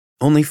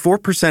Only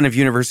 4% of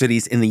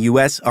universities in the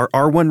U.S. are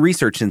R1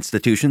 research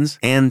institutions,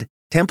 and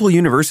Temple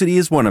University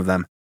is one of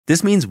them.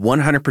 This means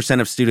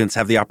 100% of students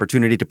have the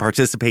opportunity to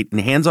participate in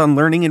hands-on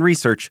learning and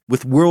research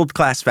with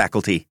world-class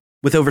faculty.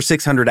 With over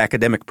 600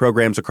 academic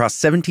programs across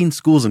 17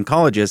 schools and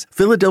colleges,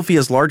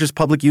 Philadelphia's largest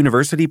public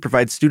university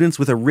provides students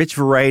with a rich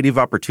variety of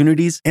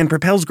opportunities and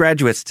propels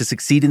graduates to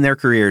succeed in their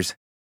careers.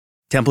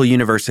 Temple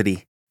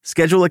University.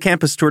 Schedule a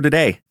campus tour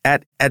today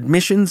at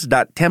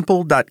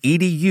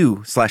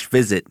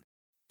admissions.temple.edu/visit.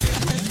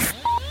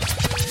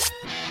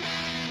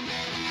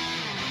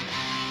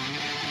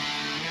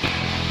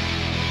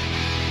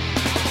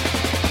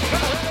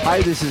 Hi,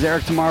 this is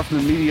Eric Tamar from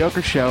the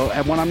Mediocre Show,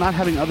 and when I'm not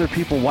having other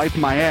people wipe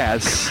my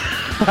ass,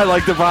 I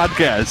like the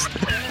podcast.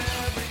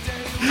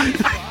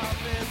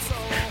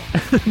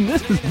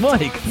 This is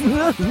Mike.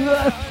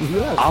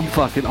 I'm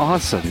fucking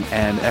awesome,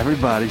 and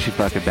everybody should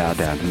fucking bow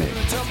down to me.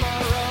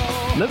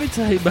 Let me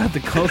tell you about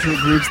the cultural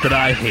groups that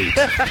I hate.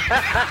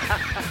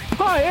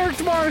 Hi, Eric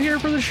Tamar here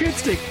for the shit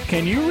stick.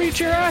 Can you reach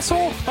your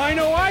asshole? I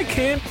know I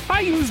can.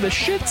 I use the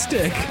shit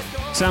stick.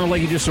 Sounded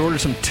like you just ordered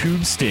some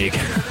tube steak.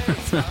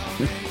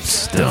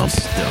 Stump.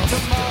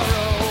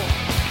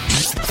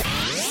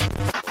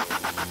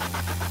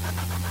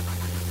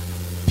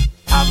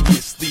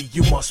 Obviously,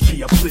 you must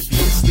be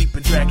oblivious.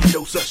 Sleeping dragon,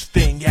 no such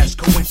thing as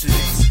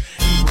coincidence.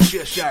 Evil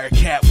Cheshire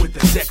cat with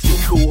a sexy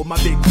cool. My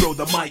big bro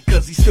the mic,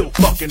 cause he still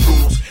fucking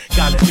rules.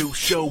 Got a new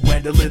show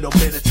and a little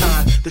bit of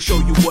time to show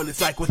you what it's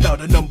like without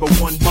a number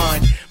one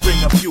mind.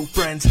 Bring a few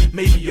friends,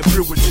 maybe a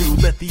brew or two.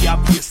 Let the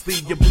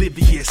obviously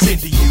oblivious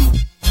into you.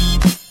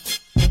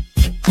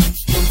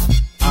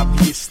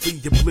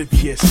 Obviously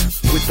oblivious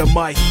with the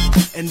mic,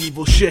 an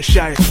evil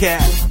Cheshire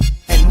cat.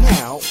 And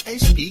now,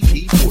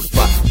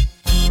 SPP45.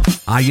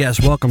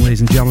 Yes, welcome,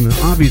 ladies and gentlemen.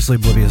 Obviously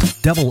oblivious,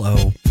 double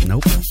O.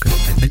 Nope,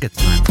 I think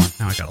it's 9-1.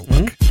 Now I gotta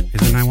look.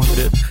 Is it 9-1? It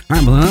is.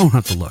 Alright, well, I don't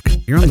have to look.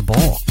 You're on the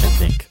ball. I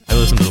think. I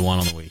listened to the one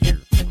on the way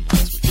here from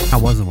last week. How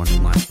was the one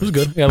from last week? It was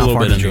good. Got a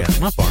little bit into it.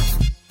 Not far.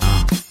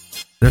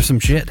 There's some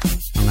shit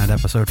on that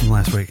episode from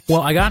last week.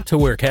 Well, I got to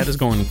where Kat is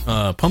going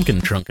pumpkin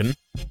trunking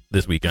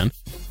this weekend.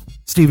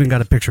 Steven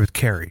got a picture with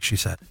Carrie, she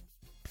said.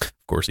 Of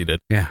course he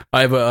did. Yeah.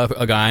 I have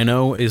a guy I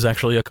know is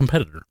actually a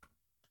competitor.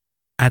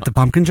 At the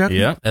pumpkin jug?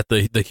 Yeah, at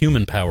the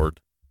human-powered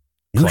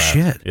No class.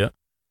 shit. Yeah.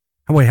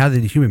 Oh, wait, how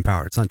did the human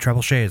power? It's not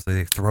trebuchet. It's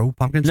they throw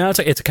pumpkins? No, it's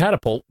a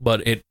catapult,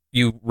 but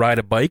you ride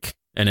a bike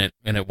and it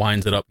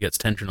winds it up, gets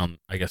tension on,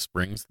 I guess,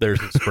 springs. There's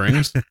the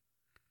springs,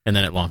 and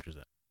then it launches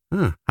it.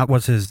 Huh.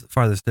 What's his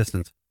farthest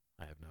distance?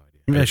 I have no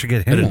idea. Maybe I should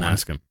get him I didn't one.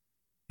 ask him.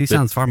 He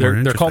sounds far more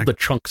interesting. They're called the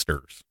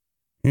Chunksters.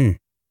 I'll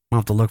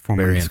have to look for him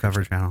on Very the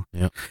Discovery Channel.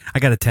 Yeah. I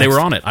got a text. They were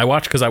on it. I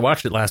watched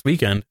it last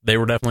weekend. They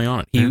were definitely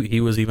on it.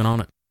 He was even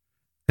on it.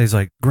 He's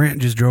like,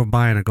 Grant just drove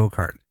by in a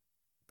go-kart.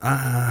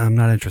 I'm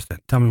not interested.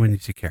 Tell me when you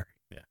see Carrie.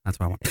 Yeah. That's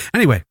what I want.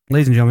 Anyway,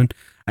 ladies and gentlemen,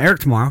 Eric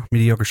Tomorrow,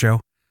 Mediocre Show,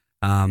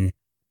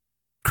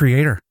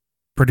 creator,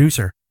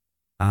 producer,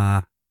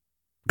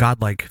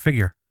 godlike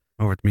figure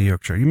over at the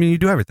Mediocre Show. You mean you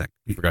do everything?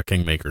 You forgot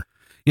Kingmaker.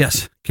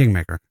 Yes,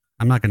 Kingmaker.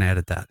 I'm not going to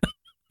edit that.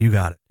 You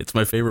got it. It's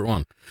my favorite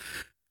one.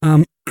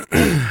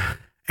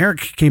 Eric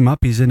came up.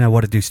 He's in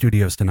What It Do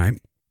Studios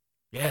tonight.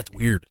 Yeah, it's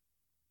weird.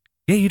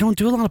 Yeah, you don't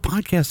do a lot of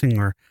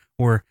podcasting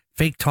or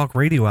fake talk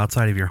radio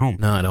outside of your home.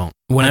 No, I don't.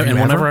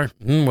 Whenever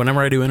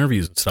I do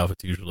interviews and stuff,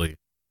 it's usually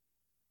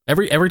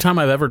every time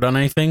I've ever done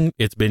anything,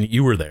 it's been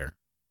you were there.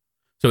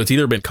 So it's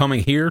either been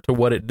coming here to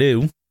What It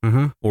Do,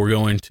 or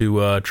going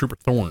to Trooper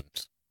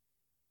Thorns.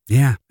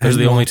 Yeah, those are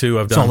the only two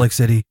I've done. Salt Lake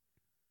City.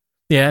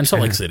 Yeah, and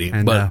Salt Lake City.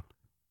 And, but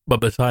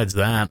besides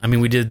that, I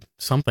mean, we did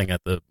something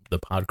at the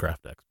Podcraft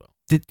Expo.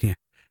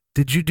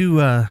 Did you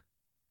do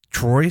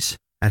Troy's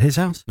at his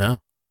house? No.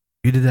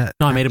 You did that?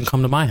 No, I made him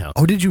come to my house.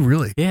 Oh, did you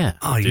really? Yeah.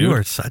 Oh, dude. You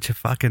are such a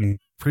fucking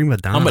prima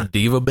donna. I'm a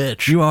diva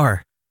bitch. You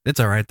are. It's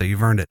all right, though.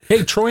 You've earned it.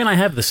 Hey, Troy and I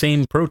have the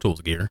same Pro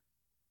Tools gear.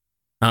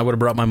 I would have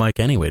brought my mic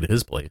anyway to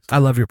his place. I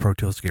love your Pro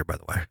Tools gear, by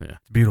the way. Yeah.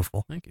 It's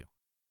beautiful. Thank you.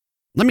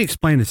 Let me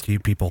explain this to you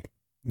people,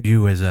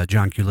 you as a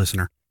John Q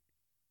listener.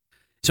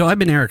 So I've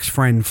been Eric's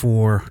friend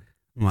for,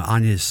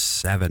 Anya's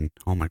 7.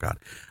 Oh, my God.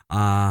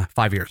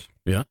 5 years.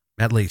 Yeah.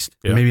 At least.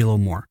 Yeah. Maybe a little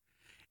more.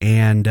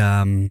 And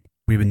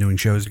we've been doing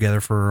shows together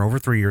for over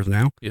 3 years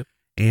now. Yep.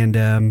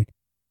 And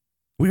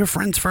we were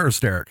friends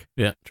first, Eric.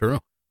 Yeah, true.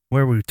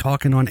 Where we were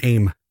talking on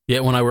AIM. Yeah,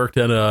 when I worked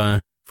at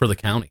for the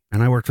county.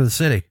 And I worked for the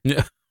city.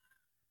 Yeah.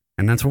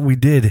 And that's what we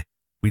did.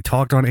 We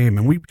talked on AIM.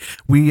 And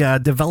we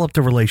developed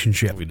a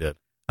relationship. We did.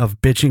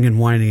 Of bitching and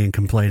whining and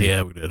complaining.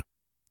 Yeah, we did.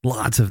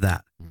 Lots of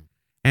that.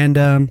 And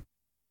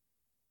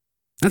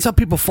that's how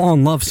people fall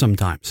in love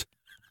sometimes.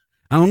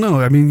 I don't know.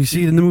 I mean, you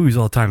see it in the movies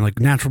all the time, like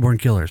Natural Born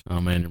Killers. Oh,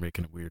 man, you're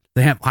making it weird.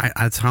 They have,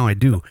 that's how I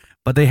do.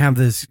 But they have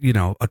this,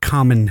 a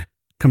common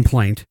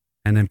complaint.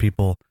 And then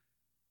people,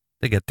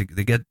 they get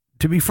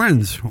to be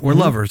friends or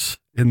lovers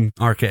in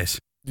our case.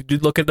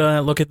 Dude, look at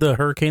the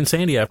Hurricane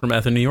Sandy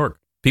aftermath in New York.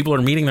 People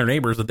are meeting their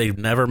neighbors that they've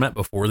never met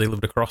before. They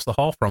lived across the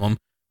hall from them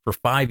for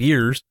 5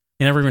 years.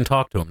 They never even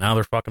talked to them. Now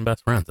they're fucking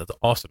best friends. That's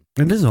awesome.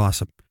 It is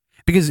awesome.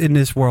 Because in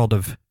this world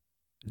of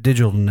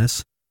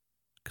digitalness,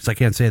 because I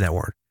can't say that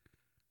word.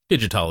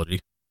 Digitology.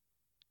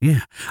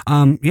 Yeah.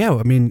 Yeah.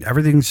 I mean,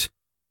 everything's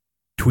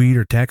tweet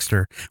or text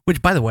or,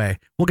 which by the way,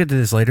 we'll get to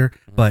this later,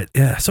 but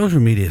yeah, social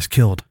media has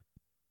killed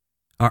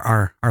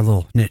our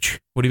little niche.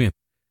 What do you mean?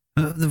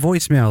 The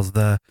voicemails,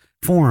 the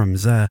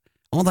forums,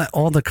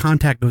 all the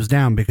contact goes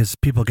down because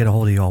people get a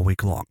hold of you all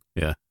week long.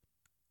 Yeah.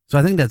 So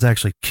I think that's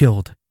actually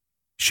killed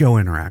show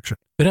interaction.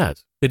 It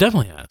has. It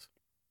definitely has.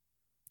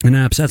 And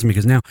that upsets me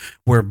because now,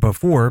 where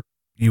before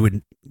you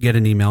would get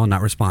an email and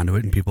not respond to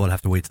it, and people would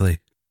have to wait till they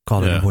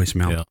called it a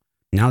voicemail. Yeah.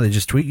 Now they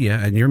just tweet you,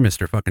 and you're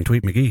Mr. fucking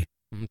Tweet McGee.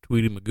 I'm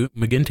tweeting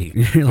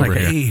McGinty. You're like,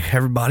 hey,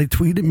 everybody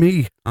tweet at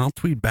me. I'll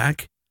tweet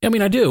back. I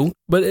mean, I do,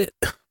 but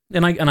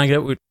I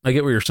get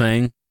what you're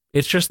saying.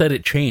 It's just that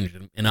it changed,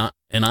 and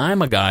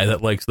I'm a guy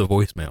that likes the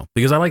voicemail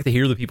because I like to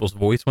hear the people's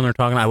voice when they're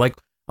talking. I like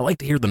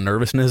to hear the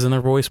nervousness in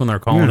their voice when they're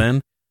calling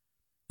in,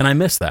 and I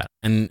miss that.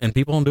 And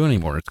people don't do it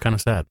anymore. It's kind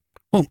of sad.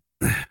 Well,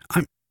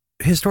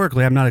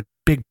 historically, I'm not a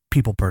big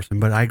people person,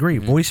 but I agree.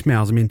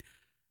 Voicemails, I mean,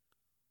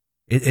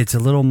 it's a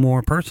little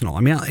more personal.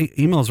 I mean,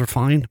 emails are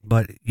fine,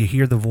 but you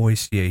hear the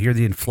voice, you hear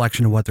the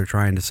inflection of what they're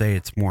trying to say.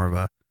 It's more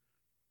of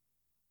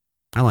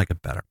I like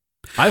it better.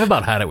 I've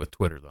about had it with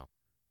Twitter though,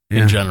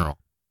 in general.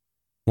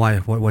 Why?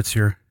 What's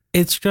your?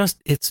 It's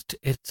just it's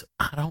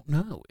I don't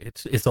know.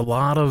 It's a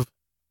lot of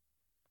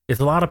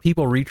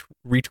people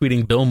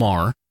retweeting Bill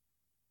Maher.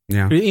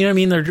 Yeah, you know what I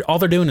mean. All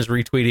they're doing is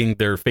retweeting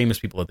their famous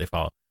people that they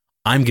follow.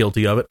 I'm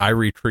guilty of it. I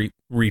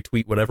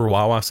retweet whatever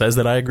Wawa says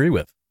that I agree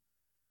with.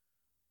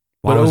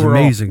 Wawa's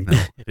amazing,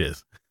 though. It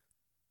is.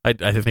 I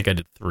think I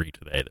did 3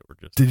 today that were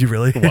just. Did you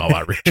really?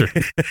 Wawa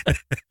retweet.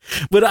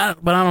 But I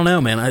don't know,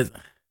 man.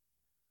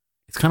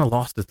 It's kind of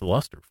lost its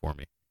luster for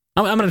me.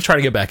 I'm going to try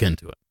to get back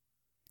into it.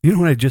 You know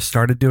what I just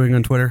started doing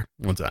on Twitter?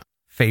 What's that?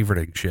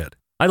 Favoriting shit.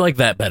 I like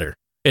that better.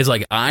 It's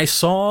like I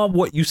saw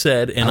what you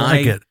said, and I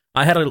like it.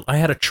 I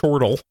had a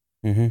chortle.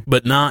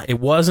 But it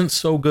wasn't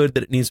so good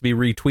that it needs to be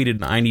retweeted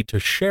and I need to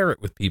share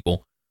it with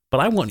people. But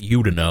I want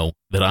you to know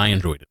that I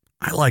enjoyed it.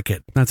 I like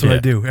it. That's what I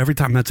do. Every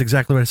time, that's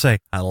exactly what I say.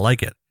 I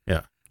like it.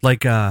 Yeah.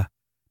 Like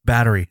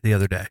Battery the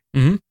other day.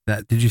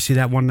 Did you see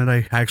that one that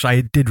I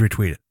did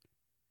retweet it?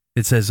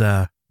 It says,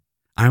 I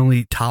only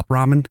eat top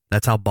ramen.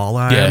 That's how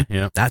baller I am.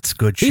 Yeah. That's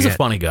good shit. He's a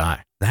funny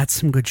guy. That's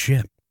some good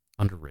shit.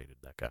 Underrated,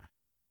 that guy.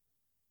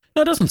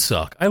 No, it doesn't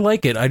suck. I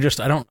like it. I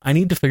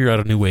need to figure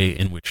out a new way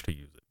in which to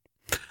use it.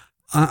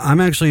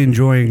 I'm actually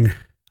enjoying.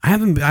 I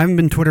haven't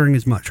been twittering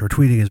as much or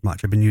tweeting as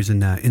much. I've been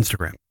using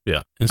Instagram.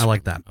 Yeah, I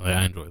like that.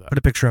 I enjoy that. Put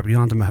a picture up. You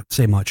don't have to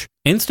say much.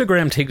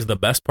 Instagram takes the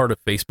best part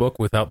of Facebook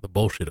without the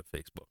bullshit of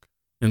Facebook,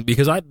 and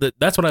because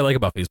that's what I like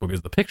about Facebook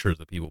is the pictures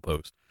that people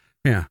post.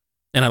 Yeah,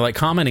 and I like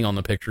commenting on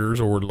the pictures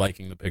or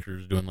liking the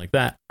pictures, doing like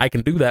that. I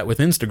can do that with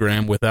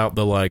Instagram without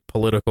the like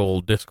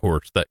political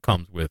discourse that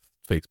comes with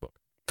Facebook.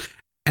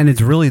 And it's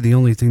really the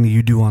only thing that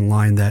you do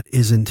online that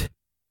isn't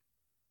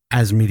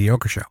as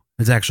Mediocre Show.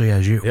 It's actually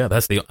as you. Yeah,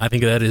 I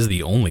think that is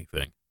the only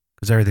thing.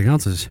 Because everything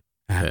else is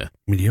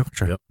Mediocre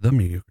Show. Yep. The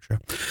Mediocre Show.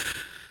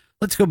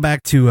 Let's go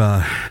back to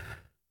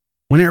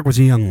when Eric was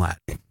a young lad.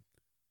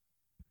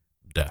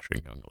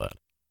 Dashing young lad.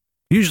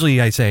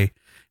 Usually I say,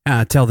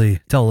 tell the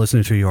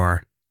listeners who you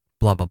are,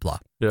 blah, blah, blah.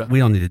 Yeah. We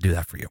don't need to do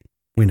that for you.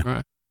 We know. All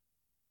right.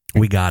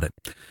 We got it.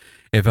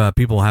 If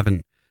people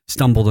haven't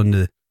stumbled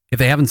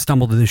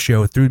to this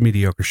show through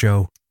Mediocre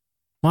Show,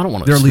 well, I don't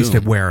want to they're assume. at least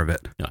aware of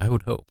it. Yeah, I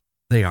would hope.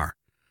 They are.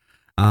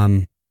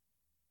 And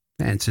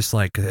it's just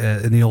like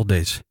in the old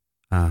days,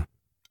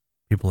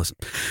 people listen.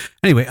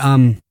 Anyway,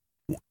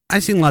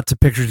 I've seen lots of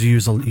pictures of you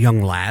as a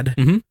young lad,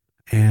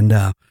 and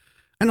I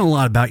know a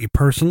lot about you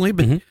personally,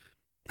 but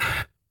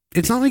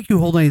it's not like you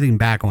hold anything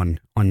back on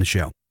the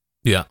show.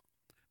 Yeah.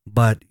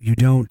 But you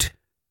don't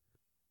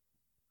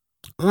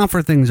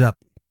offer things up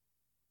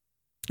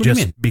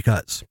just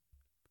because.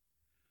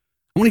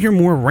 I want to hear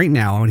more right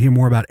now. I want to hear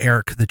more about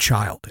Eric the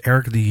child,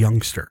 Eric the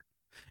youngster.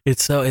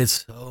 It's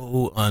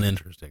so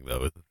uninteresting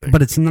though. Is the thing.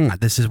 But it's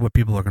not. This is what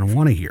people are going to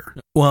want to hear.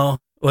 Well,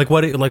 like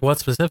what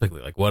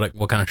specifically? Like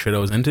what kind of shit I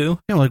was into?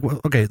 Yeah,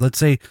 okay, let's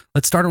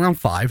start around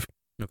 5.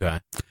 Okay, I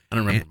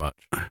don't remember much.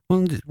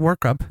 Well, just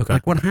work up. Okay.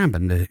 Like what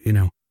happened?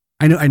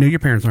 I know your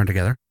parents aren't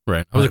together.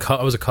 Right. I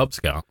was a Cub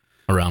Scout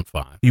around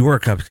 5. You were a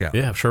Cub Scout.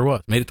 Yeah, sure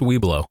was. Made it to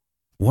Weeblo.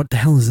 What the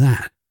hell is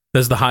that?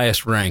 That's the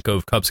highest rank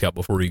of Cub Scout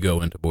before you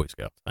go into Boy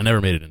Scouts. I never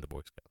made it into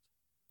Boy Scouts.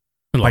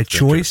 By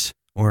choice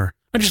or?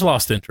 I just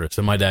lost interest,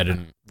 and my dad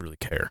didn't really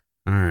care.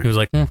 All right. He was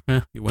like,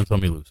 you win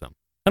some, you lose some.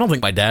 I don't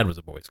think my dad was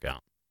a Boy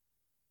Scout.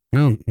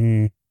 No,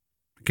 I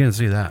can't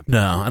see that.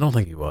 No, I don't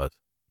think he was.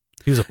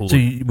 He was a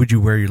hooligan. So would you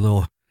wear your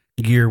little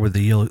gear with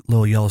the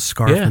little yellow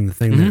scarf and the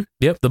thing? That,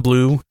 yep, the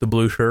blue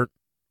shirt.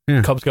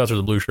 Yeah. Cub Scouts are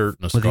the blue shirt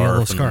and a with scarf. The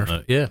yellow scarf.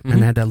 And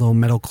and it had that little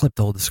metal clip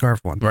to hold the scarf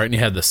on. Right, and you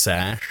had the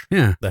sash.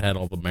 Yeah. That had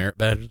all the merit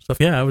badges and stuff.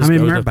 Yeah, How many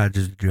merit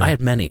badges did you have? I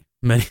had many.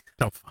 Many.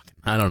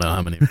 I don't know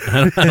how many.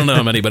 I don't know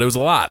how many, but it was a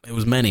lot. It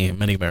was many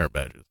merit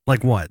badges.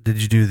 Like what?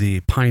 Did you do the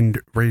Pine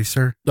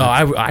Racer? Oh,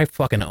 I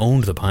fucking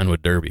owned the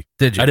Pinewood Derby.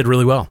 Did you? I did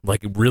really well.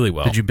 Like, really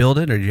well. Did you build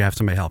it, or did you have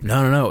somebody help you?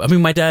 No. I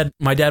mean, my dad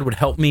would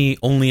help me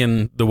only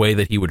in the way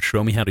that he would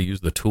show me how to use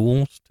the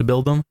tools to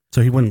build them.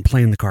 So he wouldn't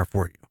plane the car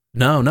for you?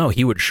 No.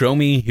 He would show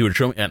me,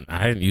 and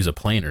I didn't use a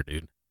planer,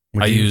 dude.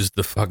 I used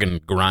the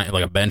fucking grind,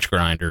 like a bench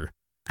grinder.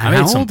 I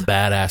made some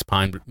badass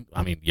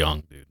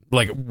young, dude.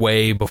 Like,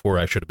 way before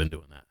I should have been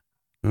doing that.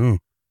 Oh.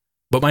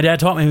 But my dad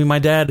taught me. I mean, my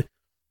dad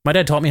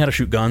taught me how to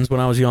shoot guns when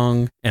I was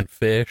young, and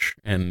fish,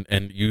 and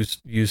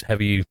use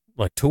heavy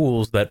like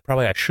tools that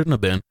probably I shouldn't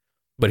have been.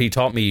 But he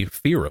taught me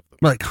fear of them.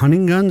 Like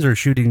hunting guns or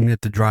shooting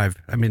at the drive?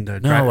 I mean,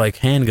 like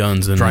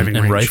handguns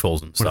and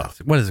rifles and stuff.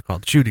 What is it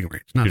called? Shooting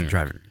range, not the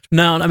driving range.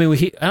 No, I mean,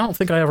 I don't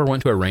think I ever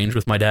went to a range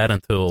with my dad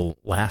until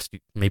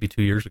maybe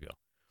 2 years ago.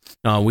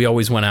 We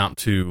always went out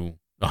to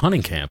a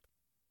hunting camp.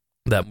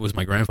 That was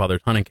my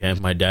grandfather's hunting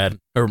camp.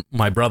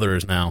 My brother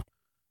is now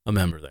a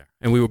member there,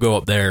 and we would go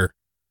up there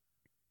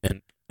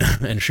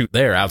and shoot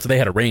there. Out, so they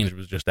had a range. It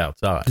was just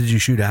outside. Did you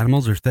shoot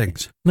animals or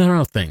things?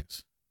 No,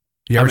 things.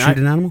 You ever shoot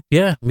an animal?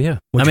 Yeah.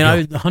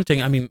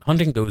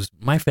 Hunting goes.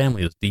 My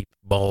family is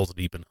balls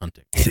deep in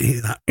hunting.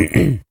 See, I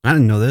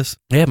didn't know this.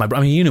 Yeah,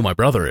 you knew my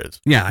brother is.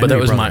 Yeah, but that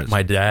was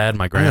my dad,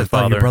 my grandfather.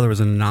 I thought your brother was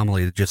an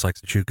anomaly that just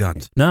likes to shoot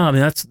guns. No, I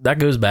mean that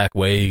goes back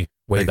way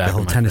like back. The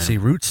whole Tennessee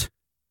roots.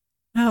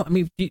 No, I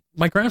mean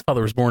my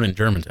grandfather was born in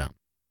Germantown.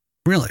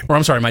 Really? Or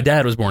I'm sorry, my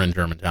dad was born in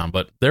Germantown,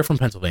 but they're from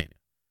Pennsylvania.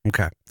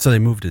 Okay, so they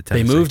moved to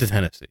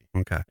Tennessee.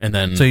 Okay, and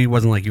then so it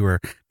wasn't like you were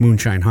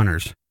moonshine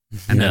hunters.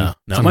 And no.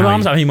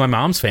 My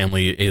mom's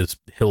family is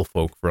hill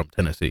folk from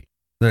Tennessee.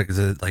 Like, is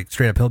it like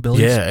straight up hillbillies?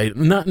 Yeah,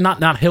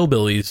 not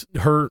hillbillies.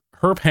 Her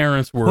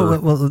parents were.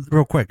 Well,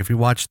 real quick, if you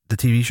watch the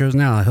TV shows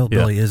now, a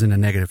hillbilly isn't a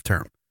negative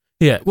term.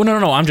 Yeah. Well,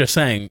 no. I'm just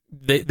saying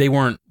they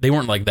weren't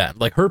like that.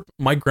 Like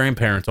my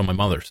grandparents on my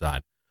mother's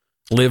side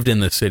lived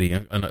in this city,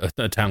 in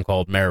a town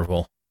called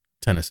Maryville,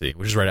 Tennessee,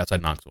 which is right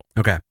outside Knoxville.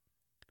 Okay.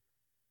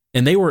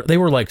 And they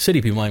were like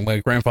city people. Like my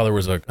grandfather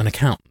was an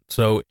accountant,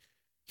 so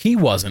he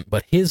wasn't,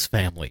 but his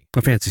family,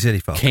 a fancy city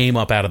folk, came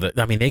up out of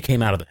they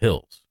came out of the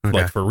hills,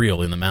 like for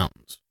real, in the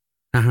mountains,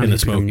 in the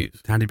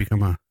Smokies. How did he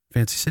become a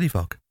fancy city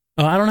folk?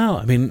 I don't know.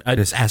 I mean,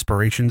 his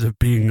aspirations of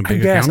being a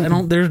big accountant?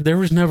 accountant? There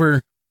was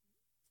never.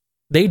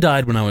 They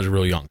died when I was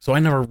real young, so I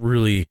never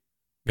really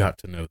got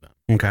to know them.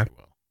 Okay.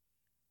 Well,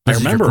 I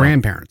remember your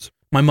grandparents.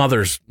 My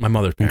mother's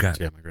parents. Okay.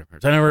 Yeah, my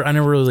grandparents. I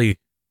never really,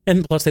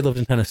 and plus they lived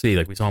in Tennessee.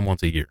 Like we saw them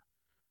once a year,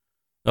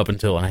 up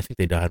until, and I think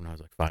they died when I was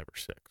like 5 or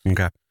 6.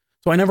 Okay.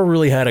 So I never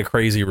really had a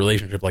crazy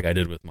relationship like I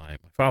did with my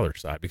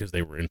father's side, because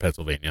they were in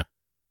Pennsylvania,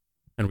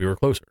 and we were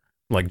closer,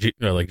 like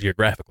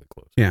geographically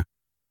close. Yeah.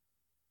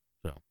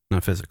 So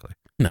not physically.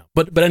 No,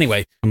 but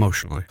anyway,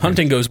 emotionally.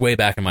 Hunting goes way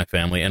back in my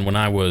family, and when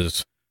I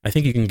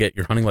think you can get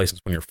your hunting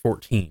license when you're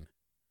 14,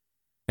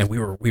 and we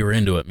were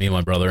into it, me and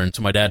my brother, and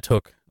so my dad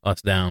took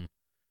us down.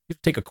 You have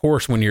to take a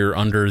course when you're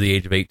under the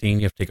age of 18.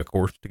 You have to take a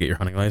course to get your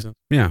hunting license.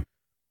 Yeah.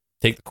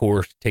 Take the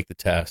course, take the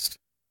test,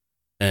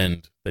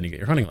 and then you get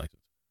your hunting license.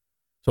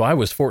 So I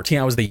was 14.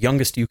 I was the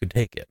youngest you could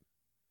take it.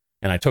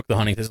 And I took the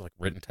hunting test, like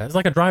written test. It's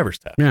like a driver's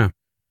test. Yeah.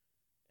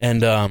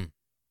 And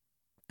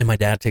my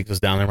dad takes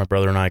us down there. My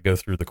brother and I go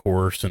through the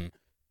course, and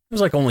it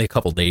was like only a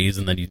couple days.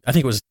 And then I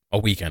think it was a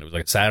weekend. It was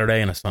like a Saturday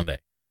and a Sunday,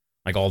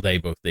 like all day,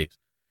 both days.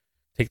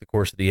 Take the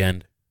course at the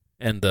end.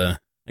 And I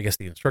guess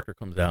the instructor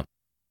comes out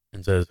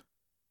and says,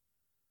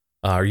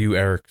 are you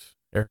Eric's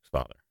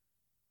father?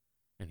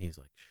 And he's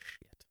like,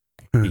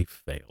 shit, he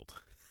failed.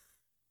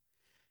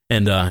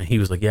 And he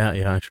was like, yeah,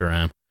 I sure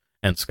am.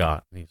 And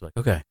Scott. And he's like,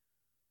 okay,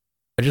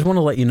 I just want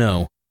to let you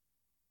know,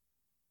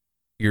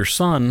 your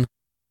son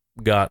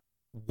got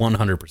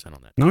 100% on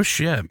that. No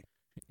shit. And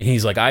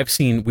he's like,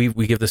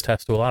 we give this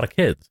test to a lot of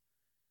kids.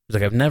 He's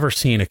like, I've never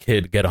seen any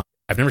kid get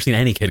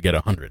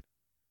 100.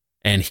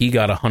 And he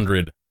got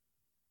 100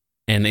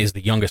 and is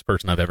the youngest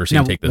person I've ever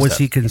seen take this test. Was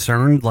he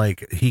concerned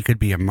like he could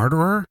be a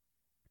murderer?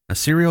 A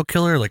serial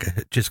killer,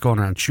 just going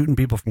around shooting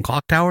people from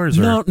clock towers?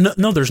 Or,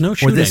 no, there's no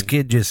shooting. Or this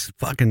kid just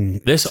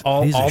fucking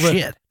all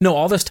shit. No,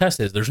 all this test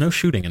is, there's no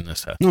shooting in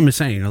this test. No, I'm just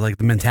saying, like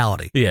the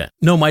mentality. Yeah.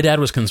 No, my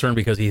dad was concerned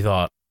because he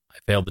thought, I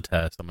failed the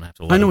test, I'm gonna have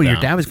to let I know what down.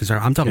 your dad was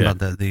concerned. I'm talking about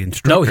the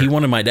instructor. No, he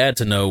wanted my dad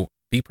to know,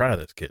 be proud of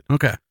this kid.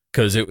 Okay.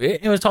 Because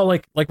it was all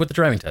like with the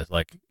driving test,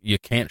 like you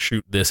can't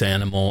shoot this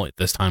animal at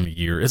this time of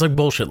year. It's like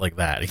bullshit like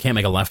that. You can't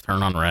make a left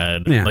turn on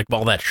red, like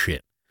all that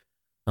shit,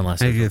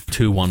 unless it's a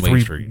 2 one-way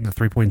street. A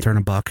 3-point turn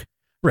a buck.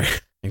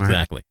 Right.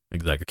 Exactly.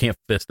 You can't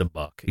fist a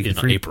buck in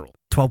April.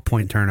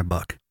 12-point turn a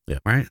buck. Yeah.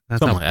 Right?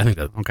 That's I think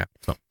that's okay.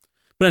 So,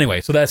 but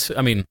anyway, so that's,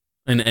 I mean,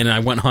 and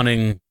I went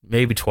hunting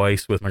maybe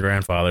twice with my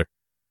grandfather,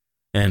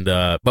 and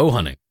bow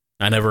hunting.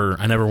 I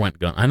never went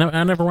gun.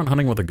 I never went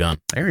hunting with a gun.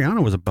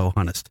 Ariana was a bow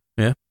huntist.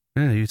 Yeah.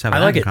 Yeah, you have I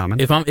that like in it. common.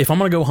 If I'm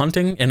gonna go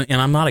hunting, and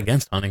I'm not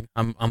against hunting,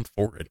 I'm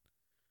for it.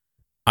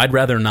 I'd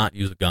rather not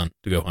use a gun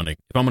to go hunting.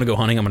 If I'm gonna go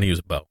hunting, I'm gonna use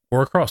a bow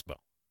or a crossbow.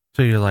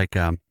 So you're like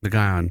the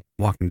guy on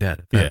Walking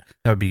Dead. That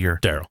would be your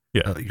Daryl.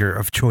 Yeah, your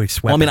of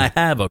choice well, weapon. I mean, I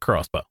have a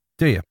crossbow.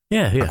 Do you?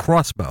 Yeah, yeah. A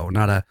crossbow,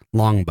 not a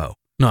longbow.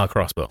 No, a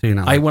crossbow. So you're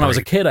not when I was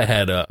a kid, I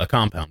had a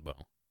compound bow.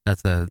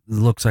 That's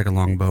looks like a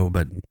longbow,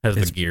 but Has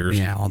the gears.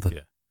 Yeah,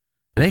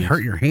 they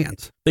hurt your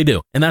hands. They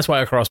do, and that's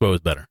why a crossbow is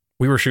better.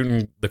 We were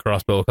shooting the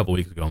crossbow a couple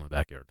weeks ago in the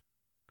backyard.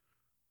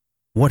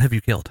 What have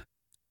you killed?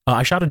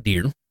 I shot a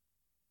deer.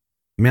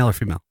 Male or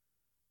female?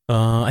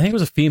 I think it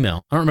was a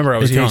female. I don't remember. I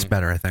was young. It tastes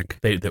better, I think.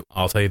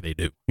 I'll tell you, they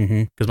do.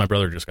 Mm-hmm. Because my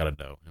brother just got a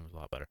doe. It was a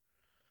lot better.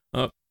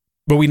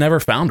 But we never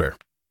found her.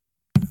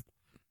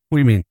 What do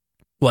you mean?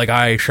 Like,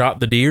 I shot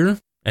the deer,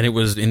 and it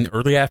was in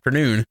early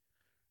afternoon,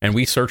 and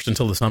we searched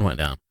until the sun went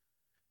down,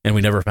 and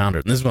we never found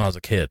her. And this is when I was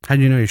a kid. How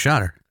did you know you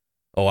shot her?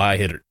 Oh, I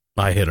hit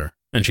her,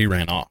 and she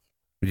ran off.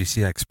 Did you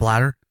see like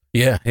splatter?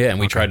 Yeah, and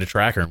we tried to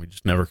track her, and we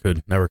just never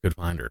could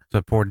find her.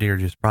 So poor deer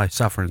just probably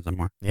suffering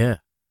somewhere. Yeah,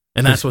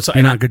 and that's what's.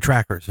 You're not good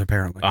trackers,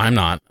 apparently. I'm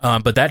not.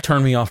 But that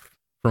turned me off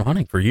from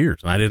hunting for years,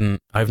 and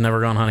I've never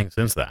gone hunting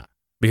since that,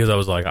 because I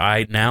was like,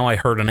 I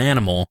heard an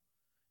animal,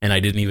 and I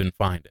didn't even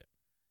find it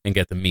and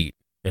get the meat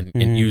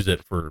and use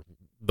it for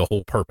the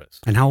whole purpose.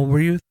 And how old were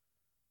you?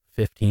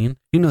 15.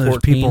 You know, there's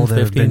 14, people that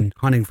 15. have been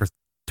hunting for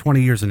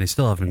 20 years and they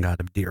still haven't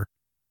got a deer.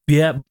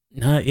 Yeah,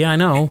 I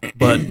know,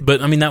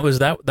 but I mean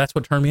that's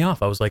what turned me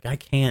off. I was like, I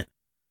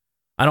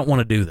don't want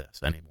to do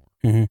this anymore,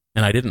 and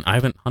I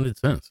haven't hunted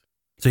since.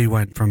 So you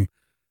went from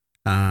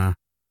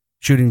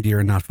shooting deer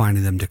and not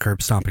finding them to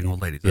curb stomping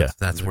old ladies.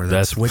 That's where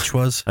that switch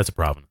was. That's a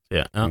problem.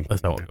 Yeah,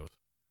 that's how it goes.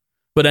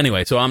 But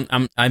anyway, so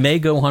I may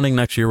go hunting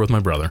next year with my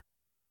brother.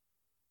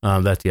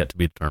 That's yet to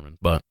be determined,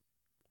 but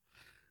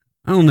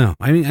I don't know.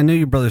 I mean, I know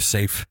your brother's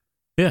safe.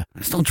 Yeah,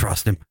 I still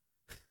trust him.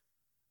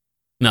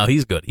 No,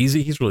 he's good.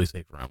 He's really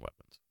safe around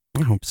weapons.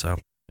 I hope so.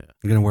 Yeah.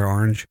 You gonna wear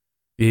orange?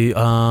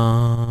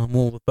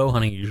 Well, with bow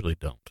hunting, you usually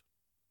don't.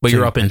 But so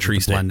you're up in tree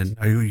stands.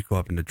 You go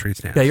up into tree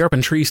stands. Yeah, you're up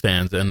in tree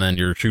stands, and then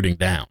you're shooting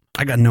down.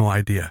 I got no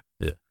idea.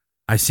 Yeah,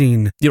 I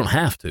seen. You don't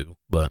have to,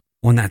 but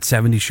on that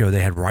 '70s show,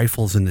 they had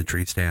rifles in the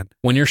tree stand.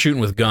 When you're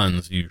shooting with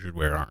guns, you should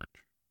wear orange,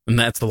 and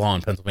that's the law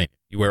in Pennsylvania.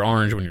 You wear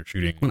orange when you're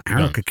shooting. An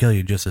arrow could kill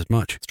you just as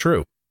much. It's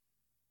true,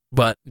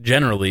 but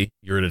generally,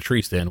 you're at a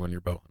tree stand when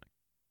you're bow hunting.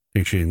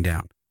 You're shooting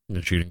down.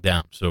 You're shooting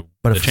down. So,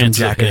 but if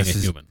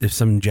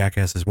some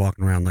jackass is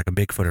walking around like a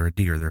Bigfoot or a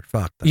deer, they're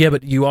fucked. Yeah,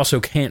 but you also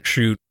can't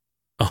shoot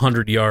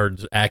 100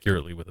 yards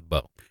accurately with a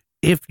bow.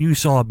 If you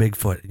saw a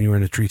Bigfoot and you were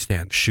in a tree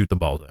stand, shoot the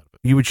balls out of it.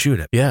 You would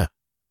shoot it. Yeah.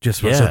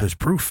 So there's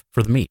proof.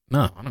 For the meat.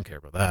 No, I don't care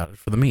about that. It's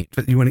for the meat.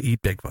 But you want to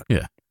eat Bigfoot.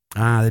 Yeah.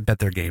 They bet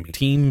they're gamey.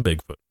 Team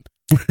Bigfoot.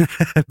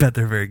 I bet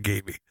they're very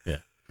gamey. Yeah.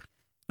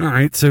 All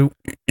right. So,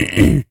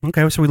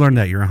 okay. So we learned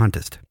that you're a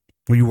huntist.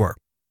 Well, you were.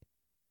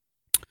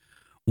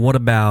 What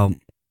about,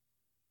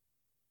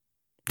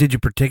 did you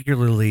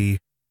particularly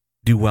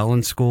do well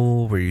in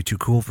school? Were you too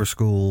cool for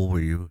school? Were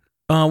you?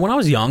 When I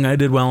was young, I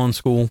did well in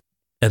school,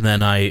 and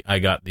then I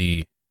got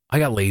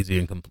lazy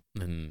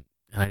and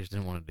I just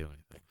didn't want to do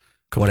anything.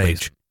 What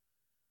age?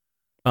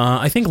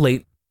 I think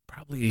late,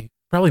 probably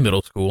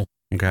middle school.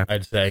 Okay.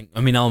 I'd say.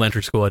 I mean,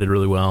 elementary school I did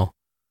really well.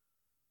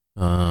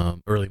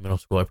 Early middle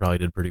school I probably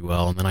did pretty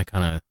well, and then I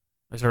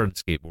started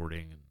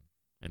skateboarding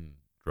and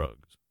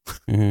drugs,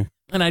 and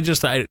I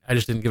just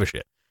didn't give a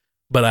shit.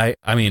 But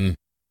I mean,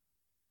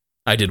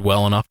 I did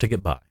well enough to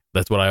get by.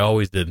 That's what I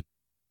always did.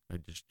 I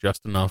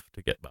just enough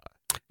to get by.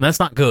 And that's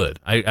not good.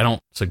 I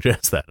don't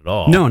suggest that at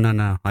all. No.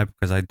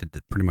 Because I did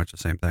pretty much the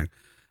same thing.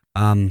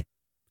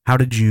 How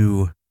did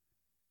you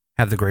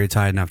have the grades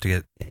high enough to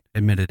get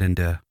admitted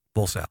into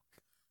Full Sail?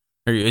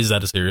 Is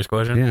that a serious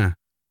question? Yeah.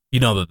 You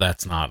know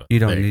that's not. You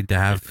don't need to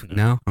have.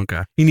 No.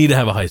 Okay. You need to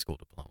have a high school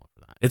diploma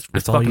for that. It's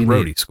fucking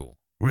roadie school.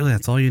 Really,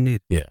 that's all you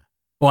need. Yeah.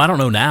 Well, I don't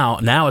know now.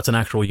 Now it's an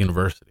actual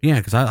university. Yeah,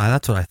 because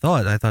that's what I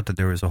thought. I thought that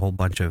there was a whole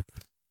bunch of.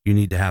 You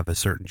need to have a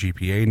certain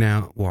GPA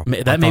now. Well,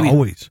 that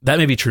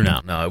may be true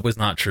now. No, it was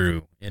not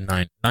true in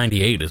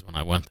 98 is when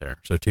I went there.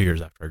 So 2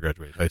 years after I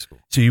graduated high school.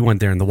 So you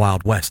went there in the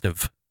Wild West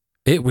of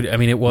it.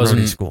 It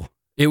wasn't school.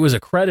 It was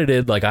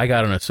accredited. Like I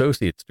got an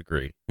associate's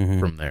degree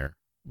from there,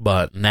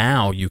 but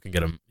now you can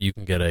get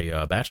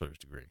a bachelor's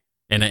degree,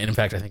 and in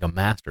fact I think a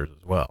master's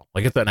as well.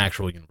 Like it's an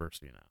actual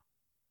university now.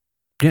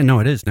 Yeah, no,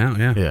 it is now.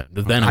 Yeah, yeah.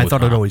 Then I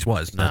thought it always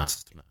was. No.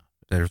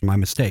 There's my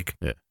mistake.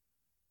 Yeah.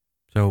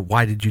 So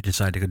why did you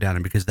decide to go down?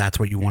 And because that's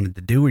what you wanted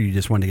to do, or you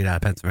just wanted to get out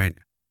of Pennsylvania?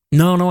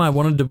 No, I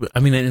wanted to. I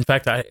mean, in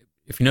fact, I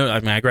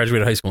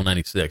graduated high school in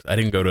 96. I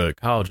didn't go to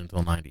college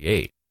until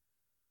 98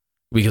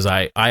 because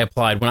I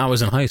applied when I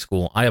was in high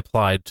school. I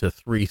applied to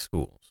 3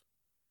 schools,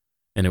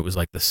 and it was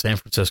like the San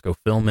Francisco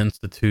Film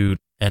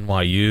Institute,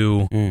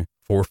 NYU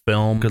for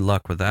film. Good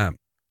luck with that.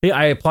 Yeah,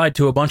 I applied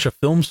to a bunch of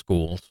film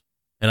schools,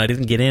 and I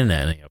didn't get in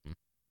any of them.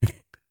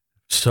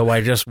 So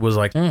I just was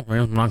like,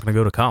 I'm not going to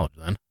go to college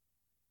then.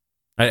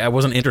 I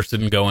wasn't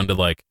interested in going to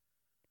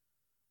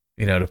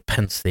to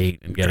Penn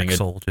State and getting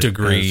a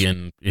degree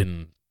in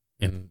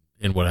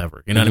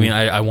whatever. You know what I mean?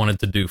 I wanted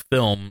to do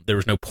film.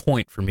 There's no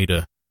point for me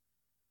to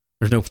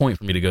go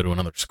to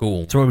another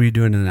school. So what were you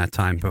doing in that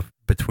time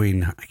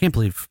between. I can't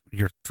believe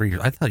you're 3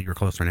 years. I thought you were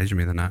closer in age to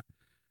me than that.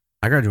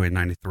 I graduated in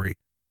 '93.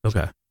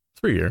 Okay.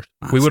 3 years.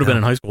 Oh, We would have been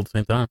in high school at the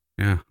same time.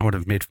 Yeah, I would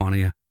have made fun of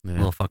you. Yeah.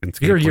 Little fucking.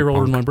 You're a year skateboard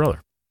older than punk. my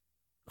brother.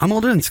 I'm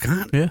older than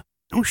Scott. Yeah.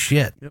 Oh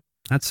shit. Yep.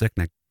 That's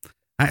sickening.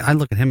 I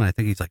look at him and I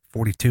think he's like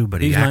 42,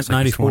 but he He's acts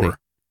like he's 94. 40.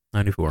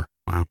 94.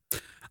 Wow.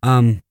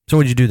 So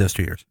what'd you do those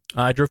 2 years?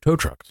 I drove tow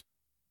trucks.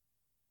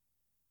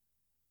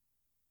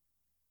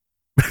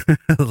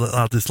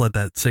 I'll just let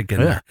that sink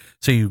in Yeah. there.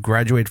 So you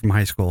graduated from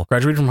high school,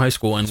 Graduated from high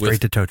school and straight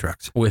to tow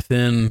trucks. I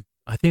think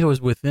it was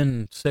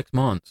within 6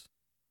 months,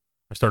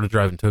 I started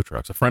driving tow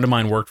trucks. A friend of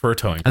mine worked for a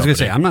towing I was company. gonna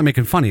say, I'm not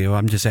making fun of you.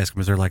 I'm just asking,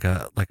 was there like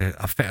a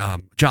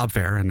job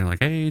fair, and they're like,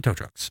 hey, tow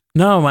trucks.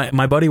 No,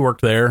 my buddy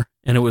worked there,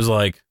 and it was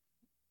like,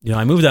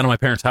 I moved out of my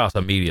parents' house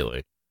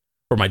immediately,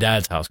 or my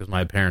dad's house, because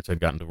my parents had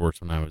gotten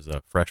divorced when I was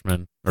a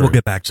freshman. Or We'll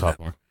get back to that.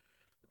 sophomore.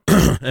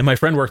 And my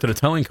friend worked at a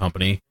towing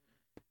company,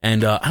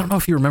 and I don't know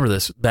if you remember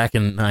this. Back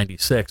in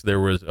 '96, there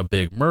was a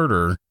big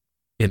murder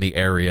in the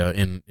area,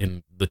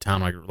 in the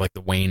town, like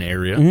the Wayne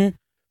area. Mhm.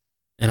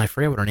 And I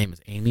forget what her name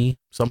is, Amy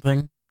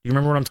something. You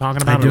remember what I'm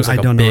talking about? I It was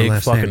like don't know a her big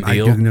last fucking name. I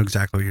deal. do know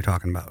exactly what you're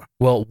talking about.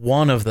 Well,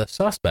 one of the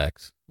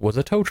suspects was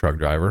a tow truck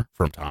driver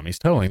from Tommy's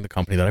Towing, the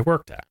company that I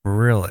worked at.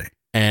 Really?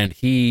 And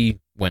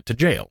he went to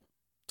jail.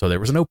 So there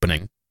was an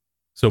opening.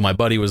 So my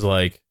buddy was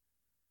like,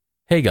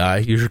 hey, guy,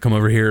 you should come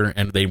over here,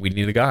 and we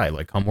need a guy.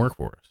 Like, come work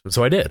for us. And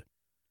so I did.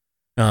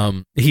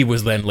 He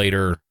was then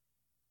later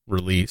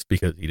released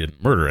because he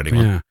didn't murder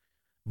anyone. Yeah.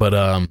 But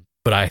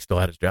I still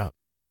had his job.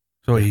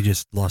 So he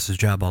just lost his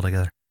job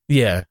altogether.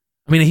 Yeah.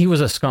 I mean, he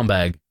was a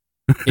scumbag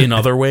in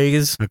other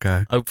ways.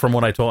 Okay. From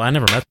what I told, I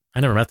never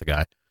met the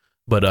guy,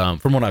 but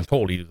from what I'm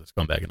told, he was a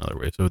scumbag in other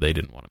ways, so they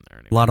didn't want him there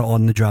A anymore. lot of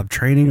on-the-job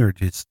training, or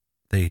just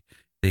they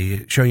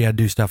show you how to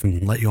do stuff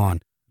and let you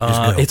on.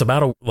 Just go. It's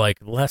about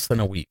less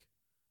than a week.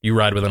 You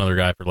ride with another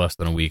guy for less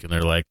than a week, and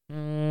they're like,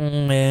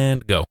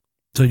 and go.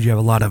 So you have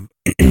a lot of,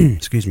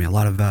 excuse me,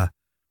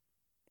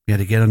 you had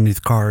to get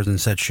underneath cars and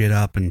set shit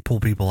up and pull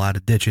people out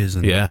of ditches.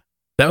 And Yeah,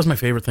 that was my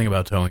favorite thing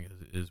about towing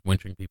is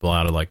winching people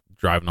out of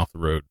driving off the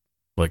road,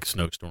 like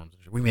snowstorms.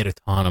 We made a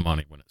ton of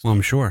money when it Well, snowed.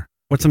 I'm sure.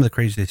 What's some of the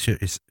craziest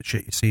shit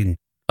you've seen?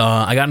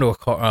 I got into a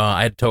car.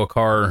 I had to tow a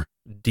car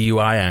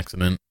DUI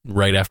accident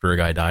right after a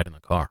guy died in the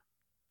car.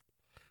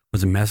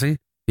 Was it messy?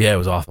 Yeah, it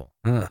was awful.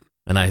 Ugh.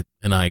 And I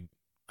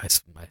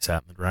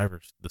sat in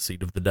the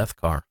seat of the death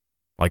car,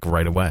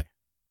 right away,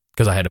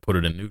 because I had to put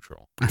it in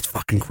neutral. That's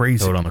fucking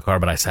crazy. Tow it on the car,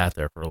 but I sat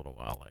there for a little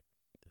while.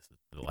 This is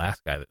the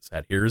last guy that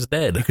sat here is You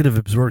dead. could have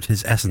absorbed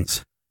his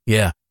essence.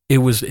 Yeah, it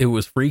was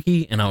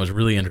freaky, and I was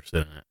really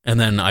interested in it. And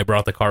then I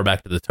brought the car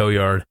back to the tow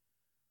yard.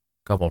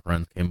 A couple of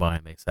friends came by,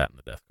 and they sat in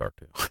the death car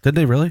too. Did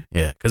they really?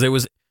 Yeah, because it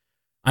was.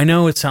 I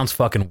know it sounds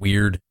fucking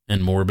weird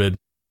and morbid,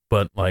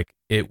 but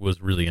it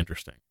was really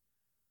interesting.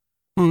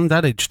 Well,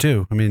 that age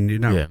too. I mean,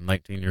 Yeah,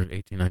 19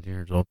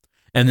 years old.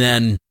 And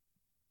then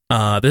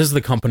this is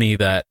the company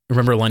that,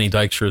 remember Lenny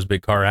Dykstra's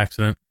big car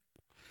accident?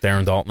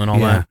 Darren Dalton and all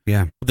that?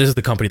 Yeah. This is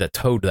the company that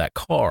towed that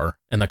car,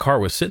 and the car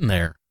was sitting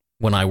there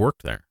when I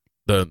worked there.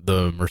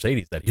 The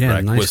Mercedes that he Yeah,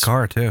 wrecked nice was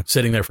car too.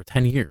 sitting there for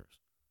 10 years.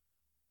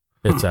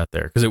 It sat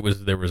there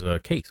because there was a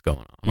case going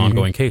on, an Mhm.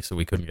 ongoing case, so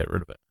we couldn't get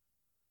rid of it.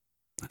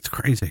 That's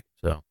crazy.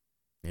 So,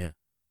 yeah,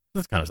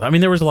 that's kind of. I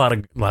mean, there was a lot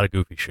of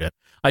goofy shit.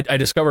 I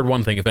discovered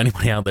one thing. If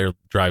anybody out there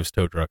drives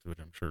tow trucks, which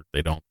I'm sure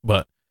they don't,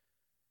 but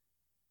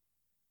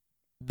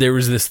there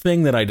was this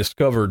thing that I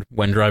discovered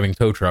when driving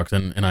tow trucks,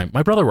 and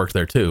my brother worked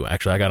there too.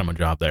 Actually, I got him a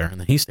job there, and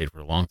then he stayed for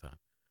a long time.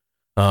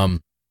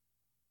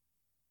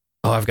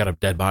 I've got a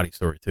dead body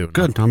story too.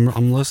 Good.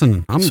 I'm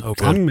listening. I'm So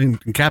good. I'm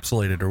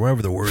encapsulated or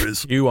whatever the word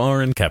is. You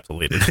are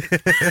encapsulated.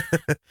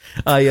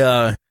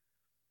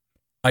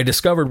 I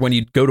discovered when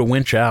you go to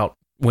winch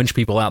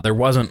people out, there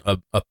wasn't a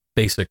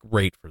basic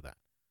rate for that.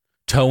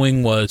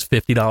 Towing was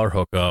 $50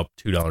 hookup,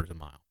 $2 a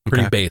mile.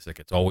 Pretty Okay. basic.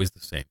 It's always the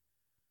same.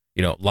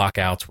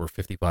 Lockouts were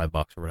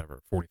 $55 or whatever,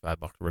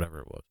 $45 or whatever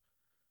it was.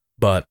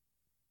 But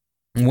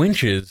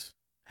winches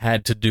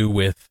had to do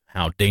with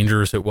how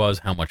dangerous it was,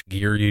 how much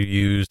gear you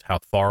used, how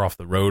far off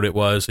the road it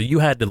was. So you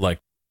had to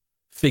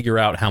figure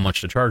out how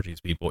much to charge these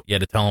people. You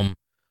had to tell them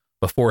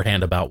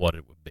beforehand about what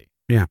it would be.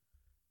 Yeah.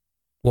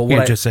 Well, You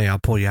can't just say I'll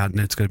pull you out and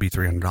it's going to be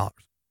 $300.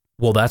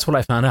 Well, that's what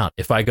I found out.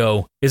 If I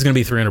go, it's going to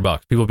be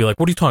 $300, people will be like,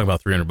 what are you talking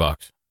about,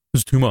 $300? This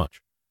is too much.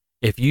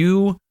 If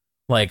you,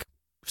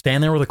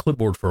 stand there with a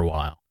clipboard for a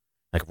while,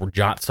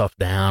 jot stuff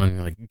down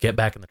and, get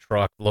back in the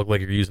truck, look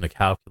like you're using a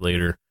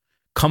calculator,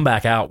 come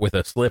back out with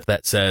a slip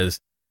that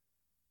says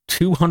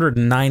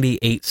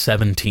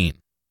 $298.17,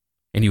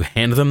 and you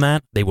hand them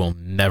that, they will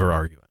never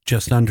argue it.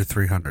 Just under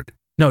 300.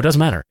 No, it doesn't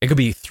matter. It could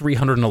be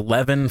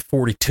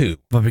 $311.42.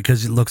 But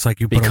because it looks like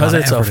you put Because a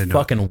lot it's of effort a into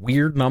fucking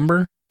weird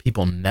number,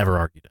 people never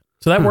argued it.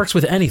 So that works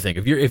with anything.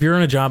 If you're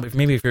in a job, if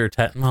you're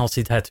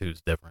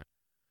tattoos different.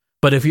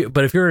 But if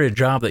you're at a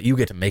job that you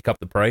get to make up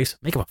the price,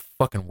 make up a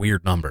fucking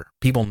weird number.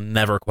 People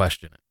never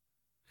question it.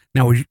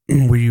 Now,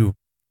 were you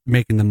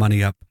making the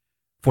money up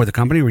for the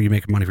company, or were you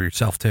making money for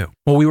yourself too?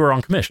 Well, we were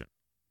on commission.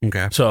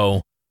 Okay.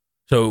 So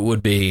it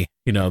would be,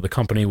 the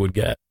company would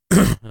get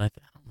and I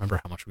don't remember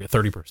how much we got.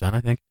 30%,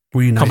 I think.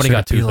 Were you nicer Company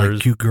got to be like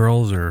 2/3. cute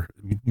girls, or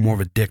more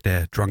of a dick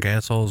to drunk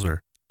assholes,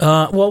 or?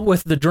 Well,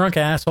 with the drunk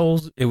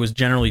assholes, it was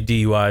generally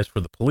DUIs for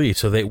the police,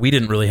 so we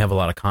didn't really have a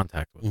lot of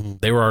contact with them.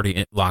 They were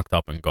already locked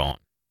up and gone.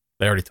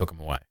 They already took them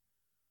away.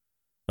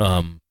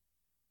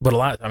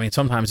 But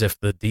sometimes if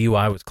the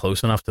DUI was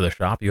close enough to the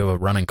shop, you have a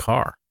running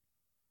car.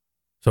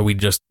 So we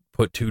just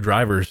put 2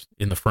 drivers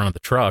in the front of the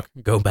truck,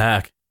 go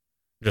back,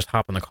 just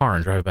hop in the car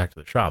and drive it back to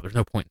the shop. There's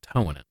no point in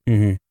towing it.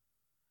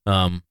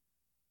 Mm-hmm.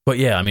 But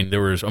yeah,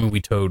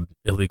 we towed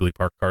illegally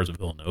parked cars at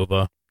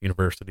Villanova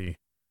University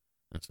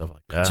and stuff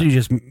like that. So you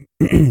just,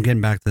 getting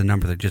back to the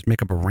number, just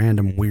make up a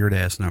random weird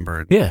ass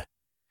number. Yeah.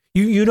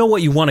 You know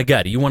what you want to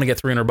get. You want to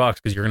get $300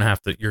 because you're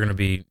going to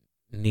be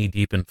knee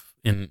deep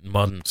in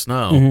mud and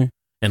snow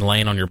and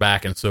laying on your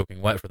back and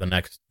soaking wet for the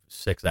next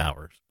 6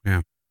 hours.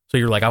 Yeah. So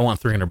you're like, I want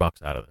 $300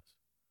 out of this.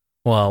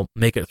 Well,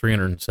 make it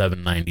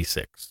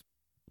 $307.96,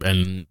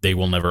 and they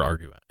will never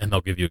argue it, and they'll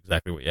give you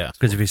exactly what you ask.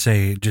 Because if you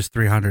say just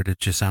 300, it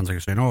just sounds like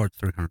you're saying, "Oh, it's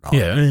 $300."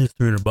 Yeah, it's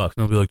 $300, and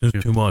they'll be like, "This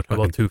is too much. How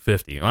about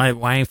 $250?"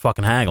 I ain't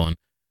fucking haggling.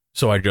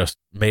 So I just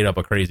made up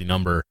a crazy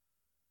number.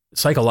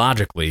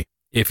 Psychologically,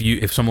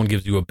 if someone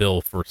gives you a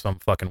bill for some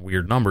fucking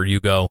weird number, you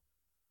go,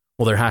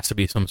 well, there has to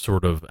be some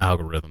sort of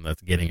algorithm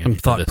that's getting into some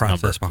thought this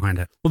process number. behind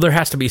it. Well, there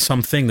has to be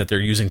something that they're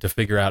using to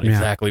figure out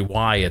exactly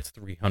why it's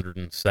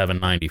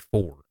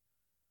 $307.94.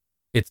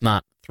 It's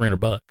not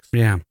 $300.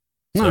 Yeah.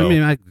 No, So, I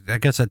mean, I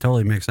guess that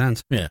totally makes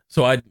sense. yeah.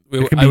 So It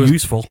could be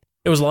useful.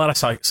 It was a lot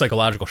of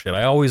psychological shit.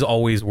 I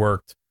always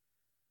worked.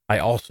 I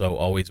also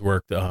always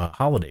worked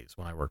holidays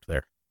when I worked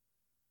there.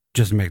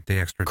 Just to make the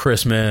extra.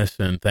 Christmas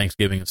and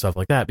Thanksgiving and stuff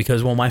like that,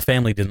 because, well, my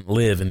family didn't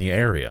live in the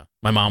area.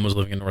 My mom was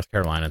living in North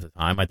Carolina at the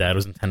time. My dad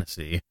was in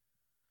Tennessee.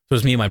 So it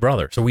was me and my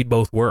brother. So we'd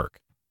both work.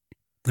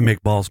 They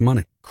make balls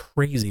money.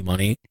 Crazy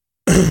money.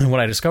 What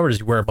I discovered is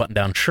you wear a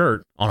button-down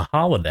shirt on a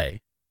holiday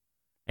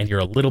and you're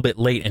a little bit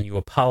late and you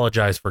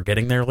apologize for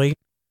getting there late.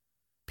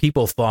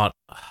 People thought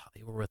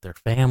they were with their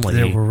family.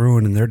 They were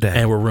ruining their day.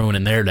 And were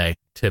ruining their day.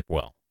 Tip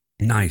well.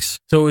 Nice.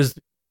 So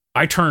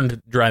I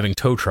turned driving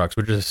tow trucks,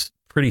 which is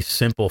pretty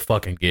simple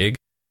fucking gig,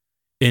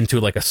 into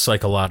like a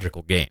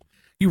psychological game.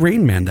 You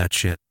Rain Man that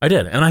shit. I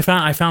did, and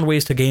I found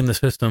ways to game the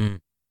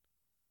system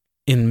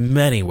in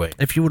many ways.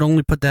 If you would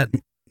only put that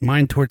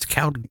mind towards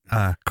card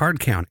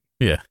counting.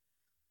 Yeah,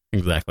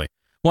 exactly.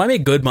 Well, I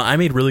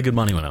made really good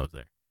money when I was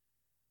there.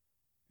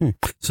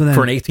 So then,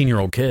 for an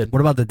 18-year-old kid. What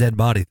about the dead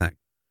body thing?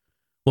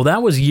 Well,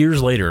 that was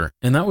years later,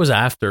 and that was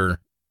after.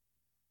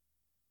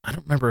 I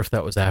don't remember if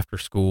that was after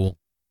school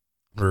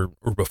or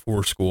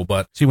before school,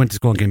 but so you went to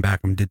school and came back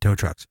and did tow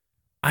trucks.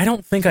 I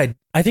don't think I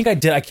think I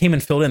did. I came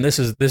and filled in. This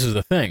is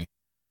the thing.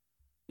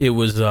 It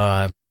was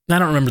I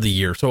don't remember the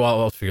year, so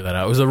I'll figure that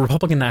out. It was the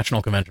Republican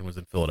National Convention was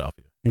in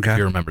Philadelphia. Okay. If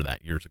you remember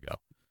that years ago.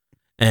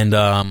 And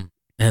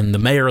the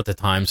mayor at the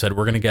time said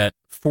we're going to get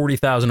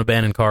 40,000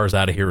 abandoned cars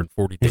out of here in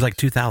 40 days. It was like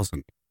 2000.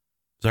 Is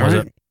that Was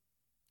right? it?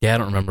 Yeah, I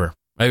don't remember.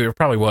 It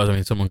probably was. I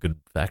mean, someone could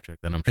fact check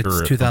that. I'm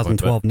sure it's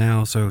 2012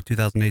 now, so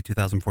 2008,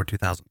 2004,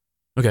 2000.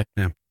 Okay.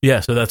 Yeah. Yeah.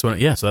 So that's when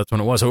it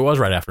was. So it was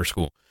right after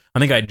school. I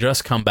think I'd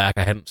just come back.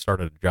 I hadn't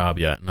started a job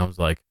yet. And I was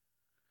like,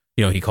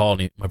 he called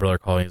me, my brother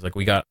called me. He's like,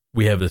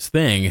 we have this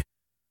thing,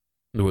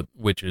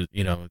 which is,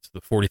 it's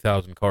the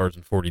 40,000 cars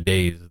in 40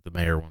 days that the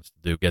mayor wants to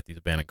do, get these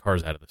abandoned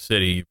cars out of the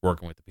city,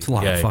 working with the PTA. It's a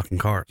lot of fucking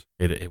cars.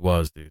 It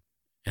was, dude.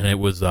 And it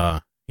was,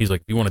 he's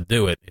like, if you want to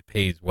do it, it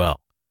pays well.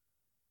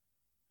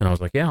 And I was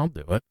like, yeah, I'll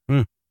do it.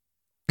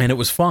 And it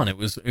was fun.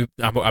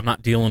 I'm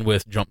not dealing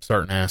with jump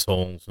starting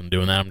assholes and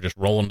doing that. I'm just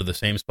rolling to the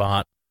same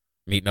spot,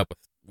 meeting up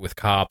with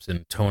cops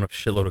and towing up a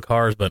shitload of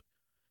cars. But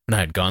when I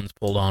had guns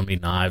pulled on me,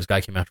 knives,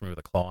 guy came after me with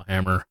a claw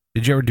hammer.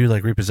 Did you ever do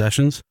like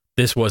repossessions?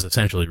 This was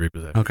essentially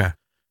repossession. Okay.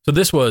 So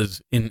this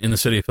was in the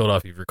city of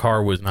Philadelphia. If your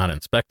car was not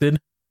inspected,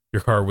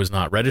 your car was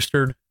not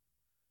registered,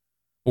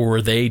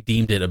 or they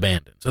deemed it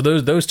abandoned. So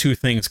those two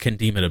things can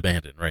deem it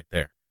abandoned right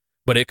there.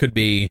 But it could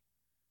be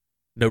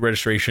no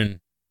registration,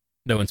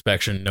 no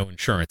inspection, no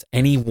insurance.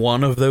 Any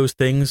one of those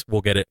things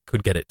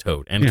could get it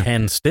towed and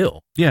can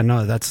still. Yeah,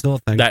 no, that's still a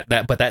thing.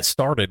 But that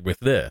started with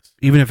this.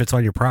 Even if it's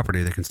on your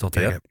property, they can still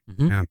take it.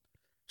 Mm-hmm. Yeah.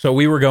 So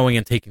we were going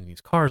and taking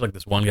these cars, like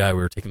this one guy, we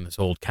were taking this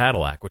old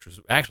Cadillac, which was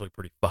actually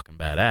pretty fucking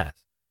badass.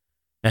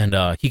 And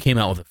he came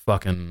out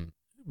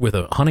with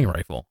a hunting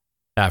rifle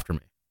after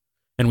me.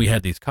 And we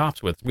had these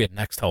cops we had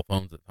Nextel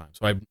phones at the time.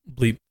 So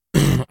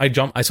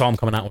I saw him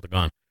coming out with a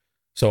gun.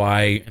 So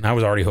I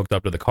was already hooked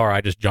up to the car.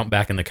 I just jumped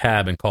back in the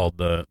cab and called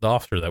the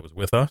officer that was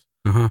with us.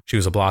 Uh-huh. She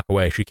was a block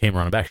away. She came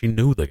running back. She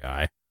knew the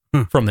guy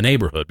from the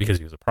neighborhood because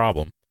he was a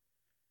problem.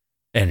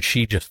 And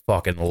she just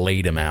fucking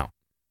laid him out.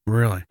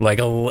 Really?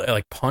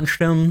 Like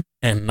punched him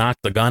and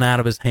knocked the gun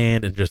out of his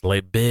hand and just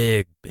laid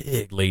big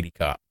lady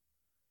cop.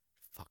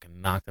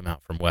 Fucking knocked him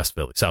out from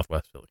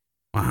Southwest Philly.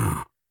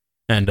 Wow.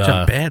 And She's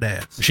a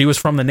badass. She was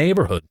from the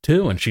neighborhood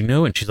too, and she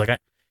knew. And she's like,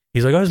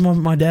 he's like, oh, it's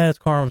my dad's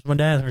car. It's my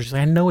dad's car. She's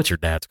like, I know it's your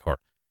dad's car.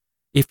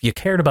 If you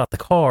cared about the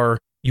car,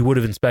 you would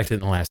have inspected it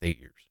in the last 8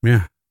 years.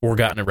 Yeah. Or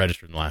gotten it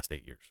registered in the last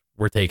 8 years.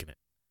 We're taking it.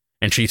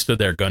 And she stood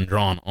there, gun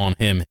drawn, on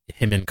him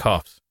in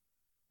cuffs,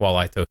 while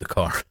I towed the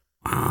car.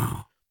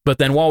 Wow. But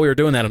then while we were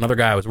doing that, another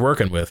guy I was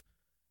working with,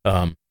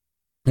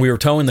 we were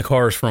towing the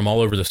cars from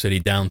all over the city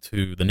down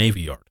to the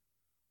Navy Yard,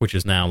 which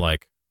is now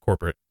like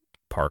corporate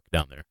park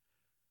down there.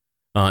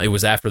 It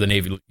was after the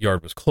Navy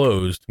Yard was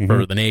closed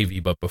for the Navy,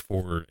 but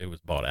before it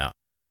was bought out.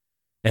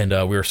 And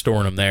we were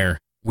storing them there.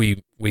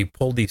 We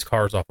pulled these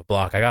cars off a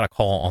block. I got a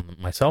call on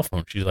my cell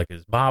phone. She's like,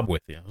 "Is Bob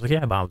with you?" I was like,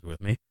 "Yeah, Bob's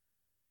with me."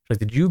 She's like,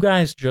 "Did you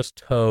guys just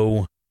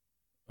tow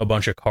a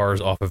bunch of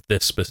cars off of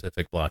this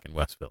specific block in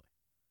West Philly?"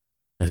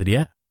 I said,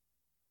 "Yeah."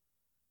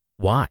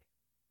 "Why?"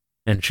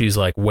 And she's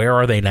like, "Where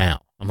are they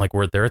now?" I'm like,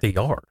 "They're at the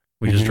yard.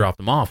 We just dropped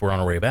them off. We're on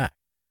our way back."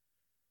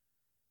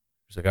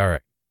 She's like, "All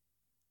right."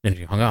 And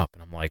she hung up,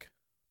 and I'm like,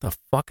 "The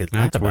fuck is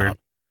that about?" Weird.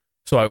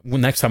 So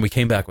next time we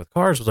came back with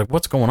cars, I was like,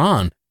 "What's going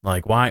on?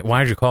 Like, why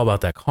did you call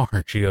about that car?"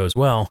 And she goes,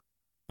 "Well,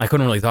 I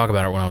couldn't really talk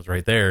about it when I was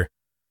right there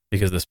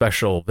because the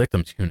special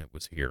victims unit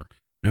was here."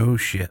 No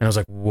shit. And I was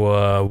like,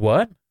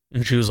 "What?"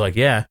 And she was like,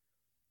 "Yeah,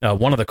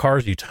 one of the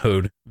cars you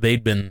towed,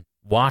 they'd been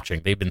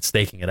watching. They'd been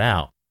staking it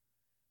out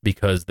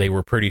because they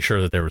were pretty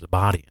sure that there was a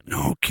body in it."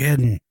 No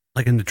kidding.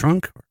 Like in the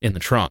trunk? In the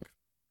trunk.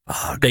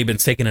 They'd been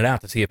staking it out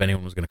to see if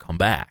anyone was going to come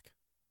back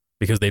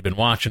because they'd been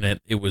watching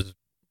it. It was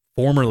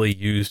formerly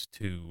used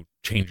to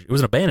change. It was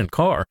an abandoned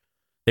car.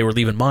 They were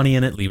leaving money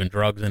in it, leaving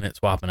drugs in it,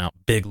 swapping out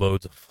big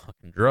loads of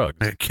fucking drugs.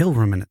 A kill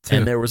room in it, too.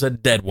 And there was a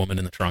dead woman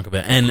in the trunk of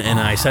it. And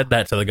I said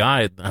that to the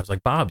guy. I was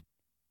like, "Bob,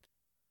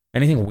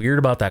 anything weird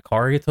about that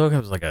car you took?" It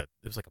was like a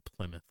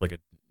Plymouth, like a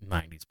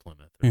 90s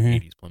Plymouth or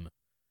 80s Plymouth.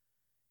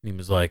 And he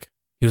was like,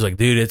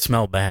 "Dude, it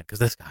smelled bad," because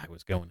this guy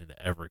was going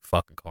into every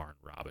fucking car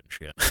and robbing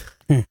shit.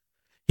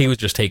 He was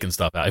just taking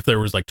stuff out. If there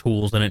was like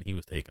tools in it, he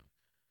was taking.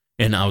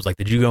 And I was like,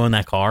 "Did you go in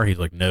that car?" He's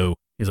like, "No."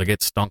 He's like,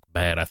 "It stunk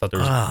bad. I thought there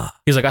was."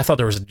 He's like, "I thought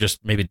there was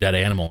just maybe a dead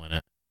animal in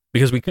it,"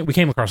 because we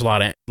came across a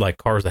lot of like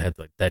cars that had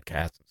like dead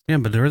cats and stuff. Yeah,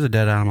 but there is a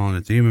dead animal and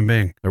it's a human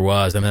being. There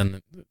was, and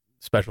then the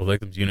special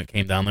victims unit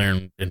came down there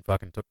and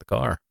fucking took the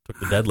car, took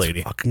the dead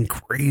lady. Fucking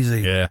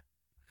crazy. Yeah.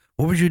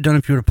 What would you have done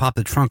if you would have popped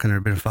the trunk and there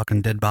had been a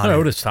fucking dead body? I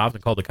would have stopped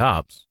and called the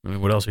cops. I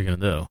mean, what else are you gonna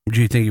do?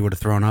 Do you think you would have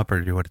thrown up or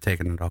you would have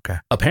taken it okay?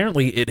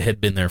 Apparently, it had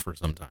been there for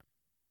some time,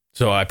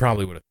 so I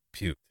probably would have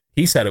puked.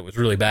 He said it was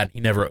really bad. He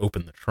never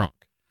opened the trunk.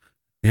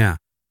 Yeah.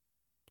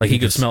 Like he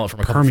could smell it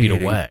from a couple feet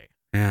away.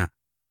 Yeah.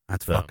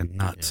 That's fucking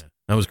nuts. Yeah,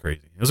 that was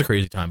crazy. It was a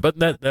crazy time. But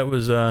that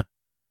was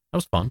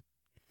fun.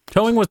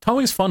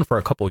 Towing's fun for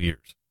a couple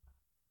years.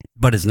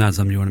 But it's not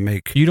something you want to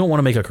make. You don't want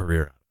to make a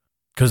career out of it.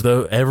 Because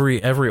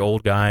every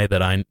old guy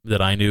that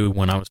I knew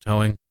when I was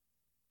towing,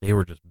 they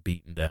were just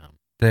beaten down.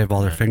 They have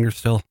all their fingers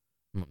still?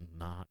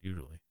 Not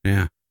usually.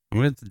 Yeah. I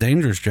mean, it's a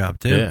dangerous job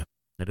too. Yeah,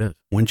 it is.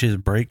 Winches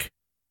break.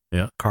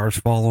 Yeah. Cars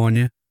fall on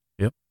you.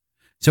 Yep.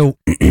 So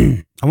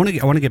I want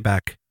to get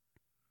back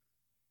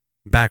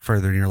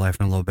further in your life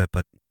in a little bit,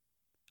 but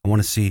I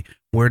want to see,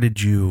 where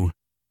did you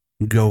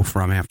go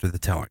from after the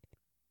towing?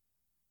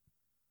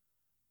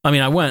 I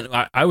mean, I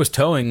was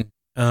towing.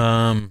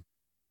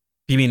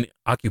 You mean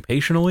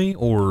occupationally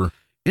or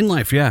in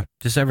life? Yeah,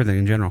 just everything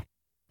in general.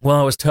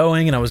 Well, I was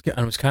towing, and I was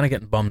kind of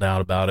getting bummed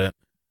out about it,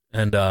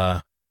 and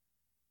I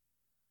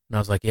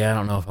was like, "Yeah, I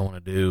don't know if I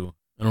want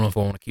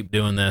to keep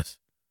doing this."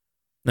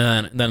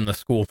 Then the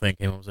school thing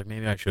came. I was like,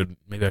 maybe I should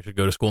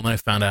go to school. And then I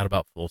found out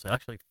about Full Sail.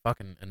 Actually,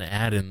 fucking an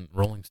ad in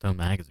Rolling Stone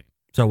magazine.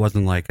 So it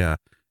wasn't like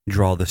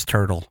draw this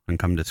turtle and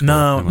come to school.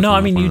 No.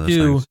 I mean, you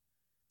do. Things.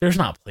 There's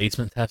not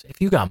placement tests.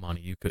 If you got money,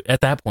 you could.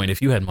 At that point,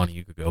 if you had money,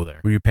 you could go there.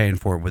 Were you paying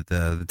for it with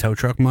the tow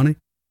truck money?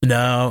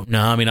 No.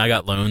 I mean, I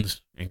got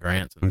loans and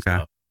grants and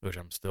stuff, which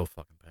I'm still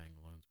fucking paying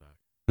the loans back.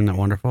 Isn't that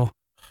wonderful?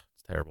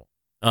 It's terrible.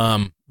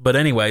 But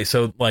anyway,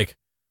 so like.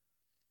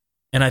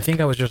 And I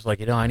think I was just like,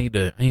 I need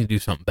to do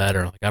something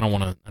better. Like, I don't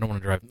want to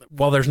drive.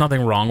 Well, there's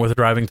nothing wrong with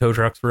driving tow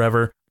trucks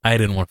forever. I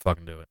didn't want to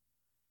fucking do it.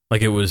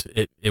 Like, it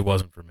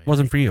wasn't for me. It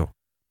wasn't for you.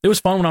 It was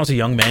fun when I was a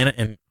young man,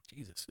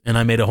 and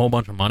I made a whole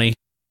bunch of money.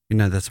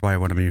 That's why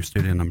when I'm in your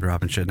studio and I'm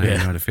dropping shit, and I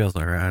know what it feels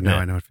like. I know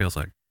what it feels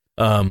like.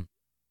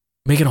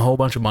 Making a whole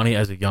bunch of money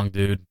as a young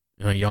dude,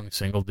 a young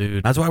single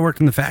dude. That's why I worked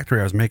in the factory.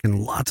 I was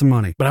making lots of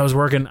money. But I was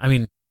working,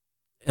 and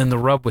the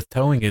rub with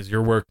towing is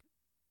you work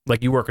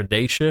a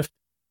day shift,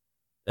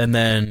 and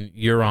then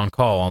you're on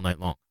call all night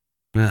long.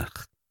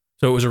 Ugh.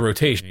 So it was a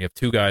rotation. You have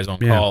two guys on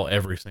call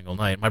every single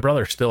night. My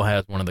brother still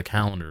has one of the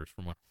calendars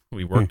from when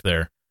we worked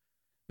there.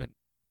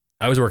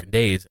 I was working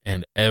days,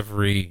 and it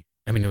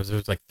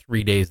was like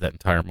 3 days that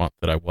entire month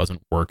that I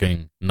wasn't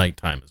working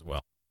nighttime as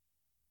well.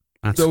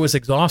 So it was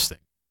exhausting,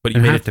 but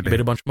you made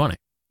a bunch of money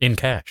in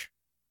cash.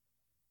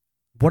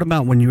 What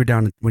about when you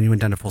went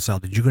down to Full Sail?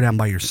 Did you go down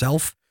by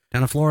yourself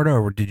down to Florida,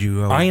 or did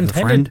you go with a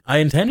friend? I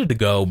intended to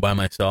go by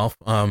myself.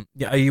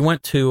 You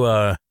went to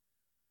an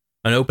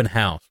open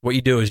house. What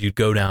you do is you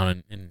go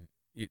down and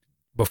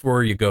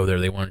before you go there,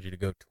 they wanted you to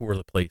go tour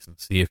the place and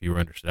see if you were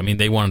interested. I mean,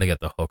 they wanted to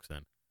get the hooks in,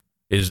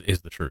 is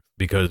the truth,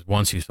 because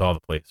once you saw the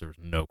place, there was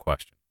no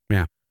question.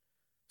 Yeah.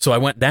 So I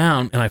went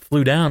down and I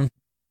flew down,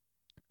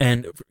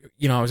 and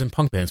I was in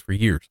punk bands for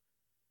years,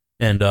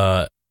 and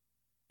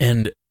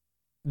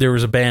there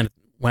was a band,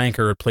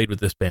 Wanker played with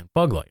this band,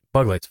 Buglight.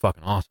 Buglight's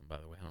fucking awesome, by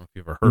the way. I don't know if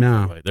you've ever heard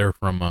of Buglight. They're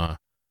from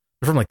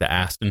like the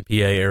Aston, PA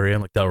area,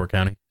 like Delaware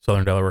County,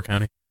 southern Delaware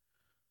County.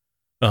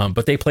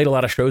 But they played a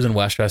lot of shows in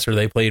Westchester.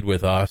 They played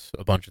with us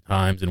a bunch of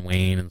times in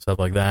Wayne and stuff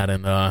like that.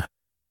 And so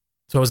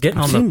I was getting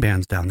I've on seen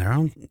bands down there.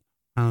 I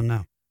don't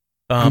know.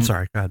 I'm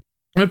sorry. Go ahead.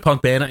 I'm a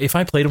punk band. If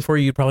I played them for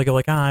you, you'd probably go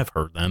like, I've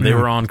heard them. They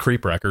were on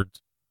Creep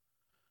Records.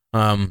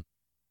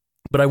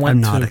 But I went.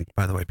 I'm nodding,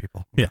 by the way,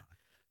 people. Yeah.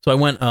 So I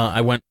went.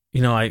 I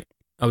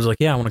was like,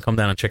 yeah, I want to come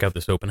down and check out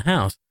this open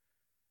house.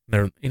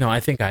 There, I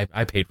think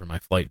I paid for my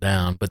flight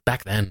down, but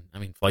back then, I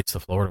mean, flights to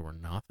Florida were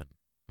nothing.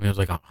 I mean, it was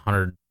like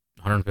 $150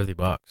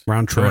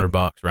 round trip,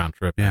 $200 round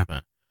trip. Yeah.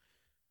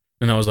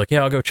 And I was like,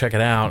 yeah, I'll go check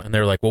it out. And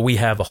they're like, well, we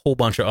have a whole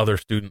bunch of other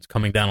students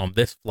coming down on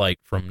this flight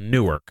from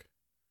Newark.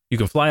 You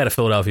can fly out of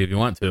Philadelphia if you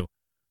want to.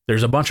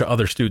 There's a bunch of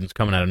other students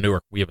coming out of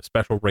Newark. We have a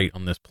special rate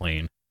on this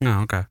plane.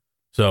 Oh, okay.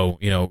 So,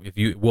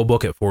 we'll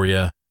book it for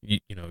you.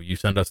 You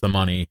send us the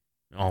money.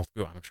 I'm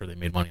sure they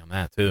made money on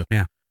that too.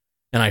 Yeah.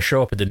 And I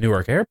show up at the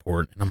Newark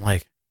airport and I'm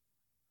like,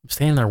 I'm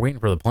standing there waiting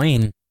for the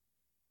plane.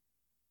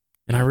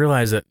 And I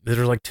realize that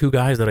there's like two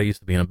guys that I used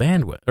to be in a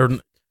band with. Or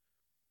let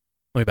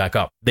me back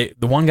up. The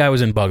one guy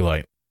was in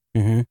Buglight.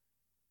 Mm-hmm.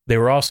 They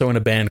were also in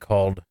a band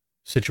called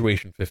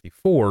Situation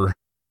 54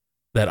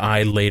 that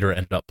I later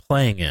ended up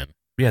playing in.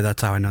 Yeah,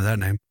 that's how I know that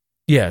name.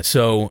 Yeah,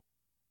 so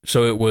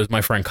it was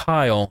my friend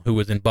Kyle who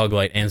was in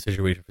Buglight and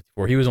Situation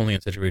 54. He was only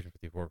in Situation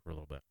 54 for a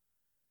little bit.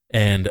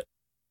 And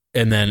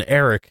then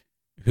Eric,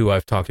 who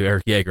I've talked to,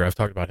 Eric Yeager, I've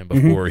talked about him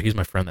before. Mm-hmm. He's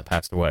my friend that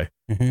passed away.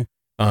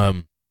 Mm-hmm.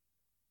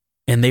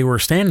 And they were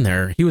standing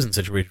there. He was in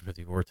Situation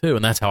 54 too,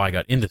 and that's how I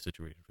got into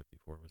Situation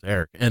 54 was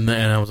Eric. And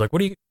I was like,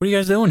 "What are you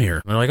guys doing here?"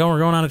 And they're like, "Oh, we're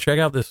going out to check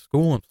out this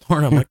school in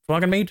Florida." I'm like,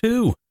 "Fucking me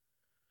too."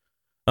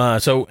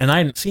 And I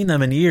hadn't seen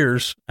them in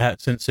years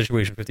since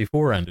Situation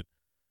 54 ended.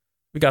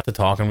 We got to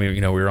talking.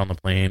 We were on the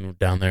plane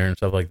down there and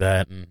stuff like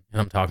that. And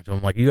I'm talking to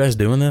him like, "You guys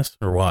doing this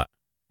or what?"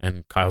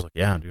 And Kyle's like,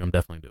 "Yeah, dude, I'm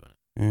definitely doing it."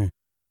 Mm.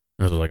 And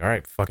I was like, "All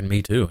right, fucking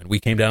me too." And we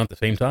came down at the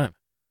same time.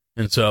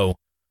 And so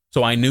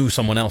I knew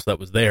someone else that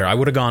was there. I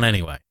would have gone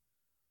anyway,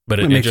 but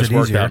it just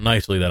worked out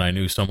nicely that I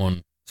knew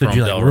someone. So from did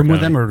you Delaware room County.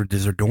 with them, or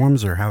is there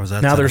dorms, or how was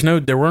that? Now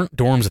there weren't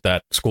dorms at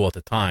that school at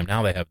the time.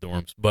 Now they have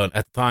dorms, but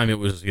at the time it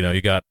was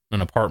you got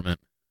an apartment.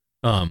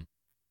 And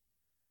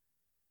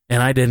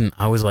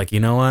I was like, you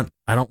know what?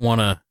 I don't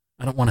want to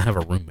have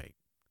a roommate.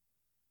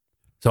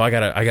 So I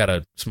got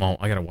a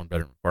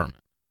 1-bedroom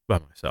apartment by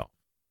myself.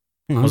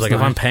 Oh, I was like, nice.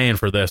 if I'm paying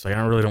for this, like,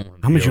 I really don't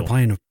want to. How much you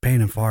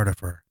paying in Florida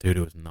for? Dude,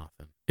 it was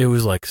nothing. It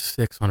was like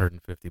 $650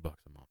 a month.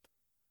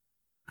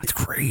 That's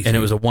crazy. And it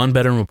was a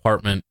 1-bedroom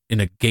apartment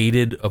in a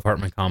gated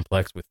apartment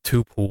complex with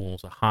 2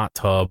 pools, a hot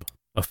tub,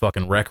 a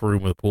fucking rec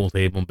room with a pool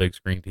table and big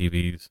screen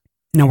TVs.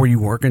 Now, were you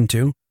working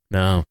too?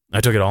 No,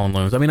 I took it all in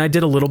loans. I mean, I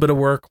did a little bit of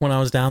work when I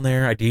was down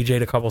there. I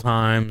DJ'd a couple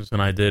times, and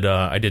I did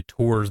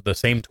tours. The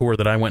same tour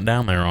that I went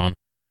down there on,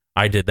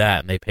 I did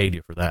that, and they paid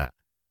you for that.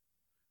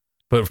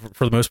 But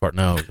for the most part,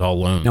 no, it was all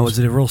loans. Now, was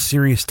it a real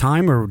serious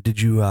time, or did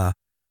you have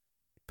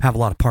a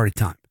lot of party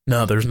time?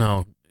 No,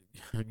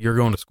 you're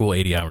going to school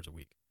 80 hours a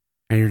week.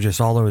 And you're just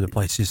all over the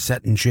place, just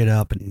setting shit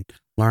up and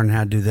learning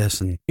how to do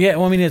this. And yeah,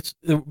 well, I mean, it's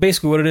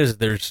basically what it is.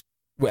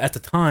 At the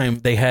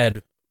time, they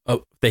had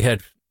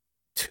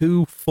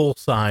 2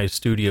 full-size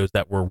studios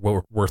that were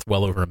worth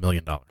well over $1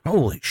 million.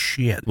 Holy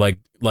shit. Like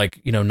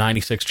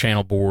 96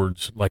 channel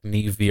boards, like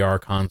Neve VR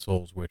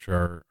consoles, which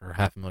are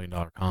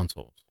 $500,000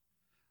 consoles,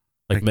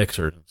 like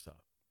mixers and stuff,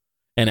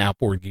 and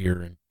outboard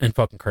gear and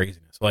fucking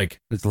craziness. Like,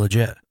 it's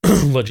legit.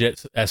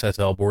 Legit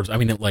SSL boards. I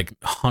mean,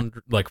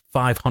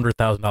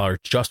 $500,000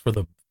 just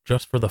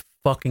for the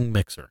fucking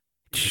mixer.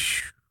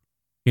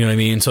 You know what I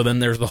mean? So then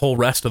there's the whole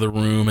rest of the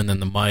room, and then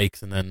the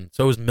mics, and then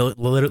so it was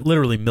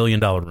literally $1 million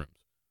rooms.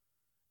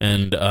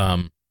 And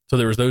so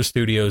there was those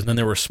studios, and then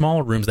there were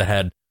smaller rooms that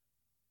had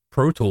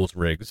Pro Tools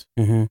rigs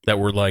that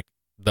were like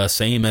the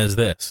same as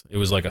this. It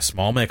was like a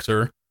small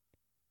mixer.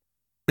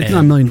 It's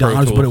not $1 million,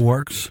 but it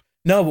works.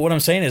 No, but what I'm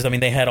saying is, I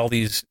mean, they had all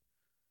these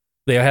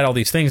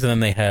things, and then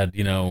they had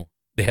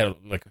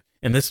like,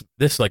 and this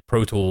like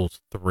Pro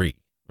Tools 3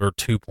 or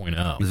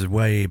 2.0. This is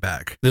way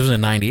back. This was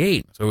in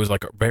 98, so it was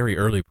like a very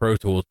early Pro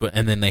Tools,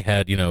 and then they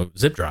had,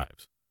 zip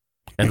drives.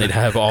 And they'd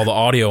have all the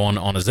audio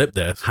on a zip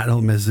disk. I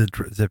don't miss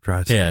zip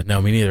drives. Yeah, no,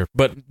 me neither.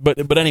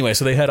 But anyway,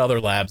 so they had other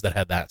labs that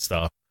had that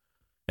stuff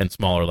and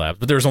smaller labs.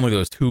 But there was only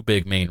those 2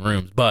 big main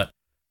rooms. But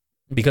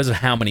because of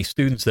how many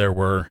students there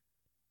were,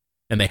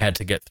 and they had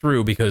to get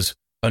through, because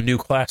a new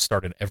class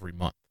started every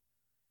month,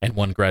 and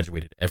one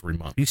graduated every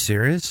month. Are you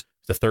serious?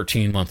 It's a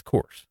 13-month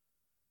course.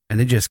 And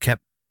they just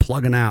kept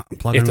plugging out and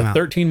plugging out. It's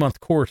a 13-month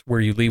course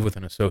where you leave with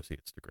an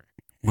associate's degree.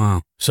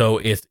 Wow. So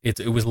it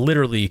was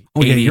literally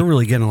 80, yeah, you're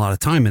really getting a lot of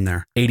time in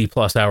there. 80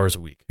 plus hours a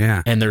week.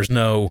 Yeah. And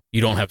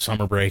you don't have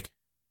summer break.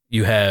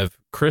 You have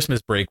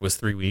Christmas break was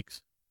 3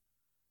 weeks.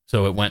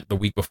 So it went the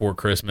week before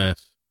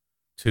Christmas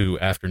to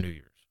after New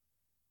Year's.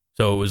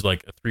 So it was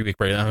like a 3-week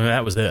break. I mean,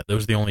 that was it.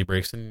 Those were the only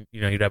breaks. And,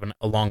 you'd have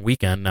a long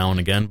weekend now and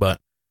again, but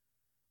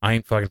I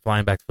ain't fucking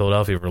flying back to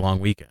Philadelphia for a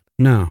long weekend.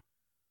 No.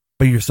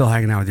 But you're still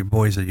hanging out with your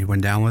boys that you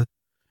went down with?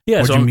 Yeah.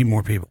 Or So did you meet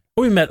more people?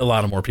 we met a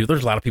lot of more people.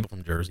 There's a lot of people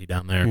from Jersey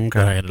down there Okay.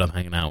 that I ended up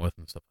hanging out with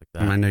and stuff like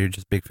that. I know you're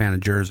just a big fan of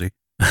Jersey.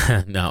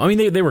 No, I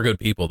mean, they were good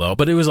people, though.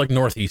 But it was like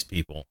Northeast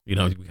people. You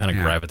know, we kind of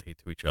Yeah. gravitate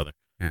to each other.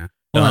 Yeah.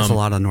 Well, that's a Um,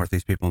 lot of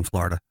Northeast people in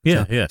Florida.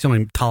 Yeah, So yeah. It's the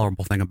only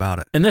tolerable thing about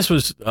it. And this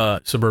was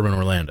suburban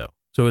Orlando.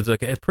 So it's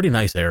like a pretty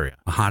nice area.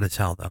 Hot as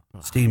hell, though. Oh,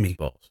 Steamy.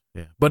 balls.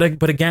 Yeah. But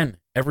again,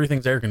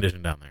 everything's air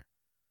conditioned down there.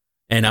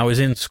 And I was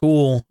in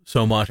school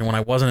so much, and when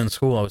I wasn't in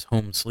school, I was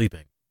home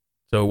sleeping.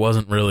 So it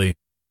wasn't really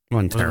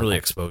Wasn't wasn't really terrible.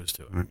 exposed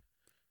to it. Right.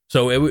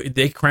 So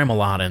they cram a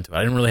lot into it.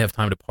 I didn't really have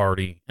time to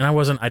party, and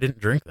I didn't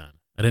drink then.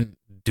 I didn't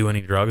do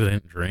any drugs. I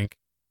didn't drink.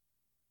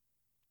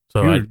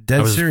 So You were I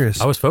dead was,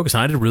 serious. I was focused.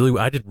 And I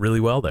did really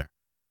well there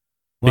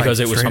Like, because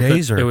it was straight something.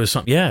 A's or- It was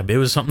something. Yeah, it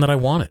was something that I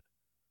wanted.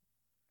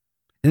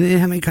 And they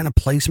didn't have any kind of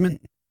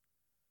placement.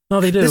 No,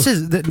 they do.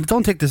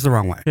 Don't take this the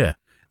wrong way. Yeah.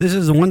 This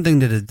is the one thing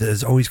that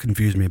has always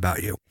confused me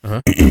about you.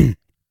 Uh-huh.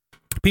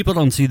 People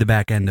don't see the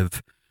back end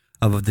of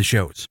the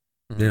shows.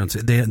 Mhm. They don't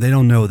see, they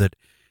don't know that,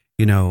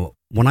 you know,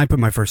 when I put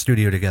my first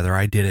studio together,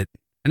 I did it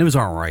and it was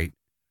all right.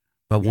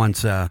 But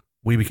once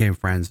we became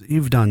friends,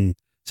 you've done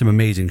some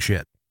amazing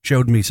shit.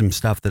 Showed me some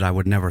stuff that I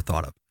would never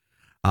thought of.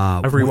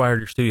 I've rewired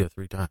your studio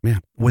 3 times. Yeah,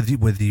 with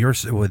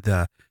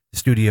the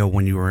studio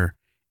when you were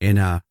in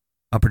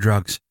Upper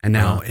Drugs and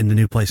now in the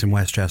new place in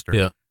Westchester.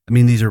 Yeah. I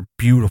mean, these are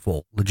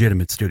beautiful,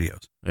 legitimate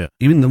studios. Yeah.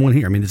 Even the one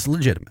here, I mean, it's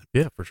legitimate.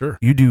 Yeah, for sure.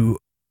 You do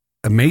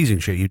amazing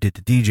shit. You did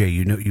the DJ.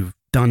 You know, you've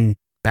done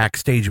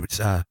backstage with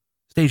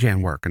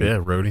stagehand work. And, Yeah,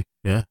 roadie.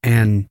 Yeah.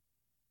 and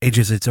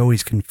it's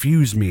always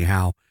confused me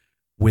how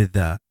with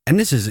and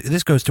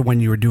this goes to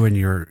when you were doing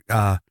your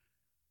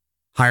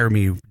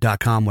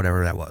hireme.com,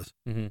 whatever that was.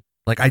 Mm-hmm.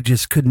 Like I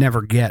just could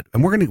never get,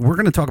 and we're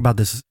gonna talk about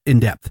this in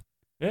depth.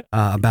 Yeah.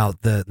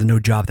 About the no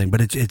job thing,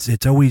 but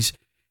it's always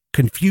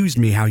confused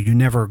me how you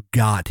never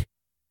got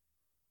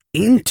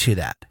into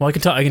that. Well, I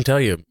can tell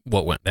you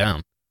what went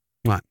down.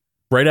 What?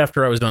 Right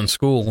after I was done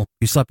school.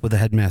 You slept with the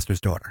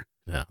headmaster's daughter.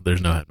 Yeah, there's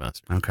no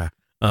headmaster. Okay.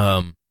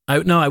 I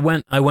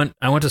went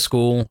to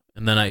school,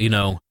 and then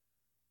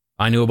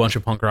I knew a bunch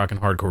of punk rock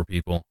and hardcore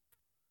people.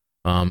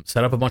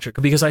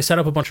 Because I set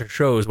up a bunch of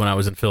shows when I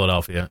was in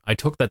Philadelphia. I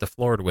took that to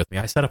Florida with me.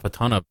 I set up a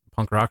ton of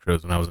punk rock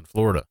shows when I was in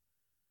Florida.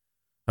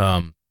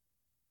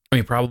 I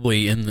mean,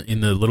 probably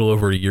in the little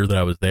over a year that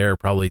I was there,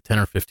 probably 10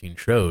 or 15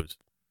 shows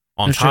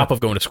on top of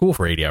going to school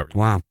for 80 hours.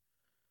 Wow.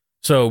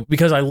 So,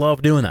 because I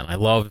love doing that. I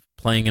love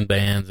playing in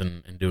bands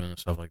and doing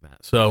stuff like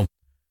that. So,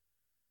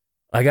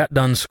 I got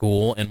done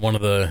school, and one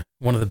of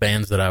the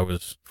bands that I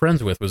was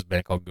friends with was a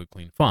band called Good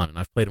Clean Fun, and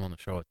I've played them on the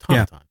show a ton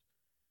of times.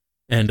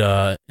 And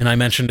I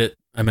mentioned it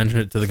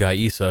to the guy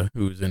Issa,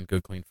 who was in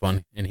Good Clean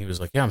Fun, and he was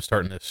like, "Yeah, I'm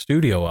starting this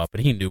studio up,"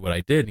 and he knew what I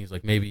did, and he's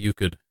like, "Maybe you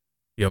could,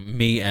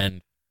 me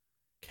and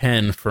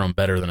Ken from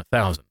Better Than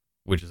 1,000,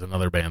 which is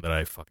another band that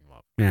I fucking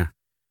love. Yeah.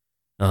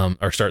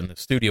 Are starting the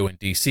studio in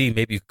DC.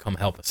 Maybe you could come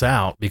help us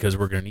out because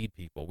we're going to need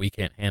people. We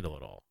can't handle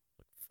it all."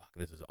 Like, fuck,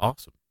 this is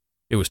awesome.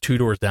 It was 2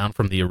 doors down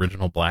from the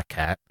original Black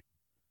Cat.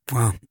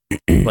 Wow.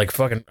 Like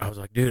fucking, I was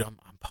like, dude, I'm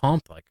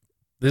pumped. Like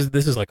this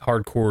is like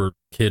hardcore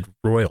kid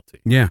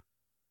royalty. Yeah.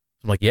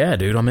 I'm like, yeah,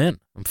 dude, I'm in.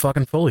 I'm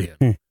fucking fully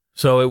in.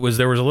 So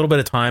there was a little bit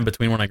of time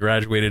between when I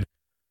graduated,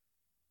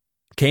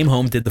 came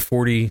home, did the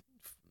 40,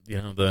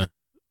 the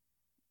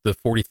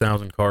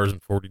 40,000 cars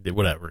and 40,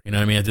 whatever. You know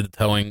what I mean? I did the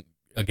towing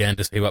again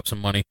to save up some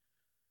money.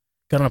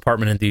 Got an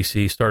apartment in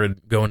DC,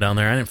 started going down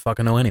there. I didn't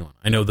fucking know anyone.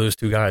 I know those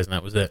 2 guys, and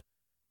that was it.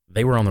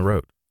 They were on the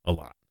road a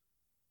lot.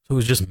 So it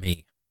was just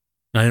me.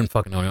 And I didn't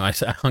fucking know anyone.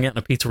 I hung out in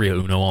a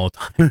pizzeria Uno all the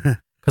time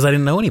because I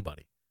didn't know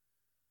anybody.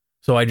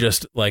 So I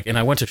just, and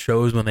I went to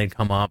shows when they'd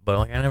come up, but,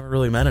 I never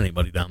really met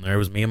anybody down there. It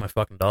was me and my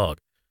fucking dog.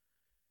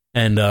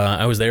 And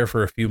I was there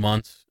for a few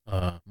months.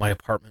 My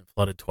apartment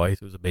flooded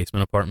twice. It was a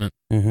basement apartment.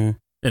 Mm-hmm.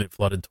 And it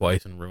flooded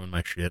twice and ruined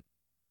my shit.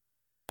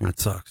 That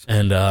sucks.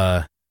 And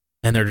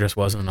there just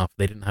wasn't enough.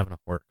 They didn't have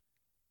enough work.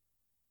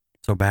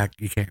 So back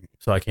you came.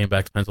 So I came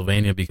back to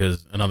Pennsylvania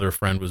because another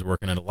friend was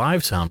working at a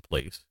live sound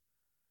place.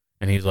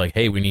 And he's like,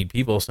 "Hey, we need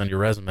people. Send your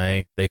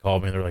resume." They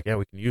called me. And they're like, "Yeah,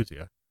 we can use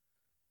you."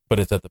 But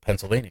it's at the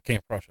Pennsylvania, King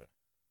of Prussia.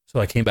 So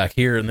I came back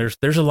here, and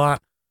there's a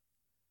lot.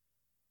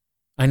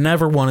 I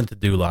never wanted to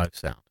do live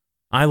sound.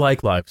 I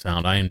like live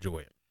sound. I enjoy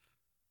it.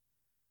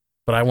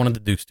 But I wanted to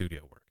do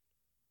studio work.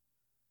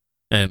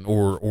 And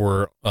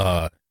or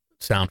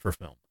sound for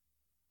film.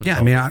 Yeah,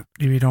 I mean,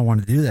 if you don't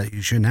want to do that,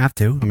 you shouldn't have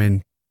to. I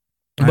mean,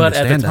 but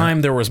at the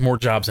time, there was more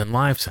jobs in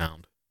live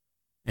sound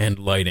and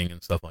lighting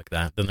and stuff like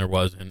that than there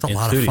was in it's a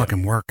lot studio. of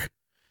fucking work.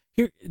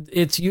 Here,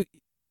 it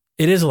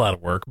is a lot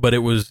of work, but it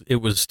was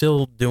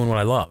still doing what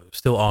I love. It was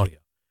still audio,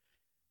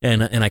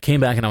 and I came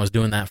back and I was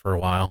doing that for a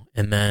while,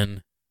 and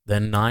then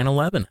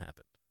 9/11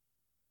 happened.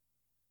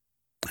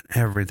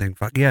 Everything,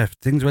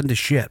 things went to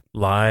shit.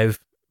 Live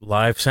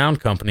sound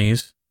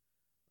companies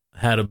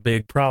had a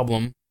big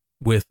problem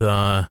with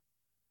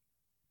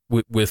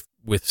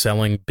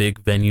selling big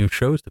venue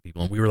shows to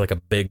people, and we were like a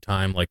big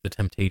time, like the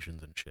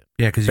Temptations and shit.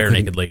 Yeah, because Bare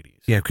Naked Ladies.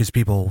 Yeah, because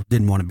people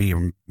didn't want to be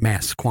in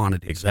mass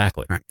quantities.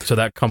 Exactly. Right. So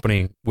that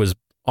company was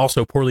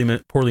also poorly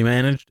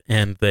managed,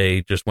 and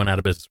they just went out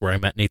of business. Where I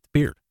met Nate the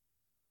Beard.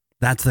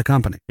 That's the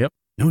company. Yep.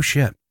 No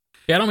shit.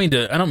 Yeah, I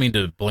don't mean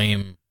to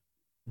blame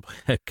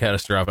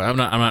catastrophic. I'm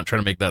not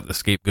trying to make that the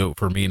scapegoat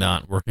for me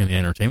not working in the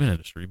entertainment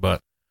industry,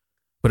 but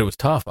it was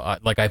tough.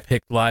 I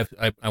picked live.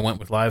 I went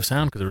with live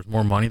sound because there was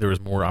more money, there was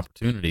more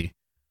opportunity,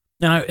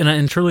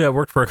 and truly I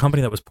worked for a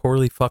company that was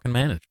poorly fucking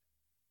managed.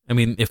 I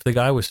mean, if the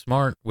guy was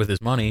smart with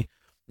his money,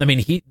 I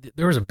mean,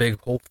 there was a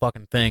big whole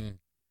fucking thing.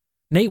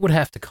 Nate would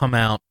have to come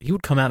out. He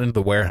would come out into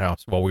the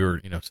warehouse while we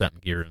were, setting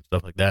gear and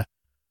stuff like that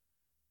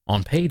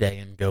on payday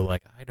and go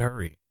like, I'd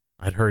hurry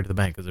to the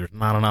bank because there's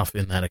not enough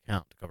in that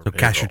account to cover. So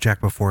cash your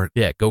check before it.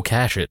 Yeah, go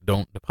cash it.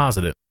 Don't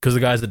deposit it because the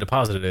guys that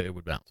deposited it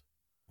would bounce.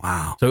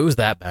 Wow. So it was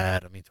that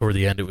bad. I mean, toward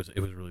the end, it was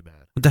really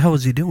bad. What the hell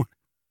was he doing?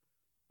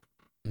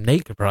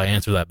 Nate could probably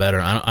answer that better.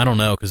 I don't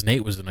know because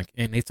Nate's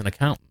an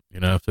accountant,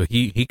 so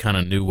he kind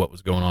of knew what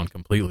was going on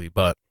completely.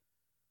 But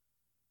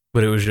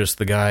it was just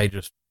the guy.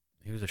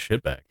 He was a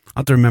shitbag.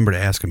 I'll have to remember to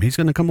ask him. He's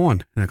going to come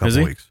on in a couple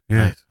of weeks.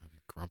 Yeah, nice.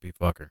 Grumpy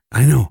fucker.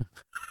 I know.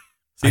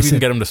 See if you can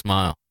get him to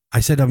smile. I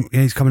said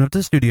he's coming up to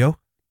the studio,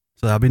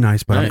 so that'll be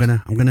nice. But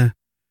nice. I'm gonna.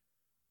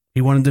 He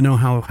wanted to know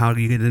how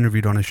you get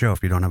interviewed on a show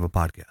if you don't have a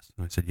podcast.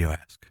 And I said, you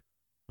ask.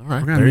 All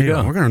right, there you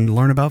go. We're gonna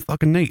learn about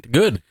fucking Nate.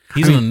 Good.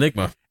 He's an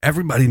enigma.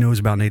 Everybody knows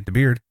about Nate the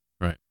Beard,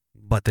 right?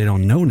 But they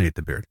don't know Nate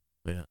the Beard.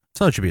 Yeah.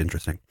 So it should be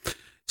interesting.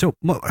 So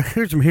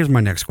here's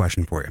my next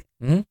question for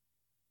you. Mm-hmm.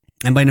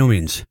 And by no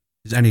means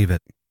is any of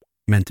it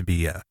meant to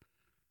be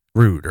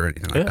rude or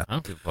anything like that. I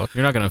don't give a fuck.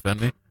 You're not gonna offend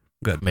me.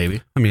 Good.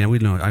 Maybe. I mean,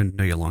 I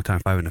know you a long time.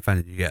 If I haven't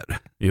offended you yet.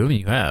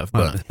 You have,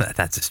 but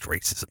that's just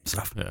racism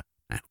stuff. Yeah.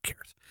 Who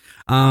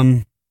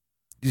cares?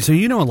 So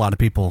you know a lot of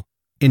people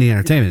in the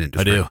entertainment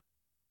industry. I do.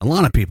 A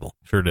lot of people.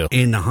 Sure do.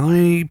 In the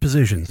high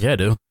positions. Yeah, I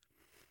do.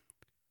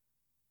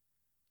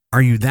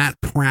 Are you that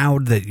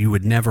proud that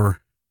you've never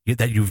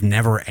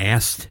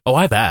asked? Oh,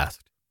 I've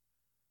asked.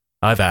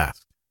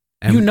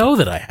 And you know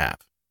that I have.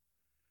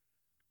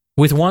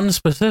 With one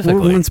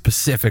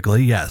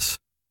specifically. Yes.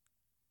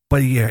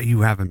 But yeah,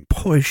 you haven't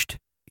pushed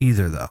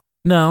either, though.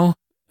 No.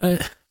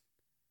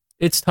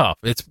 It's tough.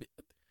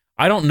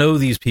 I don't know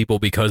these people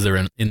because they're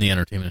in the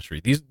entertainment industry.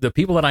 The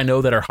people that I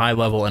know that are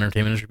high-level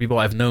entertainment industry people,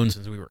 I've known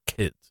since we were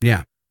kids.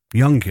 Yeah,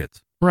 young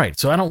kids. Right.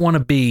 So I don't want to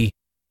be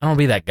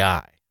that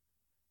guy.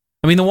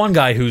 I mean, the one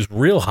guy who's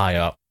real high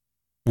up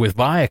with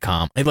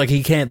Viacom, like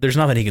he can't. There's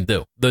nothing he can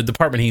do. The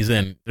department he's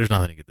in, there's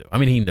nothing he can do. I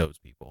mean, he knows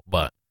people,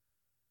 but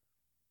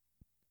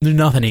there's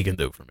nothing he can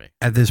do for me.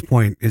 At this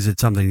point, is it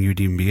something you'd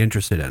even be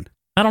interested in?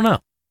 I don't know.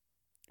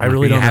 I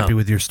really don't know. Are you happy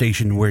with your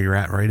station where you're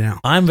at right now?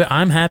 I'm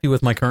happy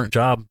with my current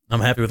job. I'm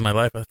happy with my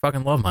life. I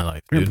fucking love my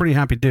life, dude. You're a pretty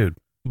happy dude.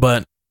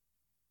 But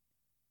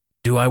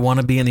do I want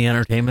to be in the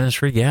entertainment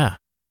industry? Yeah,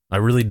 I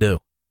really do.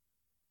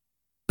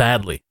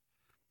 Badly.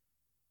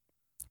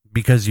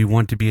 Because you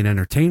want to be an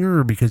entertainer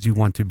or because you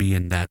want to be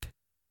in that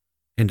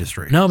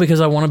industry? No, because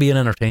I want to be an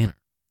entertainer.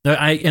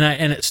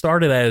 And it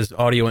started as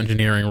audio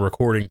engineering,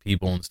 recording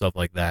people and stuff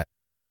like that.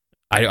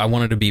 I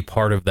wanted to be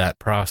part of that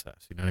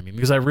process, you know what I mean?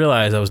 Because I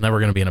realized I was never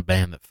going to be in a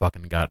band that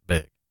fucking got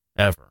big,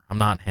 ever. I'm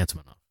not handsome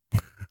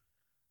enough.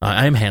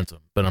 I am handsome,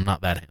 but I'm not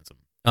that handsome.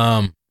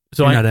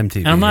 So You're not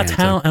MTV. I'm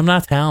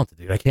not talented,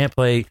 dude. I can't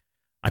play.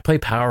 I play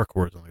power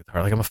chords on the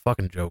guitar. Like I'm a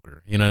fucking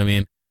joker. You know what I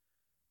mean?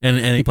 And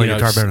you play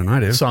guitar better than I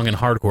do. Sung in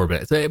hardcore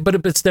bands, but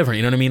it's different.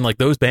 You know what I mean? Like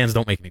those bands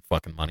don't make any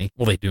fucking money.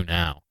 Well, they do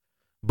now,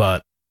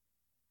 but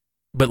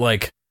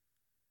like.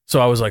 So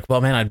I was like,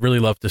 well, man, I'd really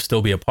love to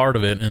still be a part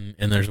of it,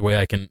 and there's a way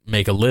I can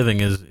make a living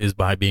is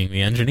by being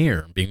the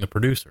engineer, being the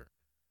producer,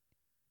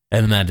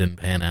 and that didn't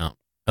pan out.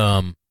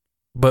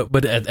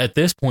 But at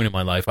this point in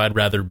my life, I'd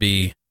rather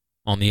be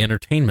on the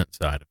entertainment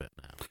side of it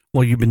now.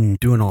 Well, you've been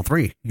doing all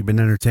three. You've been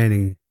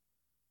entertaining,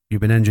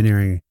 you've been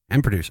engineering,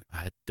 and producing.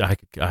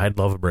 I'd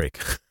love a break.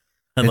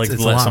 I'd like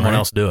to let someone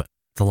else do it.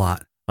 It's a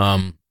lot.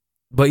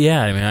 But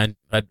yeah, I mean,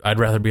 I'd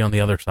rather be on the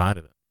other side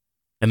of it,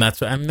 and that's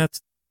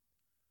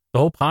the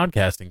whole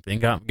podcasting thing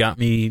got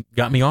me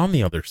on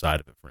the other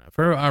side of it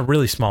for a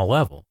really small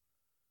level.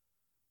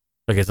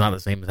 Like it's not the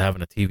same as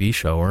having a TV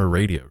show or a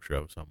radio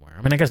show somewhere.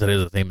 I mean, I guess it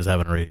is the same as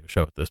having a radio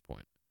show at this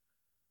point.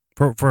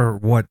 For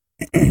what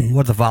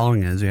what the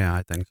following is, yeah,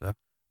 I think so.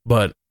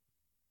 But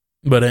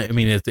I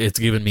mean, it's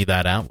given me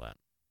that outlet,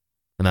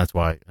 and that's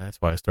why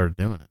I started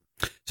doing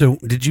it. So,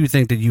 did you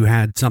think that you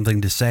had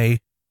something to say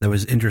that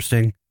was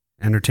interesting,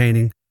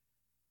 entertaining?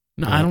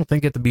 No, I don't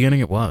think at the beginning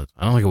it was.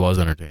 I don't think it was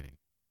entertaining.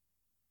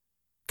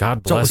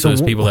 God bless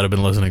those people that have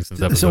been listening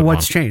since episode 1. So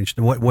what's changed?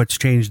 What's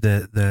changed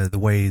the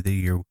way that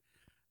your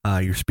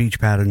speech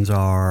patterns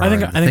are? I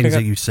think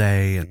that you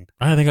say, and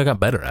I think I got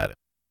better at it.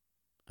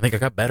 I think I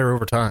got better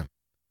over time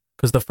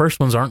because the first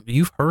ones aren't.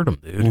 You've heard them,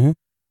 dude. Mm-hmm.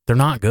 They're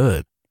not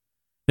good.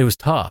 It was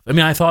tough. I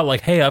mean, I thought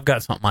like, hey, I've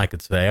got something I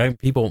could say.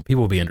 People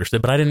will be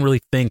interested, but I didn't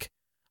really think.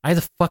 I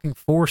had to fucking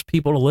force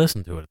people to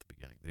listen to it at the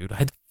beginning, dude. I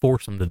had to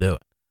force them to do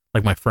it,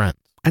 like my friends.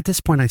 At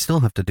this point, I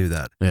still have to do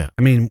that. Yeah,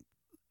 I mean.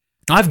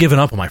 I've given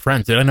up on my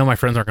friends, dude. I know my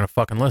friends aren't going to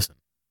fucking listen.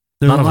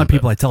 There's a lot of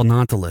people I tell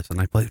not to listen.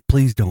 I play,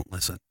 please don't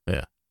listen.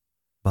 Yeah.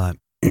 But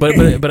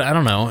But I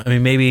don't know. I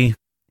mean, maybe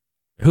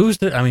who's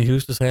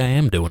to say I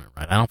am doing it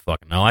right? I don't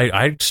fucking know.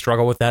 I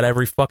struggle with that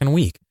every fucking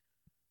week.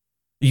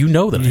 You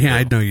know that. Yeah,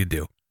 I know you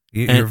do.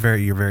 You're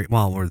very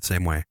well. We're the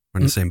same way. We're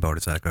in the same boat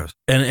as that goes.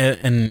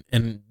 And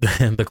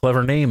the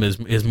clever name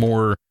is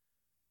more.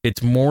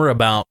 It's more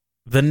about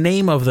the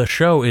name of the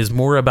show is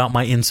more about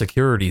my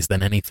insecurities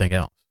than anything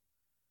else.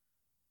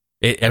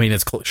 I mean,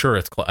 it's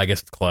I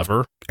guess it's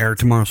clever. Eric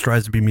tomorrow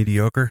strives to be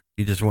mediocre.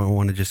 You just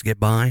want to just get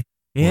by.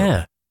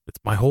 Yeah, it's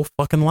my whole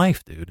fucking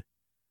life, dude.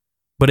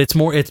 But it's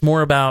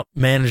more about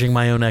managing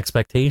my own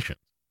expectations.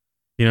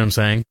 You know what I'm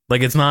saying?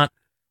 Like, it's not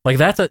like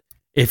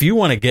if you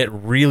want to get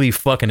really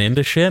fucking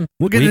into shit,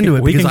 we'll get into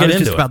it. Because I was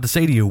just about to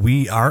say to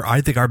you,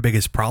 I think our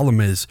biggest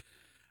problem is,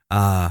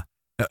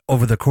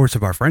 over the course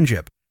of our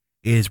friendship,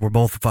 is we're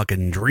both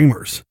fucking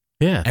dreamers.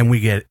 Yeah. And we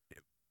get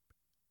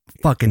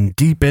fucking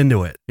deep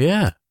into it.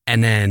 Yeah.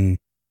 And then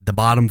the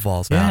bottom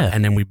falls out.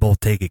 And then we both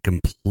take it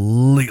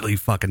completely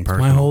fucking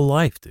personal. My whole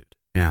life, dude.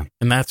 Yeah.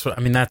 And that's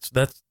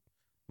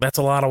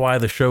a lot of why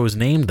the show is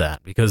named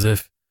that. Because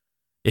if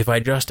I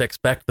just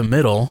expect the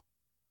middle,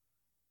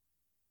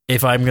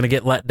 if I'm going to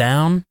get let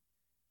down,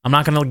 I'm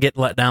not going to get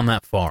let down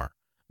that far.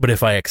 But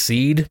if I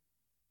exceed,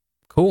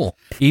 cool.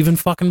 Even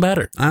fucking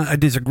better. I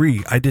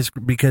disagree.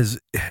 Because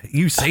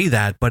you say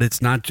that, but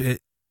it's not,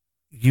 it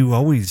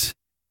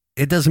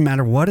doesn't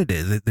matter what it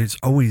is. There's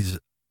always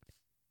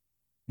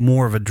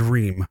more of a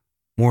dream,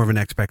 more of an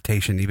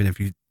expectation, even if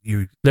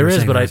there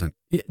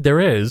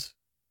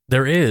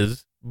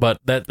is,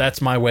 but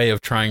that's my way of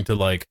trying to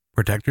like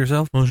protect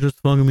yourself. Well, it's just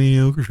fucking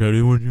mediocre show.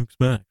 What do you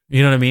expect?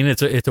 You know what I mean?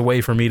 It's a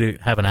way for me to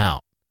have an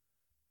out.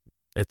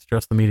 It's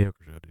just the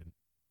mediocre show, dude.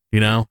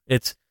 You know,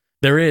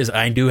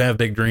 I do have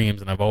big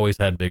dreams, and I've always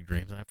had big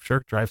dreams, and I'm sure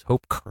it drives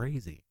Hope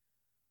crazy.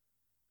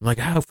 I'm like,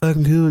 how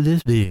fucking cool would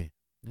this be?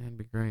 Yeah, it'd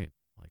be great.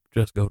 Like,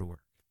 just go to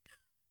work.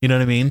 You know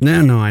what I mean?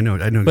 No, I know.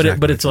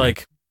 But it's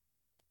like,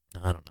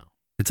 I don't know.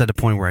 It's at the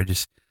point where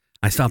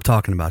I stopped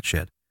talking about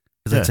shit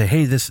because I'd say,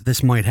 hey,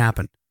 this might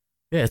happen.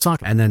 Yeah, it's not.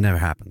 And then it never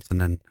happens. And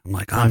then I'm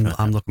like,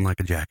 I'm looking like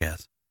a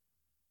jackass.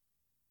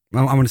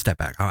 I'm going to step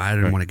back. I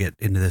didn't want to get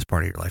into this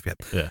part of your life yet.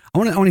 Yeah. I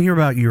want to hear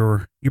about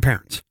your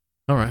parents.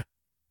 All right.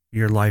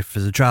 Your life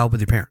as a child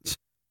with your parents.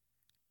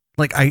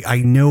 Like,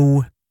 I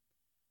know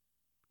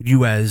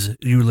you as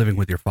you living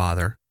with your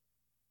father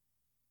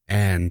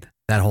and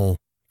that whole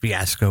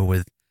fiasco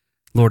with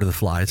Lord of the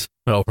Flies.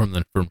 Oh,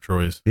 from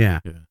Troy's. Yeah.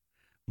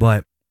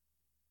 But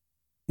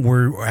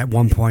at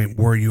one point,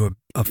 were you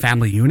a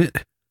family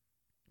unit?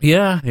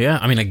 Yeah.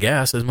 I mean, I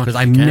guess as much as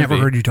I've never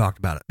heard you talk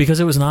about it. Because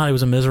it was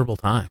a miserable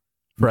time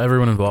for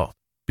everyone involved.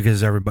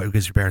 Because your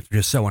parents were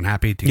just so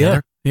unhappy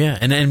together. Yeah.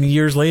 And then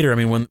years later, I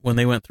mean, when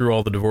they went through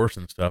all the divorce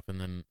and stuff,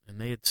 and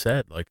they had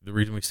said, like, the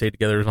reason we stayed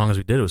together as long as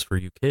we did was for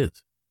you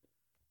kids.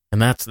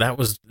 And that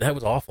was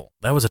awful.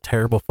 That was a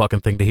terrible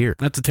fucking thing to hear.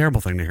 That's a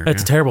terrible thing to hear.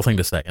 That's a terrible thing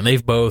to say. And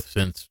they've both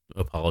since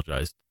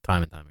apologized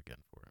time and time again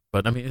for it.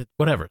 But I mean,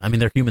 whatever. I mean,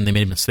 they're human. They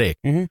made a mistake.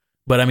 Mm-hmm.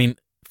 But I mean,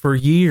 for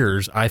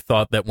years, I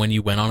thought that when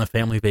you went on a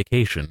family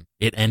vacation,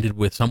 it ended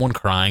with someone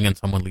crying and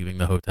someone leaving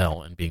the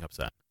hotel and being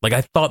upset. Like,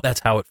 I thought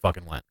that's how it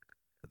fucking went.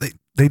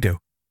 They do.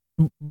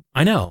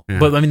 I know. Yeah.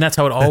 But I mean, that's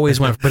how it always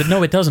went. But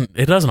no, it doesn't.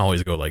 It doesn't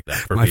always go like that.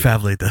 For My people.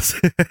 family does.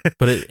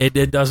 But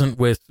it doesn't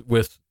with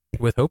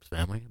Hope's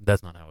family.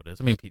 That's not how it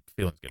is. I mean,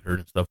 feelings get hurt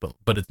and stuff,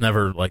 but it's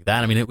never like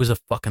that. I mean, it was a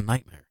fucking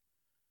nightmare.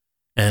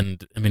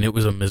 And I mean, it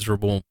was a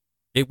miserable.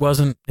 It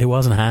wasn't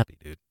happy,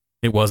 dude.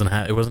 It wasn't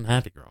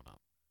happy growing up.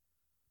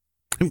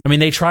 I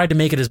mean, they tried to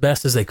make it as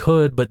best as they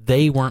could, but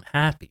they weren't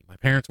happy. My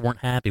parents weren't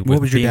happy.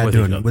 What was your dad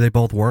doing? Were they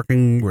both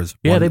working?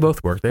 Yeah, they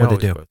both worked. What did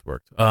they do? Both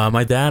worked.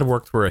 My dad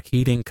worked for a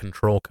heating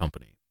control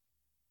company.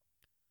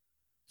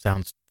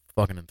 Sounds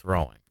fucking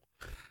enthralling.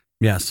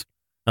 Yes.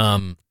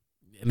 I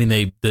mean,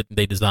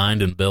 they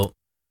designed and built,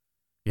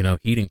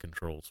 heating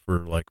controls for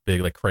like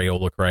big, like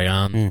Crayola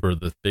crayons for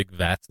the big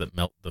vats that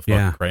melt the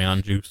fucking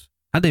crayon juice.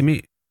 How'd they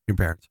meet, your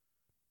parents?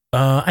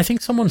 I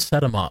think someone set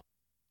them up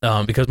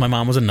because my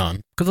mom was a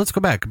nun. Because let's go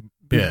back.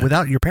 Yeah.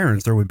 Without your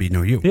parents, there would be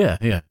no you. Yeah.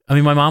 I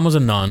mean, my mom was a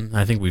nun.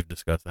 I think we've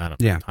discussed that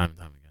time and time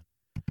again.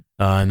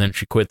 And then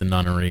she quit the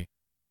nunnery.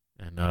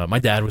 And my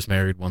dad was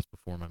married once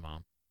before my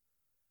mom.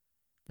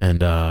 And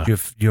Do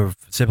you have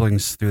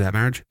siblings through that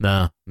marriage?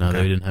 No, okay.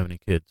 They didn't have any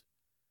kids.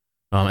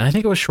 And I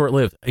think it was short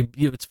lived.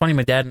 It's funny,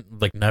 my dad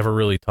like never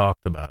really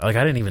talked about it. Like,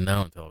 I didn't even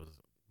know until I was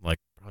like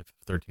probably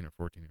 13 or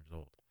 14 years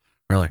old.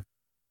 Really?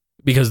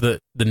 Because the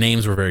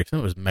names were very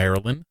similar. It was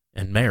Marilyn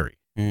and Mary.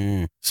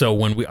 Mm. So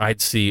when I'd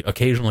see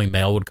occasionally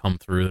mail would come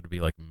through that'd be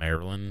like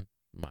Marilyn,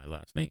 my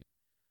last name,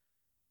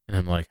 and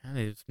I'm like,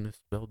 hey, it's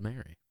misspelled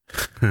Mary.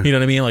 You know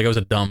what I mean? Like, I was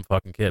a dumb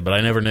fucking kid, but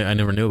I never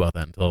knew about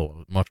that until I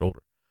was much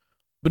older.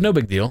 But no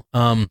big deal.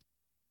 Let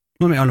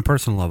me on a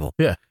personal level.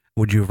 Yeah.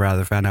 Would you have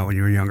rather found out when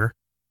you were younger?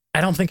 I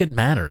don't think it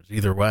matters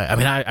either way. I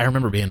mean, I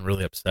remember being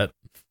really upset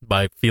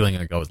by feeling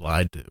like I was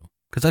lied to.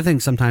 Because I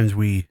think sometimes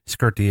we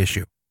skirt the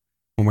issue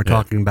when we're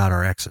talking about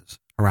our exes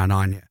around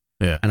Anya.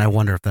 Yeah. And I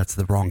wonder if that's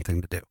the wrong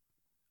thing to do.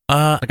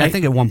 I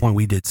think at one point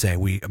we did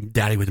say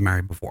Daddy was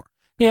married before.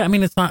 Yeah, I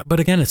mean, it's not, but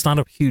again, it's not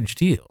a huge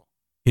deal.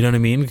 You know what I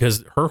mean?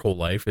 Because her whole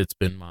life, it's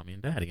been mommy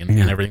and daddy,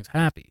 and everything's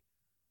happy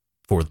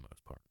for the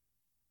most part.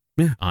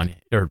 Yeah.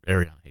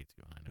 Ariana hates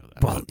you, and I know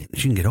that. Well,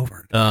 she can get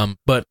over it.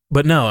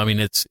 But no, I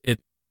mean,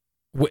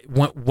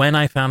 when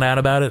I found out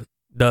about it,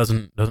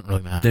 doesn't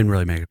really matter. Didn't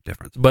really make a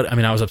difference. But I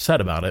mean, I was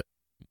upset about it.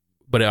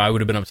 But I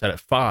would have been upset at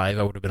 5.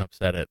 I would have been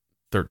upset at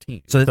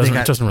 13. So it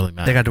doesn't really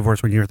matter. They got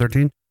divorced when you were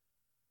 13?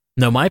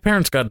 No, my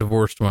parents got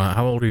divorced when,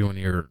 how old are you when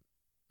you're,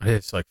 I think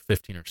it's like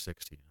 15 or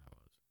 16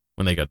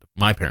 when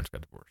my parents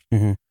got divorced.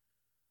 Mm-hmm.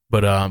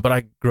 But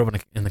I grew up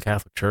in the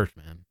Catholic Church,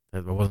 man.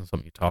 That wasn't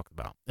something you talked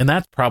about. And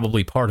that's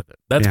probably part of it.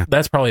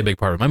 That's probably a big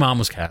part of it. My mom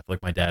was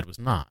Catholic. My dad was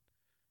not.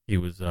 He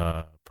was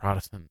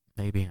Protestant,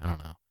 maybe. I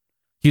don't know.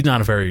 He's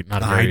not a very.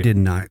 I did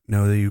not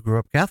know that you grew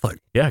up Catholic.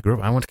 Yeah,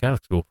 I went to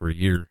Catholic school for a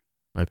year.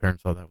 My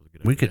parents thought that was a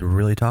good idea. We could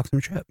really talk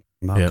some shit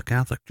about the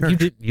Catholic Church.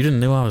 You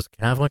didn't know I was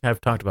Catholic? I've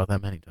talked about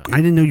that many times. I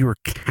didn't know you were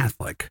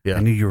Catholic. Yeah.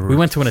 I knew you were. We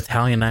went to an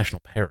Italian national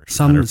parish.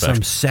 Some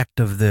sect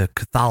of the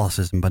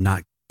Catholicism, but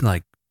not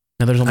like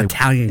there's only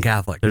Italian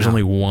Catholic. There's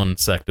only one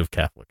sect of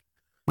Catholic,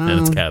 and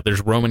it's Catholic.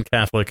 There's Roman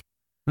Catholic.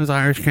 There's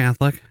Irish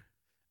Catholic.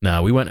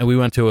 No, we went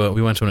to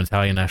an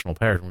Italian national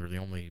parish. And we were the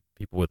only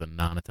people with a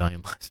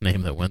non-Italian last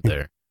name that went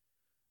there.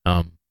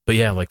 But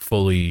yeah, like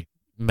fully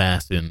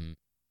mass in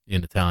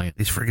Italian.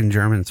 These freaking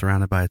Germans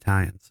surrounded by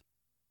Italians.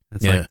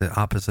 It's like the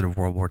opposite of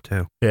World War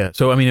II. Yeah.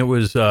 So I mean, it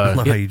was. I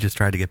love how you just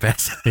tried to get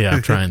past it. Yeah,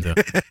 I'm trying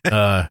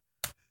to.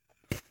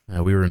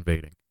 We were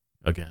invading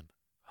again.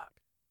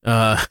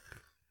 But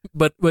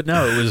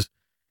no,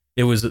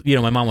 it was.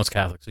 My mom was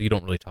Catholic, so you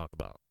don't really talk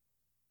about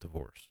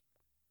divorce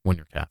when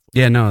you're Catholic.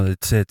 Yeah, no,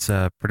 it's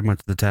pretty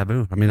much the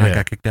taboo. I mean, I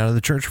got kicked out of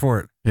the church for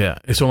it. Yeah.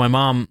 So my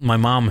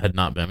mom had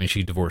not been. I mean,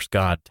 she divorced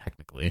God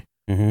technically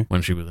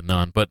when she was a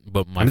nun, but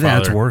my father.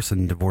 That's worse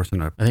than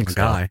divorcing a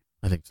guy.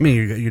 I think so. I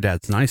mean, your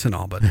dad's nice and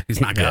all, but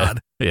he's not God.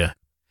 Yeah.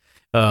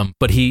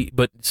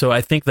 So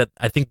I think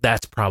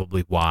that's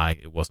probably why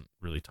it wasn't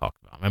really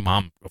talked about. My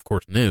mom, of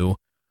course, knew,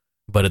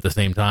 but at the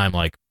same time,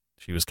 like,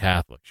 she was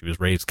Catholic. She was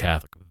raised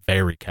Catholic,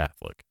 very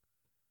Catholic.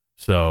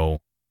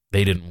 So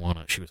they didn't want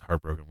to. She was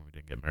heartbroken when we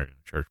didn't get married in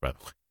church, by the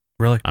way.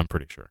 Really? I'm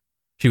pretty sure.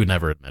 She would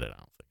never admit it, I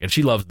don't think. And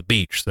she loves the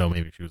beach, so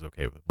maybe she was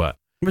okay with it. But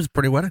it was a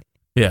pretty wedding.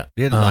 Yeah.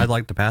 I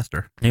liked the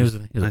pastor. He was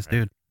a nice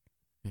dude.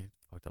 He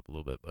fucked up a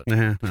little bit, but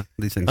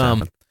these things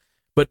happen.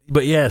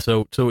 But yeah,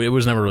 so it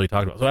was never really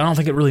talked about. So I don't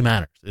think it really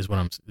matters. Is what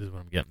I'm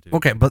getting to.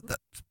 Okay, but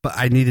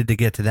I needed to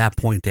get to that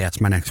point to ask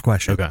my next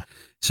question. Okay.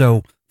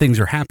 So things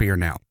are happier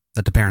now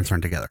that the parents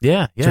aren't together.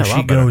 Yeah. So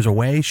she goes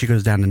away. She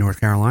goes down to North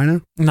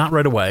Carolina. Not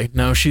right away.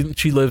 No, she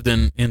lived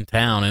in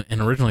town,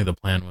 and originally the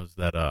plan was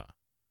that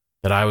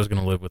I was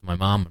going to live with my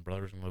mom, my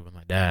brother was going to live with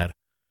my dad.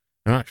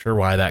 I'm not sure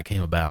why that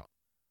came about,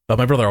 but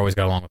my brother always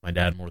got along with my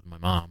dad more than my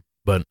mom.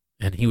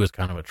 And he was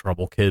kind of a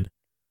trouble kid.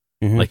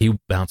 Mm-hmm. Like, he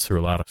bounced through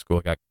a lot of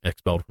school, got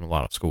expelled from a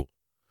lot of school.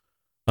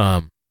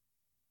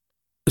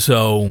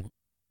 So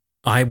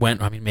I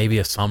went, maybe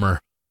a summer,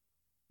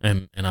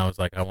 and I was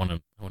like, I want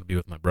to be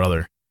with my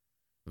brother.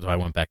 So I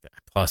went back to,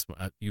 plus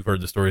you've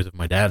heard the stories of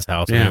my dad's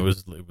house. Yeah. And it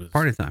was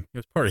party time. It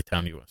was party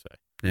time USA.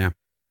 Yeah.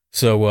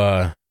 So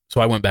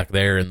I went back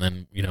there, and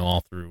then,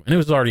 all through, and it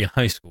was already in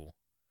high school.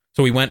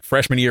 So we went,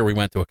 freshman year, we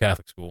went to a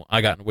Catholic school. I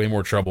got in way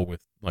more trouble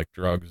with, like,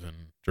 drugs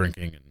and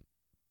drinking and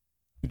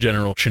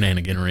general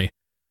shenaniganery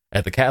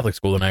at the Catholic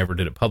school than I ever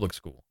did at public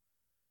school.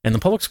 And the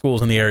public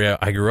schools in the area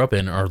I grew up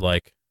in are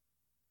like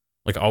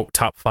all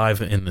top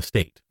 5 in the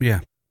state. Yeah.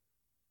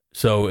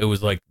 So it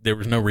was like, there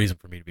was no reason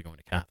for me to be going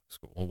to Catholic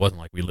school. It wasn't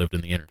like we lived in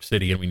the inner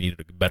city and we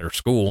needed a better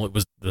school.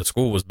 The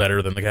school was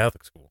better than the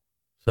Catholic school.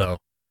 So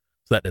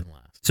that didn't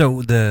last.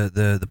 So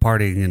the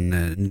partying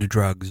and the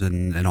drugs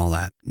and all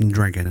that and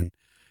drinking, and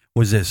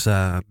was this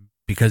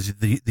because of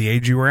the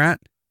age you were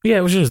at? Yeah,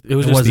 it was just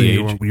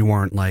the age. You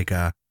weren't like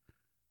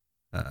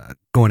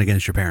going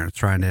against your parents,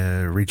 trying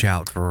to reach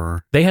out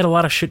for. They had a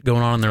lot of shit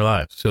going on in their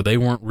lives, so they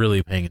weren't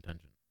really paying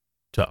attention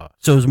to us.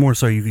 So it was more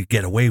so you could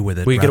get away with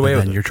it. We could get away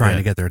with it. You're trying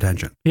to get their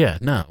attention. Yeah,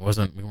 no, it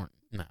wasn't. We weren't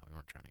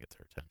trying to get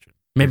their attention.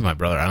 Maybe my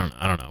brother.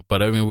 I don't know.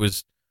 But I mean, it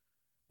was.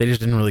 They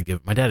just didn't really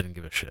give. My dad didn't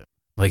give a shit.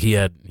 Like, he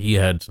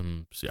had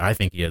some. I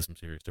think he had some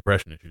serious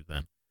depression issues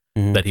then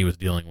that he was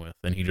dealing with,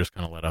 and he just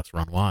kind of let us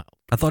run wild.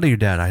 I thought of your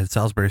dad. I had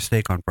Salisbury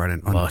steak on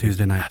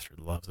Tuesday night. Bastard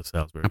loves the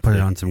Salisbury. I put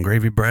it on some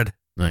gravy bread.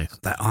 Nice.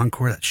 That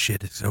Encore, that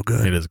shit is so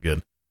good. It is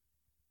good.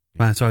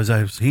 So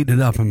I was heating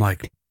it up. I'm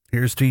like,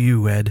 here's to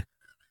you, Ed.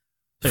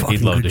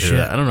 He'd love to hear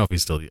that. I don't know if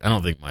he's still. I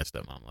don't think my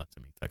stepmom lets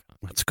him eat that kind of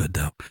stuff. That's good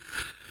though.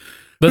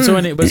 But so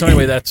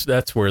anyway,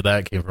 that's where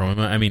that came from.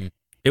 I mean,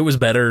 it was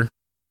better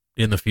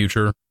in the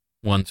future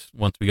once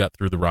we got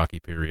through the rocky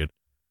period.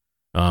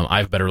 I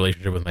have a better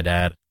relationship with my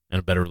dad and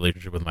a better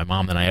relationship with my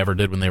mom than I ever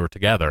did when they were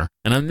together.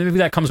 And maybe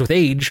that comes with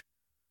age.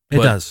 It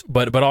does.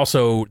 But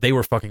also, they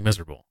were fucking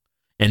miserable.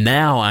 And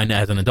now,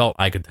 as an adult,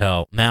 I could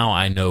tell. Now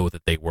I know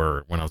that they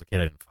were. When I was a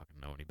kid, I didn't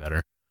fucking know any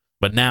better.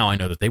 But now I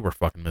know that they were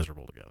fucking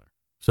miserable together.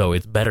 So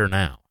it's better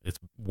now. It's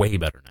way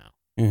better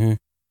now. Mm-hmm.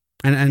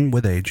 And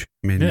with age,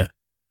 I mean, yeah.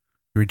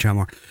 reach out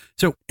more.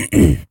 So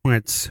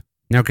it's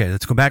Okay,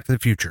 let's go back to the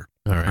future.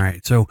 All right. All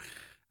right. So,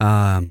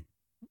 The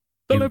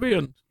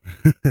Libyans.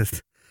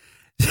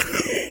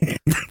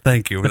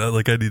 thank you. Not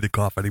like I need to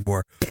cough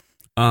anymore.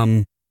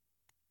 So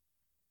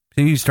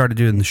you started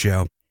doing the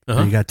show.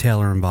 And you got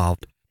Taylor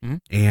involved,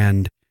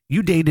 and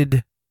you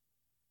dated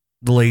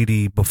the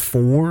lady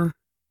before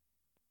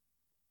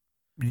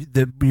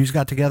you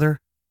got together,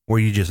 or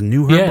you just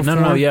knew her? Yeah, before?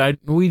 no. Yeah,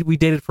 we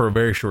dated for a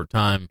very short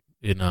time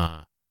in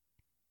the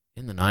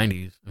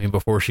 90s. I mean,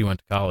 before she went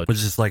to college.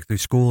 Was this like through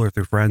school or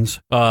through friends?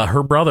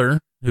 Her brother,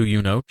 who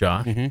you know,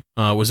 Josh,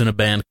 was in a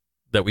band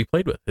that we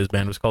played with. His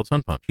band was called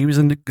Sun Punch. He was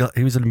in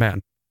the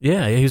band.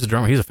 Yeah, he's a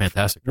drummer. He's a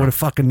fantastic drummer. Would have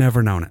fucking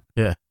never known it.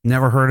 Yeah.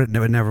 Never heard it.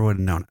 Never would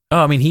have known it.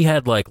 Oh, I mean, he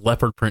had like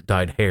leopard print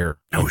dyed hair.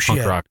 Oh, like shit.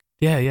 Punk rock.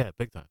 Yeah,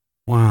 big time.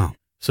 Wow.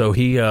 So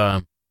we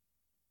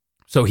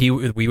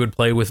would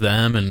play with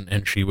them,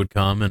 and she would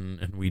come,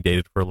 and we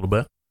dated for a little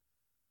bit,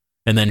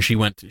 and then she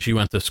went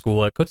to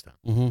school at Kutztown.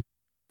 Mm-hmm.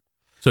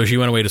 So she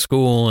went away to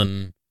school,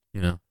 and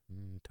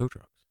tow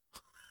trucks.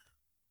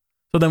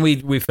 So then we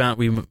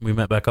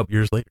met back up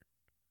years later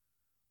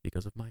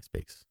because of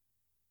MySpace.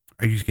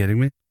 Are you kidding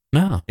me?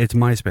 No, it's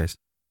MySpace.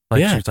 Like,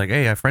 yeah. she's like,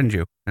 hey, I friend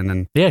you, and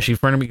then she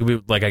friended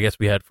me. I guess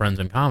we had friends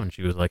in common.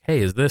 She was like, hey,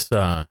 is this?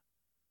 Did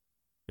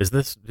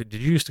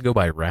you used to go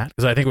by Rat?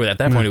 Because I think at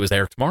that point it was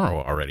Eric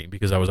Tomorrow already,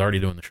 because I was already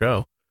doing the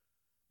show,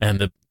 and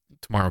the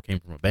Tomorrow came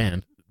from a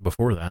band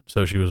before that.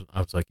 So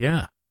I was like,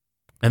 yeah.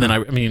 And then I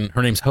mean,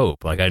 her name's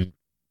Hope. Like I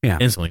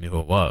instantly knew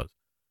who it was.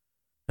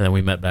 And then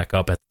we met back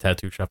up at the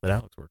tattoo shop that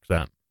Alex works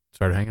at.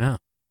 Started hanging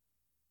out.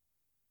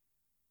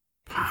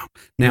 Wow.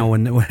 Now,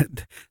 when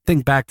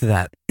think back to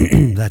that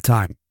that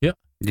time. Yeah.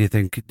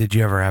 Did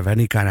you ever have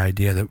any kind of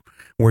idea that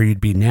where you'd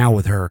be now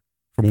with her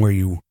from where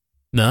you?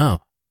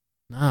 No,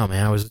 man.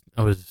 I was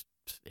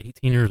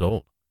 18 years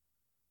old.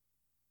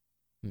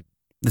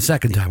 The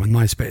second time with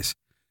MySpace.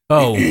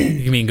 Oh,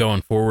 you mean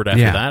going forward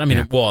after that? I mean,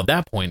 yeah. well, at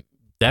that point,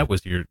 that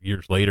was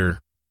years later.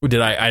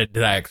 Did I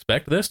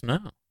expect this? No.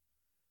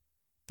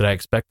 Did I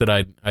expect that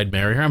I'd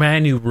marry her? I mean,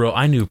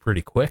 I knew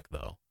pretty quick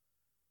though.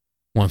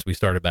 Once we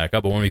started back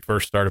up, but when we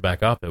first started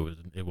back up,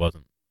 it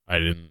wasn't. I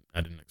didn't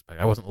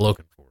expect. I wasn't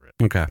looking for it.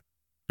 Okay,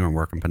 you weren't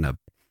working Penub.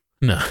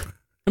 No,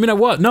 I mean I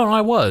was. No, I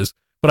was,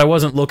 but I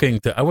wasn't looking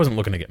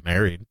to get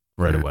married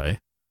right away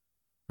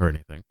or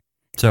anything.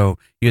 So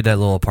you had that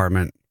little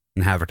apartment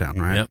in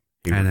Havertown, right? Yep.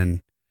 And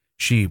then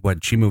she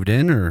moved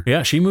in, or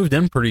yeah, she moved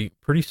in pretty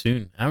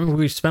soon. I mean,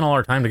 we spent all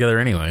our time together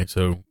anyway.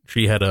 So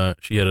she had a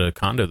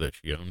condo that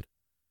she owned,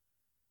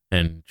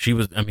 and she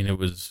was. I mean, it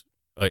was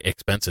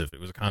expensive. It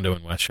was a condo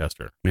in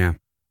Westchester. Yeah.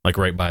 Like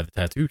right by the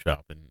tattoo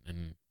shop.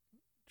 And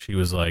she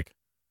was like,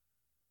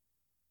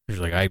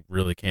 I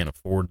really can't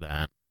afford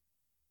that.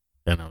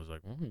 And I was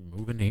like, well,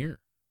 move in here.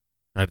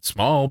 It's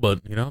small, but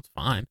it's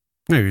fine.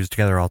 Yeah, you're just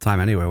together all the time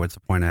anyway. What's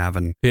the point of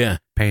having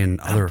paying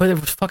other? But it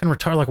was fucking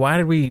retarded. Like,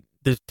 why did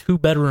this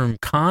 2-bedroom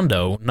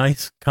condo,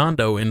 nice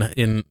condo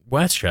in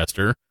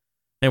Westchester,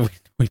 and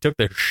we took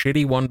their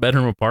shitty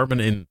 1-bedroom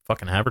apartment in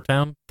fucking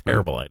Havertown?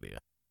 Terrible idea.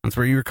 That's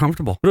where you were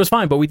comfortable. But it was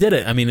fine, but we did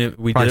it. I mean,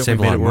 we Probably did it.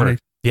 saved We a made lot it of work. money.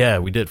 Yeah,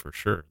 we did for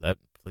sure. That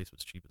place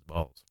was cheap as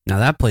balls. Now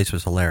that place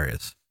was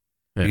hilarious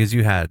because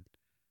you had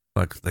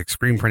like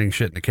screen printing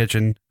shit in the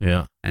kitchen.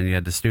 Yeah. And you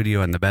had the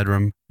studio in the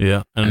bedroom.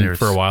 Yeah. And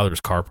for a while there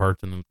was car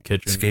parts in the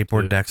kitchen.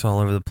 Skateboard decks all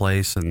over the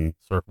place, and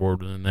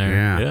surfboard was in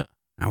there. Yeah.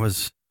 It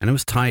was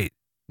tight.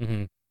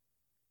 Mm-hmm.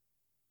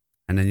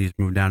 And then you just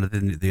moved down to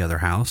the other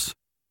house.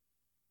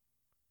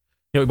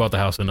 Yeah, we bought the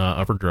house in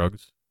Upper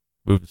Drugs,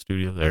 moved the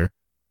studio there,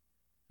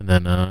 and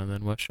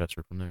then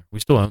Westchester from there. We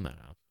still own that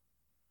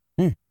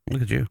house.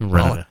 Look at you.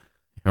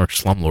 We're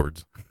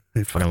slumlords.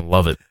 I fucking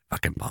love it.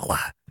 Fucking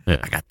balla. Yeah.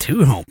 I got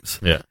 2 homes.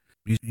 Yeah.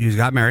 You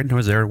got married and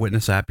was there to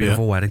witness that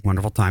beautiful wedding.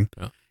 Wonderful time.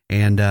 Yeah.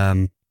 And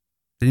then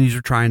you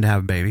were trying to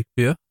have a baby.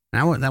 Yeah.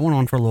 That went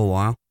on for a little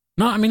while.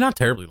 No, I mean, not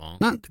terribly long.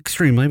 Not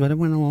extremely, but it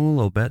went along a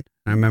little bit.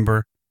 I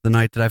remember the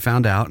night that I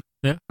found out.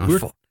 Yeah. I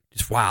was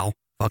just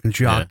fucking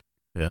shocked.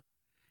 Yeah.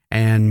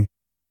 And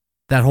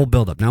that whole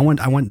buildup. Now,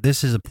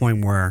 this is a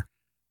point where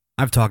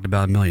I've talked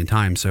about a million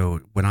times,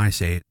 so when I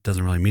say it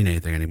doesn't really mean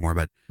anything anymore,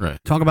 but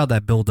talk about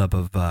that buildup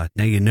of now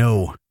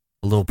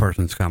a little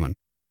person's coming.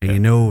 And you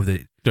know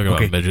that... Talking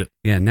about a midget?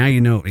 Yeah, now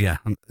you know... Yeah,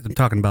 I'm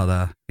talking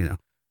about,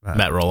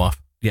 Matt Roloff.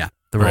 Yeah,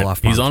 the Roloff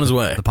farms. He's on his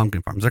way. The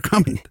pumpkin farms. They're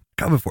coming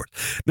for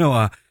us.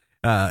 No,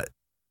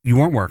 you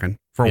weren't working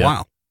for a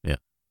while. Yeah.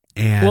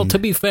 And well, to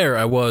be fair,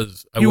 I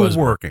was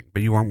working,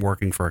 but you weren't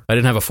working for... I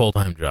didn't have a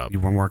full-time job. You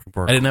weren't working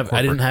for... I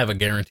didn't have a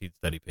guaranteed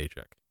steady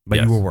paycheck. But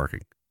you were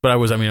working. But I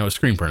was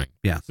screen printing.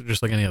 Yeah. So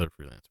just like any other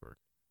freelance work.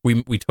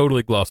 We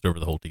totally glossed over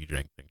the whole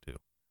DJing thing too.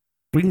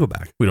 We can go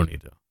back. We don't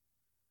need to.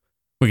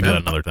 We can do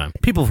that another time.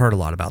 People have heard a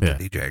lot about the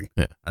DJing.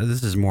 Yeah.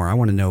 This is more, I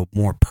want to know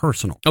more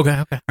personal. Okay.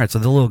 All right, so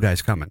the little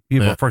guy's coming.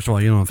 First of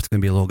all, you don't know if it's going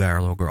to be a little guy or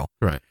a little girl.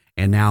 Right.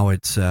 And now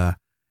it's, now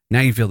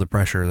you feel the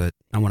pressure that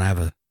I want to have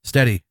a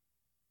steady,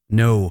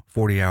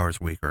 40 hours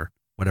a week or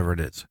whatever it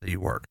is that you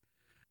work.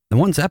 And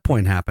once that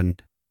point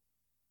happened,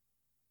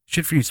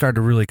 shit for you started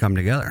to really come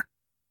together.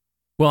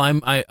 Well,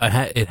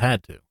 it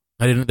had to.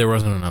 There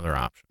wasn't another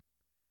option.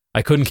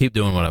 I couldn't keep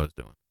doing what I was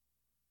doing.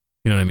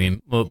 You know what I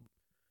mean? Well,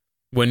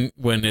 when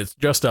it's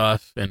just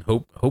us and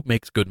hope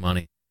makes good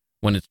money,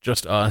 when it's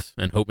just us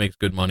and hope makes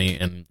good money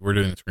and we're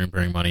doing the screen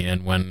printing money,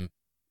 and when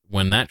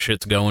that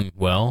shit's going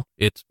well,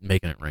 it's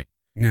making it rain.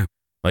 Yeah.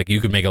 Like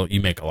you make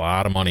a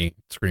lot of money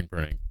screen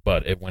printing,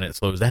 but when it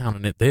slows down,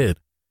 and it did,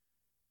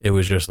 it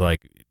was just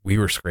like we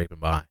were scraping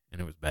by,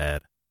 and it was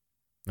bad.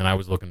 And I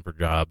was looking for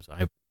jobs.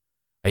 I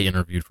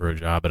interviewed for a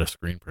job at a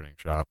screen printing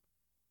shop.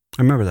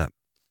 I remember that.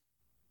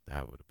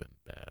 That would have been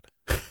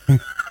bad.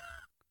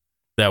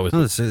 That was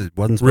it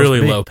wasn't supposed really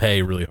to be. low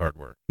pay, really hard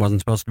work.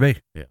 Wasn't supposed to be.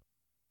 Yeah.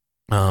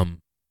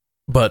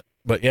 But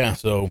yeah,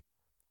 so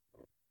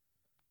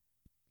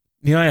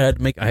I had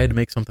to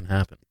make something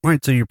happen. All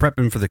right, so you're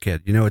prepping for the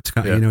kid. You know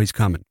you know he's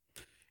coming.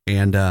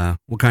 And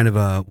what kind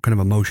of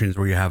emotions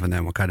were you having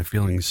then? What kind of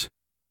feelings?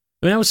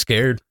 I mean, I was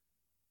scared.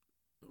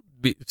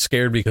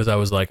 Scared because I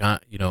was like,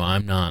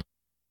 I'm not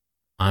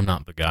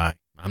the guy.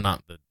 I'm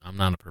not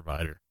a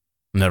provider.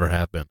 Never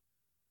have been.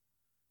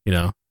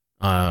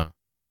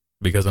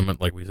 Because I'm,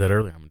 like we said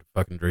earlier, I'm a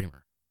fucking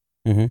dreamer.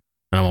 Mm-hmm. And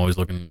I'm always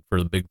looking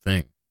for the big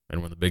thing.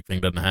 And when the big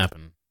thing doesn't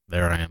happen,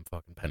 there I am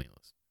fucking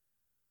penniless.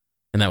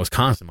 And that was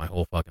constant my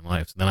whole fucking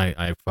life. So then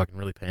I fucking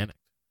really panicked.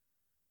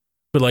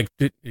 But like,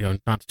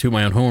 not to toot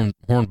my own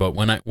horn, but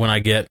when I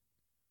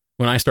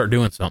start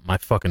doing something, I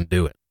fucking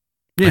do it.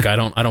 Yeah. Like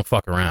I don't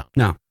fuck around.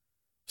 No.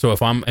 So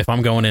if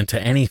I'm going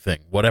into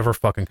anything, whatever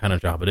fucking kind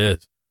of job it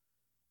is,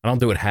 I don't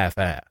do it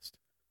half-assed.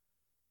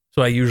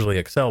 So I usually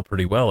excel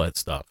pretty well at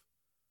stuff.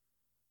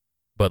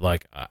 But I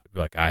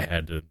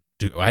had to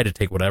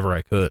take whatever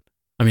I could.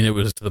 I mean, it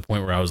was to the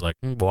point where I was like,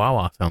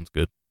 Wawa sounds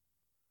good.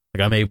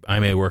 Like I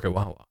may work at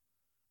Wawa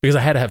because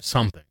I had to have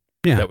something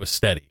that was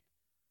steady.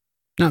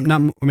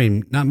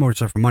 Not more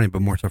so for money,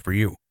 but more so for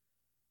you.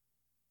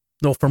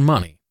 No, for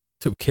money.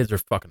 So kids are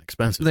fucking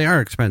expensive. They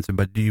are expensive,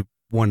 but do you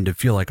want to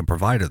feel like a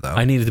provider though?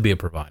 I needed to be a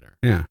provider.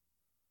 Yeah.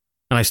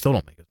 And I still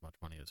don't make as much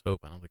money as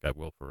Hope. I don't think I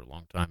will for a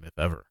long time, if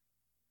ever.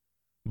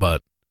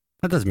 But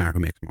that doesn't matter who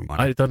makes more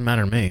money. It doesn't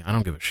matter to me. I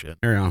don't give a shit.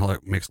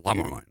 Ariana makes a lot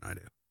more money than I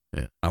do.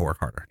 Yeah. I work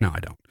harder. No,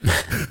 I don't.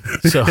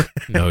 So,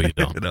 no, you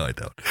don't. No, I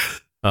don't.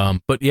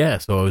 But yeah,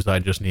 so I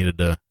just needed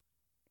to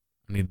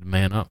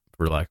man up,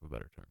 for lack of a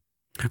better term.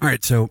 All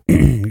right. So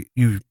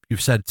you've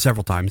said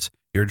several times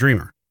you're a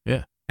dreamer.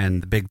 Yeah.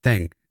 And the big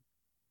thing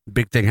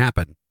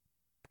happened.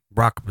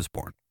 Brock was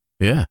born.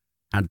 Yeah.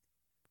 And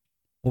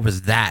what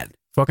was that?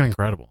 Fucking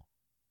incredible.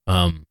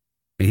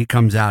 He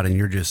comes out and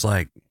you're just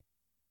like,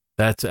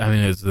 it's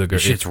the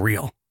greatest. Shit's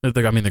real.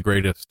 The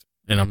greatest,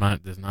 and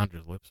it's not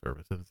just lip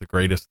service. It's the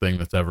greatest thing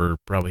that's ever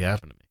probably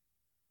happened to me.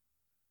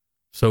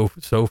 So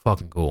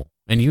fucking cool.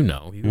 And you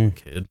a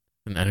kid,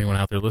 and anyone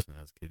out there listening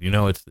has a kid,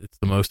 it's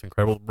the most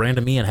incredible.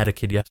 Brandon Meehan had a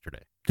kid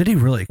yesterday. Did he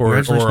really? Or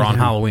on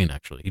Halloween,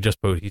 actually. He just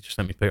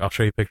sent me, I'll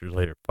show you pictures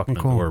later. Fucking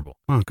adorable.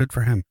 Oh, good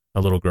for him.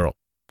 A little girl.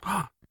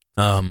 But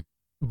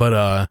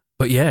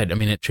yeah,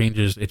 it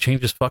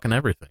changes fucking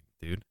everything,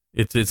 dude.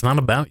 It's not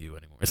about you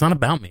anymore. It's not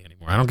about me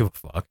anymore. I don't give a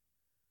fuck.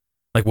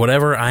 Like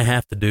whatever I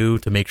have to do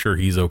to make sure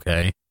he's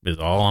okay is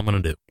all I'm gonna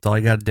do. That's all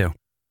you got to do.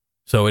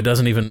 So it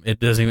doesn't even,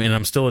 and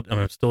I'm still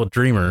a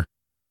dreamer,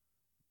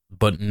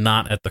 but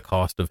not at the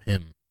cost of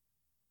him.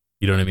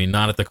 You know what I mean?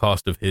 Not at the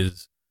cost of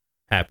his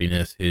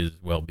happiness, his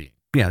well-being.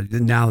 Yeah.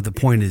 Now the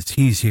point is,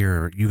 he's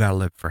here. You got to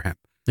live for him.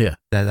 Yeah.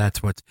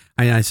 That's what's.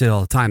 I say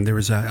all the time.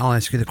 I'll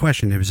ask you the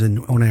question. It was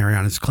in one of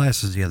Ariana's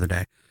classes the other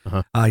day.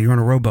 Uh-huh. You're on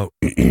a rowboat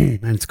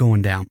and it's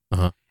going down.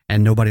 Uh-huh.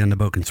 And nobody on the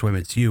boat can swim.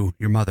 It's you,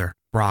 your mother,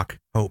 Brock,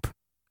 Hope.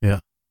 Yeah.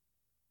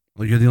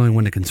 Well, you're the only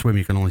one that can swim.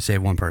 You can only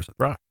save one person.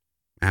 Brock.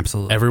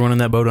 Absolutely. Everyone in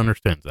that boat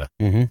understands that.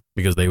 Mm-hmm.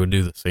 Because they would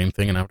do the same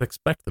thing, and I would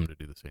expect them to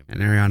do the same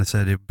thing. And Ariana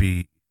said it'd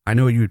be, I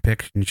know what you would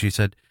pick. And she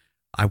said,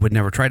 I would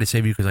never try to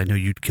save you because I know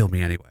you'd kill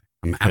me anyway.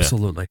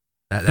 Absolutely.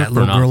 That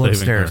little girl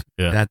upstairs.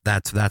 Yeah.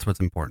 That's what's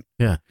important.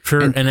 Yeah.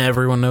 Sure. And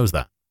everyone knows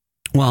that.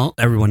 Well,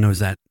 everyone knows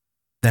that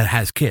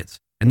has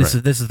kids. And this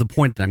is the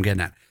point that I'm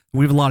getting at.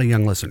 We have a lot of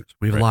young listeners.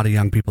 We have a lot of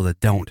young people that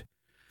don't.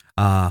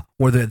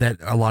 Or that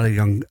a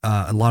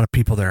lot of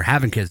people that are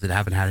having kids that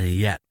haven't had any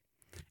yet.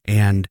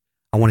 And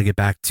I want to get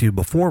back to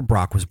before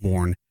Brock was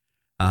born.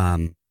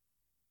 You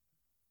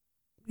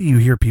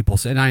hear people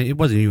say, and it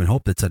wasn't you and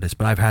Hope that said this,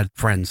 but I've had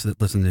friends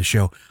that listen to this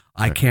show.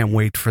 I can't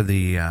wait for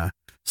the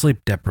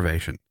sleep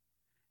deprivation.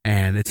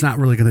 And it's not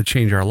really going to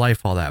change our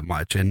life all that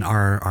much. And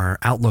our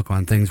outlook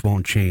on things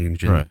won't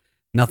change. And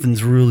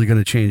nothing's really going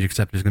to change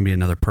except there's going to be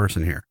another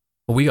person here.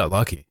 Well, we got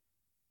lucky.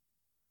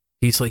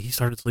 He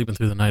started sleeping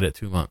through the night at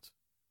 2 months.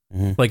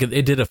 Mm-hmm. Like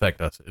it did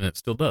affect us, and it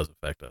still does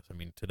affect us. I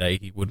mean, today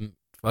he wouldn't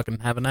fucking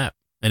have a nap,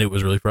 and it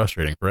was really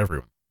frustrating for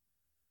everyone.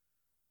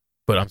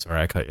 But I'm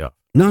sorry, I cut you off.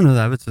 No,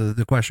 that was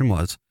the question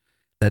was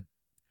that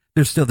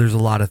there's a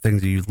lot of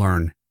things that you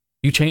learn.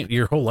 You change,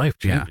 your whole life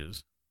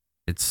changes.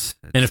 Yeah. It's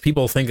and if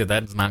people think that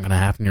that's not going to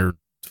happen,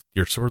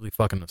 you're sorely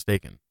fucking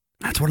mistaken.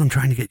 That's what I'm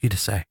trying to get you to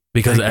say.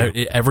 Because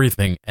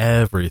everything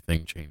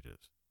changes.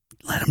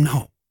 Let them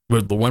know.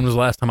 When was the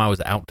last time I was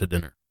out to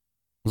dinner?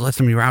 When was the last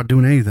time you were out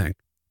doing anything?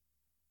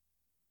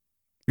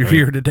 You're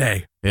here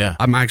today. Yeah.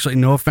 I'm actually,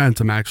 no offense,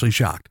 I'm actually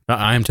shocked.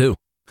 I am too.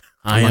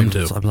 I am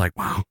too. I'm like,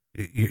 wow,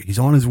 he's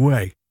on his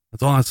way.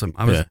 That's awesome.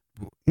 I was,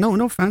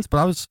 no offense,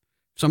 but if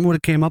someone would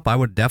have came up, I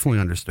would have definitely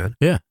understood.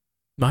 Yeah.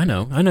 I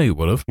know you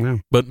would have. Yeah.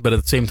 But at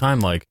the same time,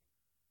 like,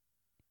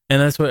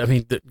 and that's what, I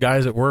mean, the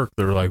guys at work,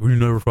 they're like, well, you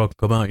never fucking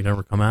come out. You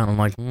never come out. I'm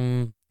like,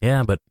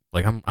 yeah, but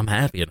like, I'm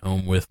happy at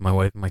home with my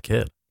wife and my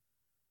kid.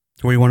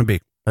 That's where you want to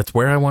be. That's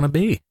where I want to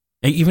be.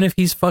 Even if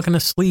he's fucking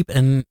asleep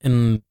and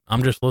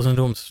I'm just listening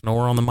to him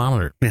snore on the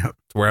monitor. Yeah.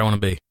 It's where I want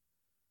to be.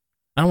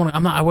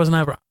 I wasn't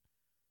ever,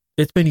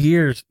 it's been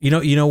years. You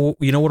know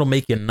what'll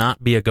make you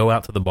not be a go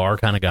out to the bar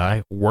kind of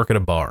guy? Work at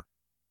a bar.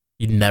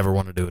 You never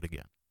want to do it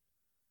again.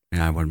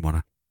 Yeah, I wouldn't want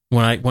to.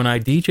 When I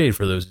DJ'd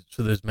for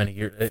those many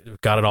years,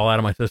 it got it all out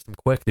of my system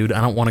quick, dude. I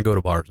don't want to go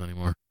to bars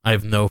anymore. I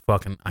have no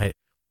fucking,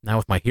 now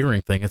with my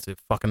hearing thing, it's a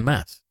fucking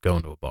mess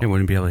going to a bar. You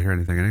wouldn't be able to hear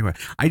anything anyway.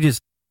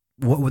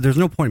 There's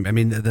no point. I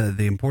mean,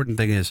 the important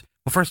thing is,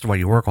 well, first of all,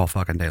 you work all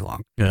fucking day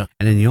long. Yeah.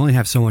 And then you only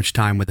have so much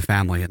time with the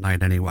family at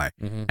night anyway.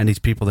 Mm-hmm. And these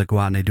people that go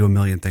out and they do a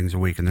million things a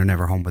week and they're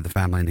never home with the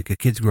family, and the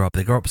kids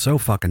they grow up so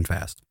fucking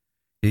fast.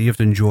 You have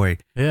to enjoy.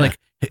 Yeah. Like,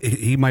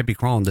 he might be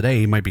crawling today,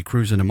 he might be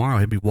cruising tomorrow,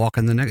 he'll be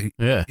walking the next.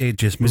 Yeah. It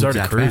just moves already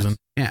that cruising.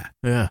 fast.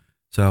 Yeah. Yeah.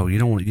 So you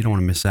don't want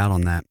to miss out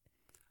on that.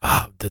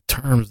 The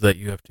terms that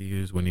you have to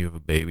use when you have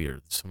a baby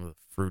are some of the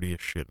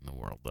fruitiest shit in the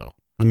world, though.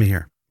 Let me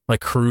hear.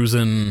 Like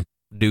cruising,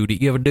 doo-doo.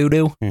 You have a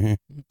doo-doo? Mm-hmm.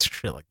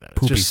 Shit like that.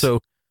 Poopies. It's just so...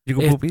 You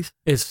go poopies?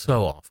 It's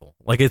so awful.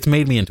 Like, it's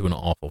made me into an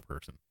awful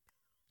person.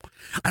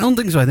 I don't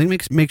think so. I think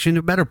it makes you into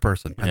a better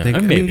person. Yeah, I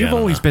mean, you've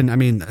always been, I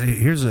mean,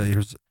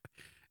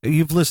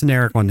 you've listened to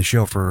Eric on the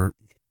show for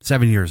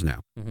 7 years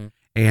now. Mm-hmm.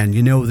 And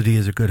you know that he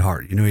has a good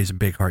heart. You know he's a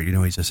big heart. You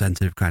know he's a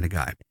sensitive kind of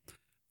guy.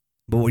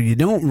 But what you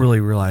don't really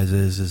realize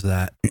is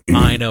that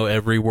I know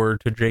every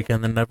word to Jake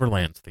and the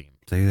Neverlands theme.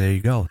 See, there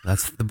you go.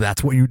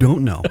 That's what you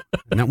don't know.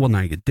 Now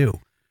you do.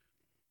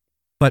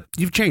 But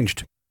you've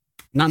changed,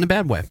 not in a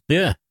bad way.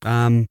 Yeah.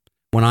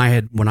 When I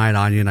had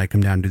Anya and I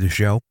come down to the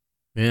show,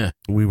 yeah,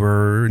 we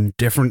were in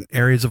different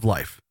areas of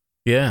life.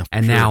 Yeah.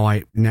 And sure. now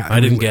I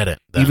didn't get it.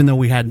 Even though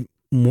we had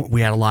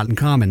a lot in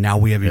common. Now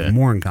we have even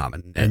more in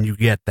common, and you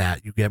get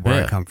that. You get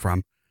where I come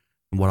from,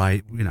 and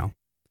what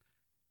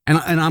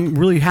and I'm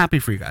really happy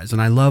for you guys,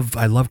 and I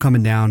love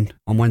coming down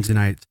on Wednesday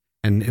nights,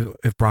 and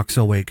if Brock's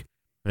still awake,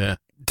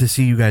 to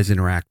see you guys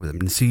interact with him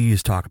and see you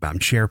talk about him,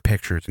 share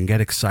pictures, and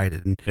get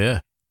excited,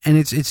 and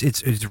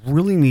it's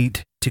really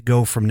neat to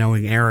go from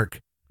knowing Eric,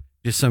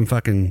 just some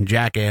fucking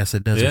jackass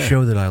that does a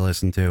show that I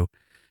listen to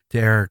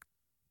Eric,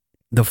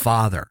 the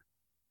father.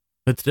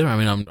 It's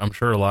different. I mean, I'm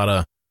sure a lot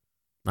of,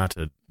 not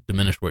to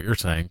diminish what you're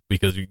saying,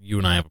 because you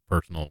and I have a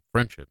personal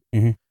friendship,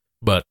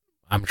 but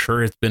I'm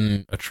sure it's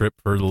been a trip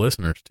for the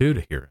listeners too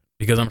to hear it,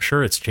 because I'm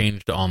sure it's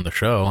changed on the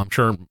show. I'm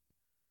sure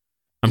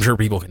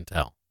people can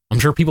tell. I'm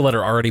sure people that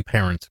are already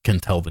parents can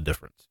tell the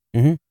difference.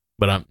 Mm-hmm.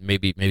 But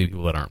maybe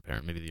people that aren't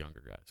parents, maybe the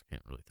younger guys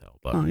can't really tell.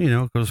 But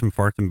it goes from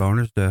farts and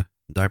boners to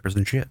diapers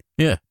and shit.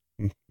 Yeah,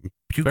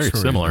 Puke very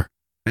similar.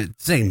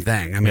 Same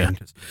thing. I mean,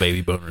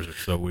 baby boners are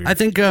so weird. I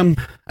think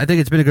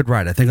it's been a good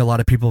ride. I think a lot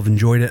of people have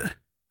enjoyed it.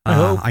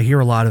 I hear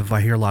a lot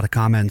of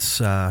comments.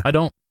 I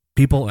don't.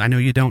 People, I know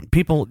you don't.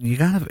 People, you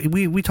gotta.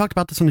 We talked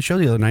about this on the show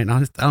the other night, and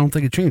I don't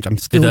think it changed. I'm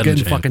still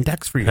getting fucking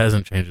texts for you. It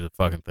hasn't changed a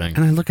fucking thing.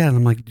 And I look at it, and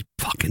I'm like,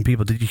 fucking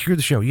people, did you hear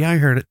the show? Yeah, I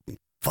heard it.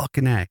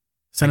 Fucking A.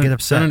 Get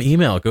upset. Send an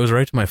email. It goes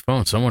right to my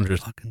phone. Someone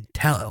just fucking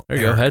tell. There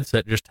you go.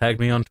 Headset just tagged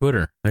me on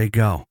Twitter. There you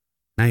go.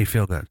 Now you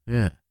feel good.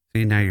 Yeah.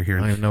 See, now you're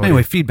hearing.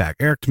 Anyway, feedback.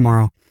 Eric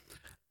Tomorrow.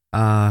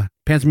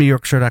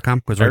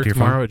 PantsMediocreShow.com goes right to your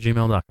phone.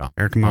 EricTomorrow@gmail.com.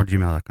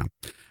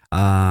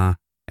 EricTomorrow@gmail.com.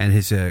 And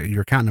his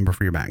your account number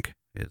for your bank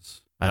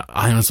is.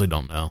 I honestly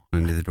don't know.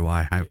 And neither do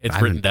I.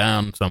 It's written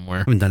down somewhere.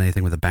 I haven't done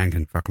anything with a bank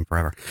in fucking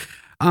forever.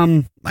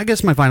 I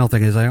guess my final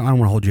thing is I don't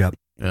want to hold you up.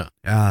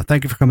 Yeah.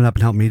 Thank you for coming up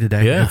and helping me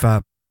today. Yeah.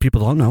 If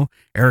people don't know,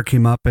 Eric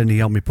came up and he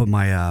helped me put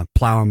my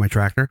plow on my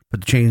tractor,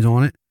 put the chains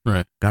on it.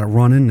 Right. Got it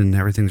running and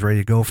everything's ready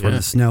to go for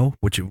the snow,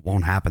 which it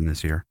won't happen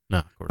this year. No,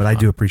 of course but not. I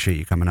do appreciate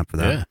you coming up for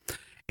that.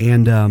 Yeah.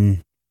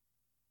 And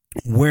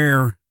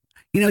where,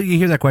 you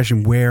hear that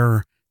question,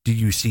 where do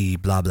you see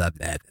blah, blah,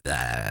 blah,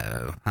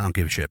 blah. I don't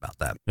give a shit about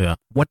that. Yeah.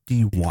 What do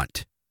you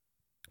want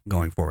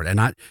going forward? And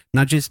not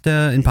just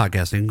in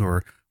podcasting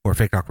or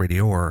Fake Rock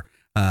Radio or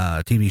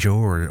TV show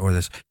or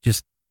this,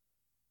 just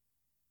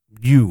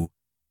you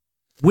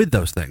with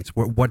those things.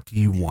 What do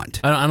you want?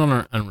 I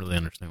don't really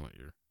understand what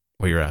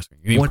you're asking.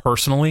 You mean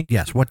personally?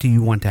 Yes. What do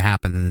you want to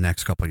happen in the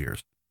next couple of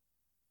years?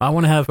 I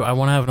want to have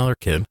another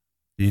kid.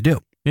 You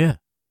do? Yeah.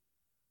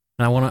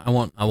 And I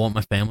want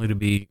my family to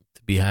be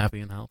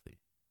happy and healthy.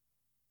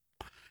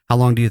 How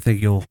long do you think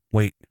you'll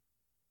wait?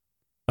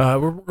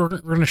 We're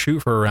going to shoot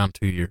for around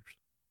 2 years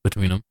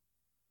between them.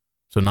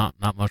 So not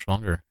much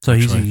longer. So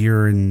actually. He's a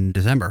year in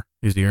December.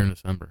 He's a year in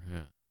December.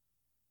 Yeah.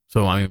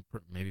 So I mean,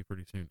 maybe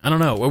pretty soon. I don't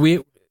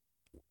know.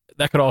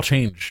 That could all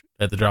change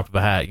at the drop of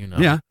a hat,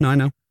 Yeah. No, I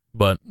know.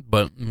 But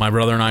my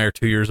brother and I are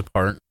 2 years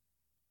apart,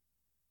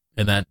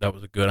 and that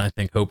was a good. I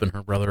think Hope and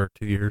her brother are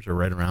 2 years, or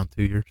right around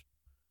 2 years.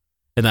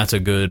 And that's a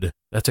good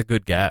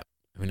gap.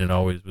 I mean, it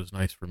always was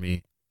nice for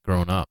me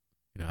growing up,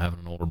 having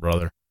an older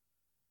brother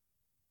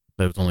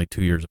that was only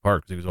 2 years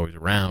apart because he was always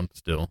around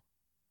still.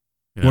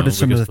 What are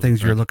some of the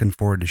things you're looking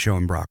forward to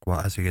showing Brock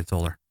as he gets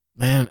older?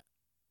 Man,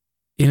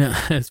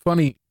 it's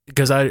funny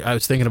because I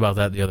was thinking about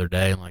that the other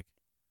day, and like,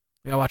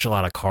 I watch a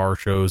lot of car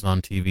shows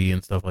on TV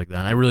and stuff like that.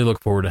 And I really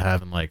look forward to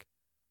having like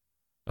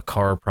a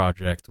car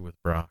project with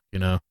Brock,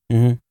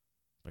 Mm-hmm.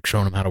 like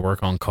showing him how to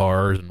work on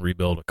cars and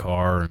rebuild a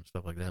car and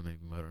stuff like that.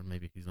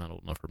 Maybe he's not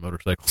old enough for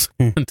motorcycles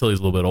until he's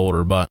a little bit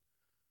older, but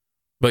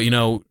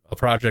a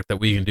project that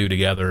we can do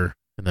together,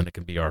 and then it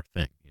can be our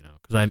thing,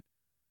 because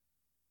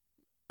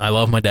I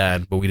love my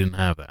dad, but we didn't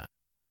have that.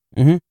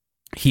 Mm-hmm.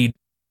 He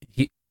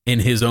in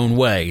his own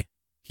way,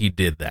 he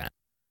did that.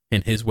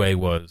 And his way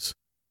was,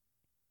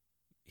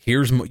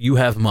 you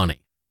have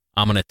money.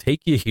 I'm going to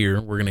take you here.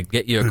 We're going to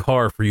get you a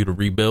car for you to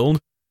rebuild.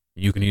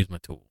 You can use my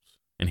tools.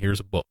 And here's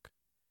a book.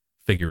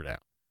 Figure it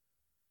out.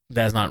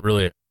 That's not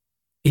really,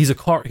 he's a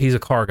car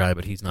guy,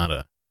 but he's not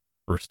a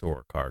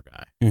restore car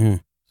guy. Mm-hmm.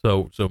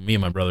 So me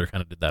and my brother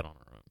kind of did that on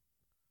our own.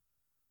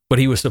 But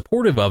he was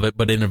supportive of it,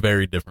 but in a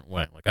very different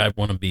way. Like, I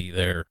want to be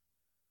there.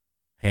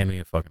 Hand me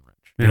a fucking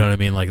wrench. You know what I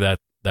mean? Like that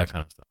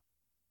kind of stuff.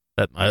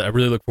 That I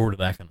really look forward to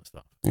that kind of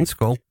stuff. That's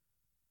cool.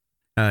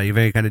 You have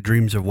any kind of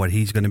dreams of what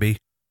he's going to be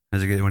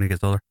when he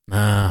gets older?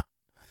 Nah,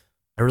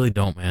 I really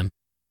don't, man.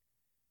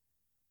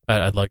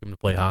 I'd like him to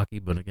play hockey,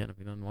 but again, if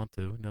he doesn't want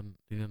to,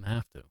 he doesn't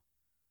have to.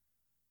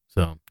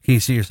 So, can you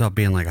see yourself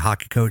being like a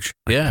hockey coach?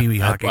 Like yeah, Pee-wee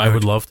hockey I coach?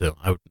 would love to.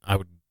 I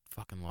would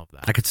fucking love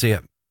that. I could see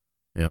it.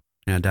 Yep.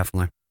 Yeah,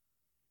 definitely.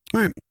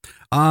 All right.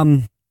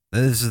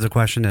 This is the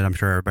question that I'm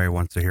sure everybody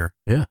wants to hear.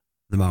 Yeah.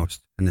 The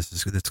most, and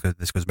this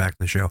goes back to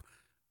the show.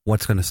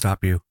 What's going to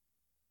stop you,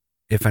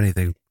 if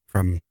anything,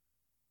 from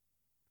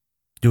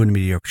doing the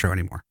Mediocre Show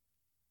anymore?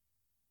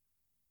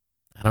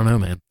 I don't know,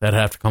 man. That'd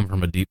have to come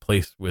from a deep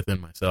place within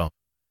myself,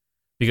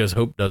 because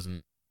Hope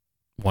doesn't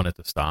want it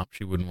to stop.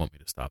 She wouldn't want me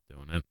to stop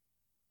doing it.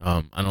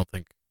 I don't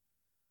think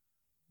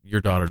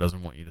your daughter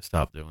doesn't want you to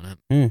stop doing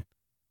it.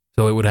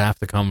 So it would have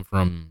to come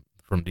from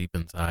deep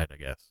inside, I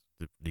guess,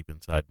 deep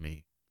inside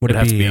me. Would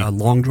it be a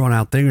long drawn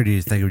out thing, or do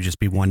you think it would just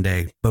be one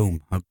day,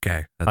 boom,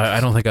 okay? I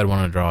don't think I'd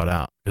want to draw it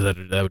out, because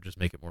that would just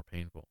make it more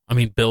painful. I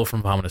mean, Bill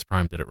from Vomitus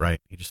Prime did it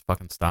right. He just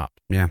fucking stopped.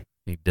 Yeah.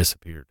 He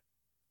disappeared.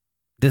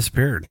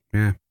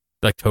 Yeah.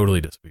 Like, totally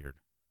disappeared.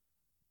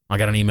 I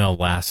got an email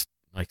last,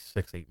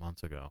 6-8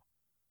 months ago.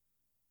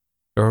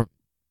 Or,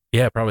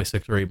 yeah, probably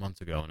 6 or 8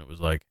 months ago, and it was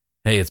like,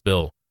 hey, it's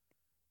Bill.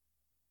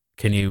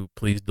 Can you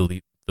please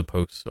delete the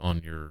posts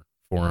on your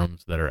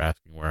forums that are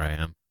asking where I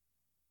am?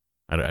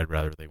 I'd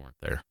rather they weren't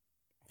there.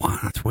 Wow,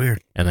 that's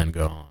weird. And then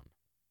go on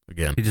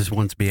again. He just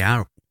wants to be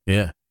out.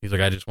 Yeah. He's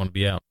like, I just want to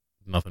be out.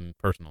 Nothing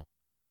personal.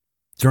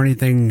 Is there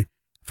anything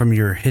from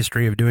your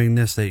history of doing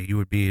this that you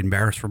would be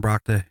embarrassed for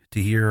Brock to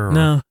hear? Or?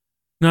 No,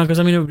 because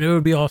it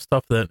would be all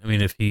stuff that,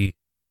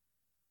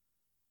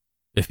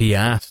 if he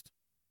asked,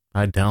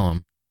 I'd tell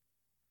him.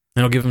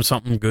 And I'll give him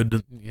something good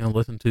to,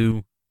 listen to.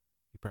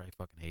 He probably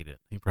fucking hate it.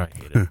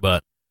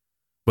 But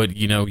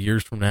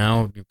years from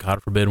now,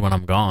 God forbid when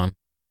I'm gone,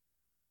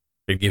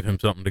 I'd give him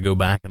something to go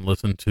back and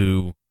listen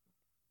to.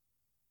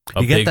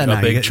 A big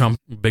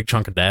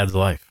chunk of Dad's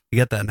life. You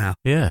get that now?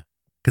 Yeah.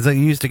 Because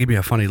you used to give me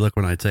a funny look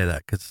when I'd say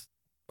that, because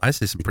I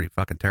say some pretty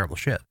fucking terrible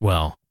shit.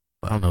 Well,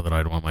 I don't know that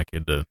I'd want my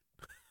kid to.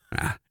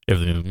 If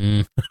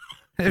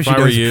she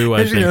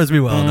I knows me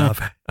well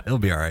enough, it'll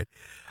be all right.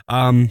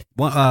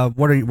 What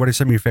are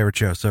some of your favorite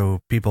shows?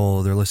 So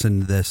people, they're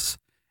listening to this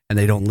and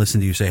they don't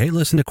listen to you say, hey,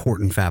 listen to Court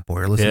and Fat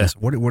Boy, or listen to this.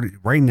 What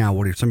right now,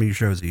 what are some of your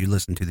shows that you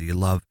listen to that you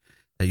love,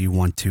 that you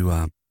want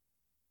to,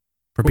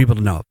 for people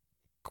to know?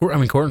 Court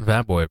and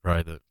Fat Boy are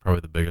probably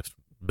the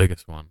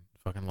biggest one.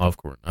 Fucking love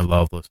Court. I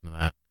love listening to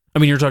that. I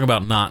mean, you're talking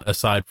about not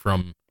aside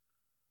from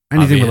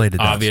anything related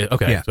to obvious. This.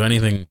 Okay, so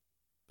anything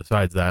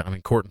besides that. I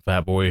mean, Court and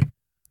Fat Boy,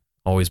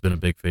 always been a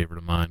big favorite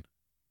of mine.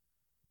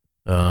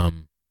 I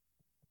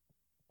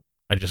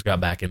just got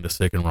back into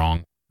Sick and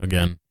Wrong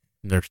again.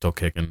 They're still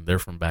kicking. They're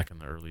from back in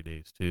the early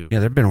days too. Yeah,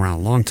 they've been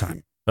around a long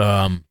time.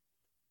 I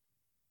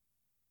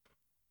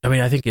mean,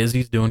 I think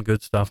Izzy's doing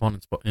good stuff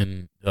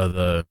in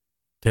the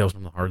Tales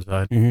from the Hard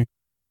Side. Mm-hmm.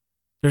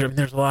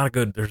 There's a lot of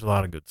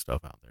good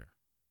stuff out there.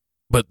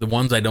 But the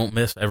ones I don't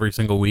miss every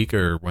single week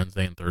are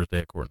Wednesday and Thursday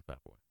at Court and Fat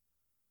Boy.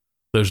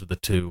 Those are the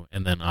two,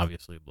 and then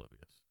obviously Oblivious.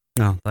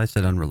 No, I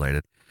said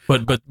unrelated.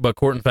 But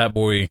Court and Fat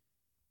Boy,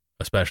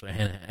 especially,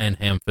 and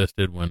Ham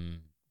Fisted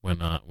when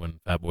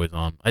Fat Boy's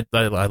on. I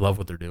love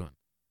what they're doing.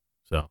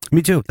 So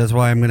me too. That's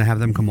why I'm going to have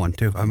them come on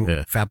too.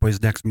 Fat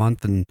Boy's next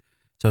month, and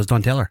so is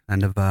Don Taylor.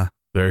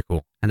 Very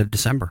cool. End of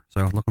December.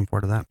 So looking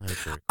forward to that.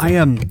 Cool.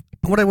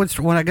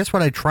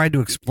 What I tried to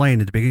explain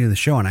at the beginning of the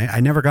show, and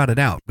I never got it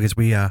out because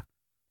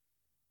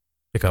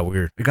it got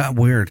weird. It got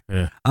weird.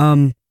 Yeah.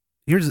 I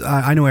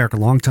know Eric a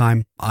long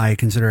time. I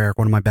consider Eric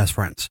one of my best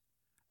friends.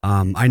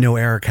 I know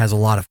Eric has a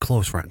lot of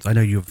close friends. I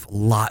know you have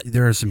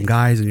there are some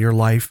guys in your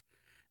life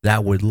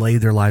that would lay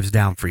their lives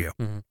down for you,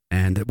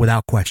 and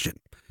without question.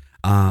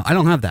 I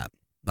don't have that.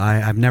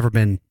 I've never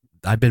been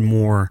I've been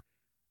more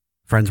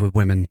friends with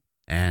women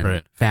and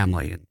Right.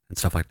 family and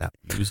stuff like that.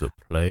 Who's a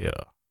player?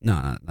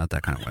 No, not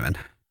that kind of women.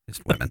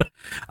 Just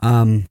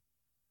women.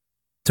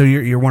 So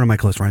you're one of my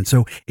close friends.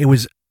 So it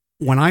was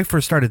when I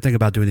first started thinking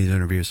about doing these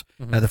interviews.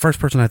 The first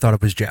person I thought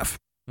of was Jeff,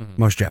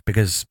 Most Jeff,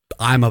 because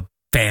I'm a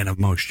fan of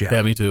Most Jeff.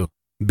 Yeah, me too.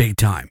 Big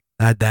time.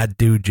 That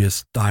dude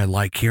I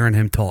like hearing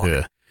him talk.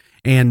 Yeah.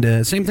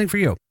 And same thing for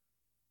you.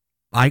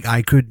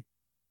 I could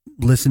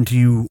listen to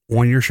you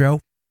on your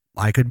show.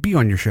 I could be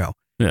on your show.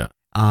 Yeah.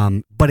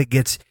 But it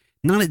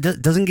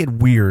doesn't get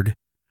weird,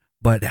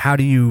 but how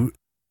do you,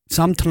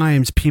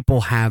 sometimes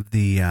people have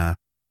the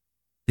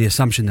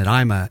assumption that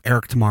I'm a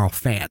Eric Tomorrow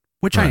fan,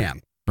 which I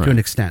am to an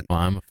extent. Well,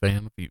 I'm a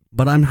fan of you.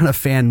 But I'm not a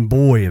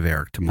fanboy of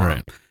Eric Tomorrow.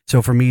 Right.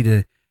 So for me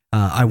to,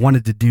 I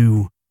wanted to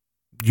do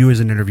you as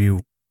an interview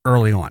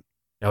early on.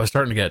 I was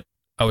starting to get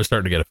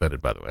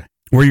offended, by the way.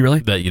 Were you really?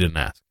 That you didn't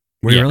ask.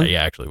 Were you really?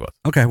 Yeah, I actually was.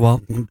 Okay,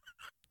 well,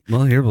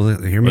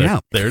 hear me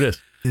out. There it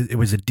is. It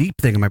was a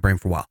deep thing in my brain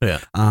for a while.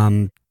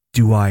 Yeah.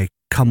 Do I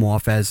come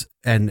off as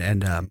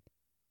and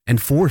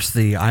enforce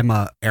the I'm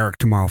a Eric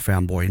Tomorrow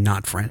fanboy,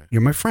 not friend?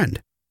 You're my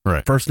friend,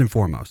 right? First and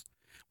foremost,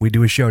 we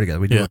do a show together.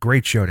 We do a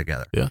great show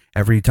together. Yeah.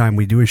 Every time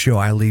we do a show,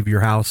 I leave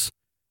your house,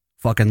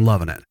 fucking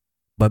loving it.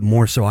 But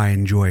more so, I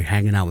enjoy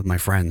hanging out with my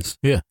friends.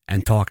 Yeah.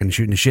 And talking,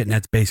 shooting the shit, and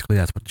that's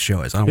what the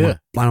show is. I don't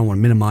want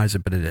to minimize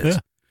it, but it is.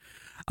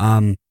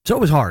 Yeah. So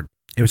it was hard.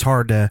 It was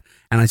hard and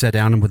I sat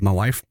down with my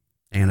wife,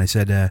 and I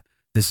said,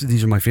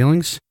 these are my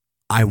feelings.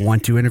 I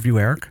want to interview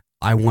Eric.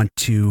 I want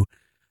to,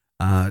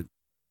 I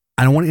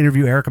don't want to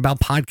interview Eric about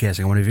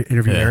podcasting. I want to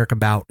interview Eric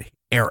about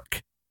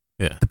Eric.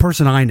 Yeah. The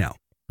person I know.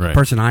 Right. The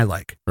person I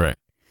like. Right.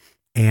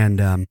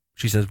 And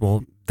she says,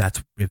 well,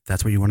 if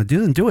that's what you want to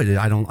do, then do it.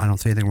 I don't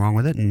see anything wrong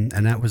with it. And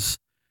that was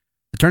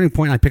the turning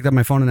point. I picked up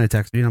my phone and I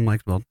texted you, and I'm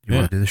like, well, you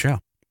want to do the show?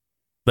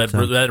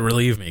 That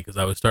relieved me, because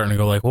I was starting to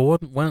go like, well,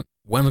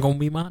 when's it going to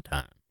be my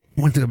time?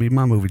 When's it going to be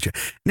my movie?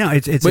 No,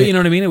 it's. But you know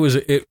what I mean?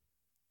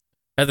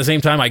 At the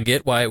same time, I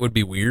get why it would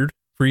be weird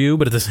for you,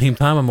 but at the same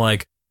time, I'm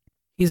like,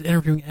 he's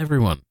interviewing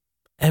everyone.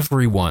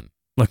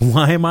 Like,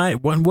 why am I?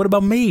 What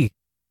about me?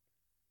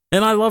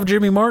 And I love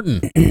Jimmy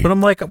Martin, but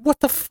I'm like, what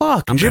the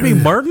fuck? Jimmy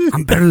Martin?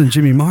 I'm better than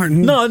Jimmy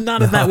Martin. No,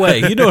 not in that way.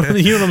 You know what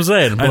I'm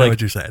saying? I know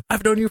what you're saying.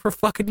 I've known you for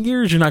fucking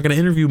years. You're not going to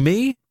interview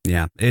me?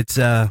 Yeah, it's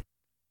But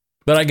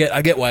I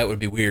get why it would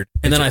be weird.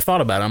 And then I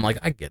thought about it. I'm like,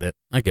 I get it.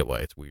 I get why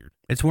it's weird.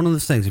 It's one of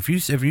those things. If you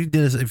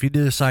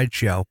did a side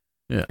show,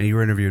 and you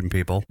were interviewing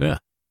people,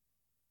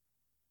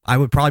 I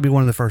would probably be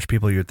one of the first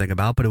people you would think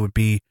about. But it would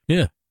be,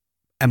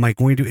 am I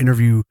going to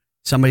interview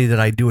somebody that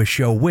I do a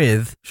show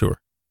with? Sure.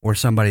 Or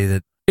somebody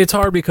that it's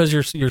hard because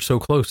you're so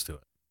close to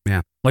it.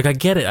 Yeah. Like I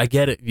get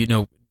it. You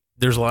know,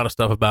 there's a lot of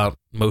stuff about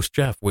Most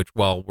Jeff, which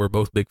while we're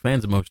both big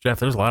fans of Most Jeff,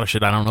 there's a lot of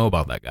shit I don't know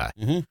about that guy.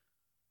 Mm-hmm.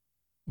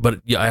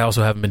 But yeah, I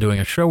also haven't been doing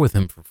a show with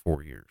him for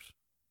 4 years.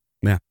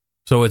 Yeah.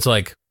 So it's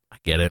like, I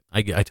get it.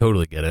 I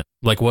totally get it.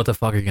 Like, what the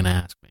fuck are you going to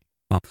ask me?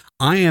 Well,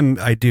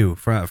 I do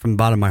from the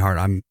bottom of my heart.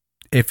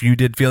 If you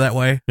did feel that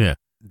way,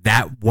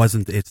 that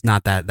wasn't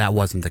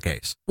the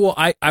case. Well,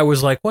 I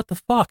was like, what the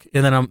fuck?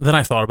 And then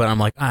I thought about it. I'm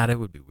like, that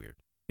would be weird.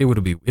 It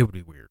would be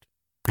weird.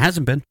 It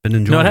hasn't been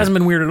enjoyable. No, it hasn't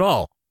been weird at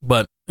all.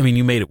 But I mean,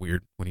 you made it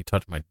weird when you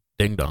touched my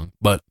ding dong.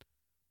 But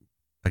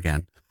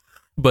again,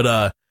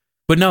 but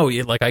no,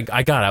 like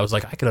I got it. I was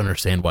like, I could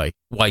understand why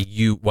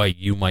you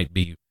might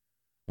be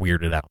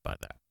weirded out by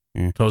that.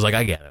 Mm. So I was like,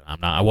 I get it.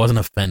 I wasn't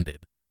offended,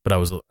 but I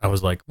was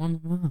like, what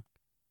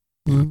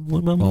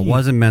about me? It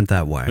wasn't meant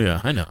that way. Yeah,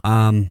 I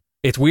know.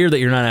 It's weird that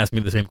you're not asking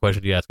me the same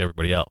question you ask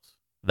everybody else.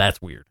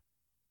 That's weird.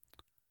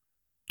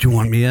 Do you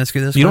want me to ask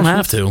you this? You question? don't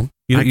have to.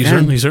 You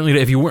certainly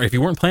if you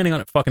weren't planning on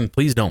it, fucking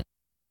please don't.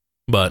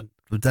 But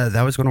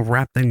that was going to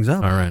wrap things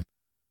up. All right.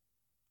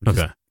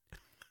 Okay.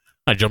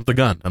 I jumped the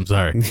gun. I'm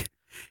sorry.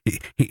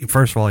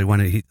 First of all,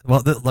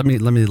 let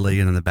me lay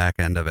in on the back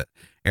end of it.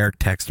 Eric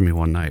texted me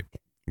one night,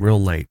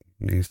 real late,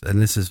 and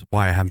this is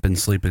why I haven't been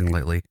sleeping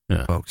lately,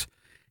 folks.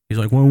 He's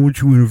like, "Why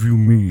won't you interview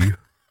me?"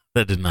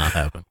 That did not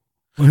happen.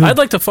 I'd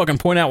like to fucking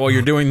point out while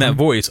you're doing that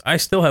voice, I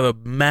still have a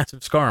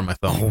massive scar on my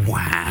thumb. Oh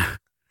wow!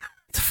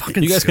 It's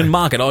fucking. You guys can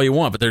mock it all you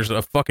want, but there's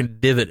a fucking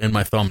divot in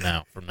my thumb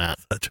now from that.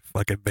 Such a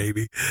fucking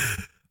baby.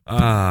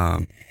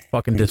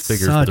 Fucking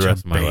disfigured for the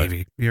rest of my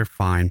life. You're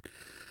fine.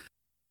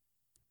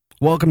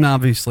 Welcome to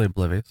Obviously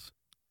Oblivious.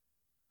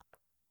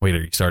 Wait,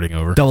 are you starting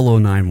over?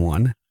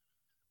 0091,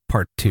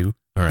 part 2.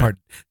 All right. Part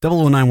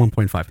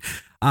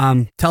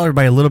 0091.5. Tell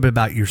everybody a little bit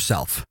about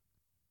yourself.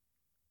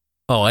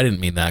 Oh, I didn't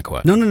mean that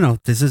question. No.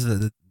 This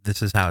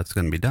is how it's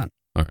going to be done.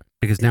 All right.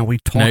 Because now we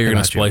talk. Now you're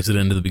going to splice it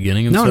into the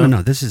beginning and stuff?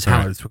 No. This is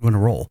how it's going to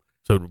roll.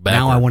 So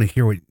now I want to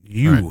hear what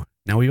you. Right.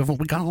 Now we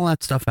got all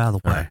that stuff out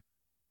of the way. Right.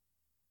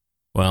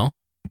 Well,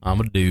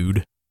 I'm a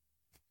dude.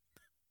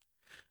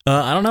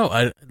 I don't know.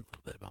 A little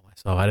bit about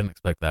myself. I didn't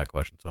expect that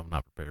question, so I'm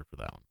not prepared for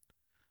that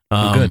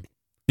one. Good.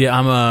 Yeah,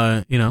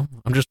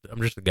 I'm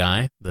just a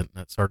guy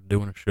that started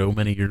doing a show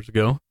many years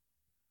ago,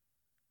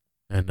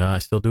 and I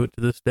still do it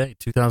to this day.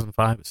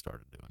 2005, I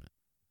started doing it.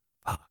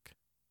 Fuck,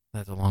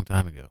 that's a long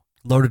time ago.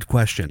 Loaded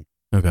question.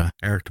 Okay.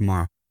 Eric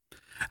Tomorrow.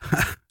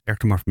 Eric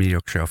Tomorrow from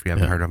Mediocre Show, if you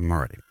haven't heard of him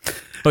already.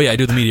 Oh, yeah, I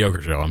do the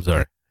Mediocre Show. I'm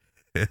sorry.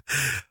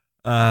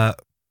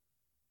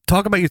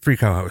 Talk about your 3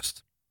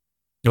 co-hosts.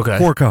 Okay.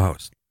 4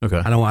 co-hosts. Okay.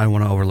 I don't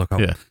want to overlook them.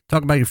 Yeah.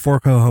 Talk about your 4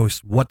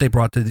 co-hosts, what they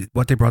brought to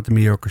the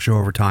Mediocre Show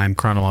over time.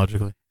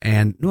 Chronologically.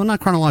 And, well,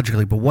 not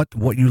chronologically, but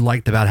what you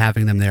liked about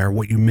having them there,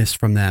 what you missed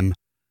from them,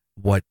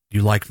 what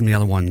you liked from the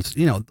other ones,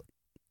 Yeah.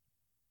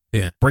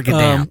 Break it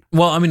down.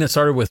 Well, I mean, it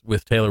started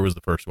with Taylor was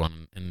the first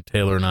one, and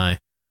Taylor and I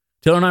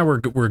were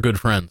good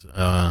friends.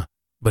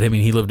 But I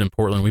mean, he lived in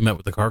Portland. We met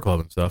with the car club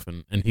and stuff,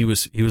 and he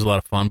was a lot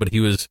of fun. But he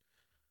was,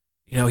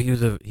 he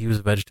was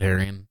a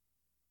vegetarian,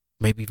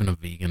 maybe even a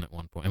vegan at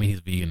one point. I mean, he's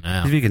vegan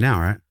now. He's vegan now,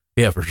 right?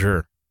 Yeah, for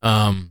sure.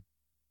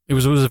 It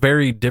was a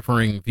very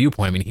differing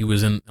viewpoint. I mean, he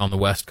was on the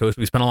West Coast.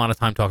 We spent a lot of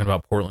time talking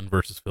about Portland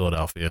versus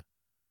Philadelphia,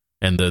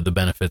 and the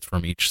benefits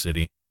from each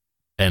city.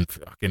 And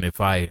fucking,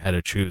 if I had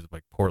to choose,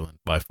 like, Portland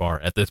by far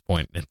at this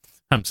point, and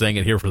I'm saying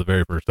it here for the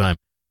very first time,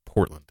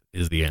 Portland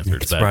is the answer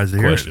to that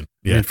question.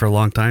 Yeah, I mean, for a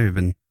long time you've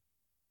been.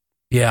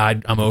 Yeah,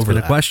 I'm over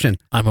that. Question.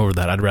 I'm over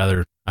that. I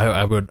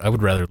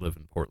would rather live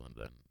in Portland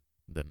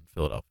than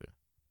Philadelphia.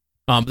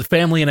 The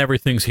family and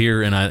everything's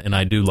here, and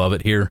I do love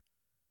it here,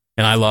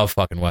 and I love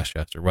fucking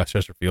Westchester.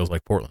 Westchester feels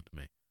like Portland to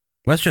me.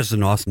 Westchester's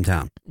an awesome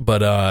town,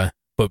 but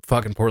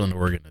fucking Portland,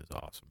 Oregon is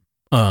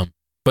awesome.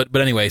 But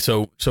anyway,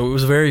 so it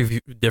was a very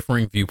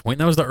differing viewpoint.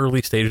 That was the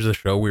early stages of the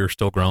show. We were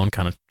still growing,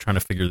 kind of trying to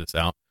figure this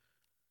out.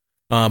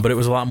 But it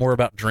was a lot more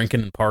about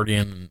drinking and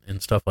partying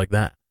and stuff like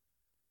that.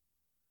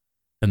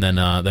 And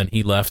then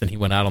he left and he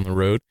went out on the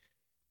road.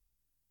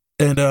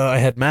 And I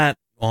had Matt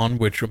on,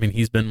 which, I mean,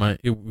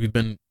 we've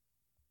been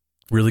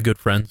really good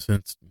friends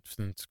since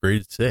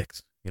grade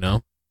 6,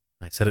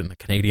 I said it in a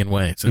Canadian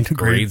way, since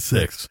grade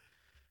 6.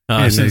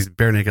 Since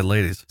bare naked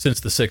ladies. Since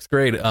the 6th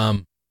grade.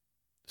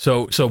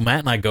 So Matt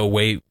and I go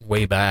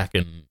way back,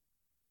 and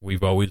we've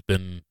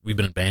been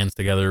in bands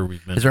together.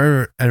 Has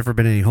there ever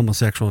been any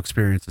homosexual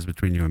experiences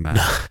between you and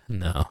Matt?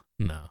 No.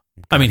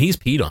 I mean, he's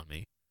peed on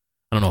me.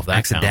 I don't know if that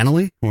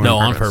accidentally? Counts. No,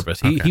 on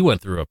purpose. He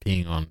went through a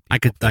peeing on. I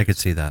could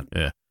see that.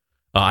 Yeah.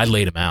 I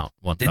laid him out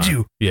one time. Did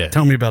you? Yeah.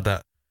 Tell me about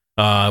that.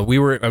 We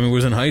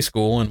was in high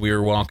school, and we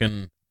were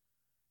walking.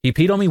 He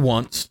peed on me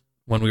once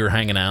when we were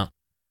hanging out,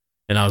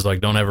 and I was like,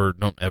 "Don't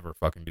ever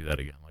fucking do that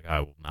again. Like, I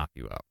will knock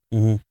you out."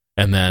 Mm-hmm.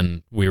 And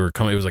then we were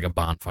coming. It was like a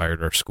bonfire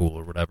at our school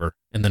or whatever.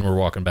 And then we're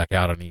walking back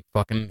out, and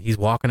he's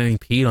walking, and he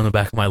peed on the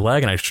back of my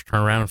leg, and I just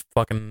turn around and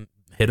fucking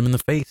hit him in the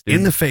face, dude.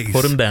 In the face.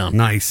 Put him down.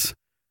 Nice.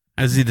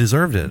 As he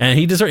deserved it. And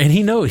he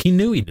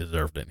knew he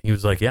deserved it. He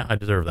was like, "Yeah, I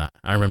deserve that.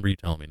 I remember you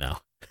telling me now."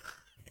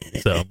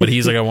 So, but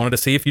he's like, "I wanted to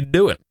see if you'd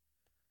do it."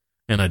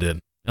 And I did.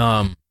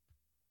 But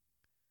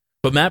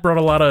Matt brought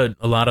a lot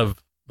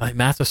of like,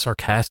 Matt's a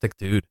sarcastic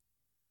dude.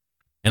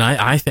 And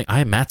I think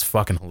Matt's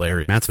fucking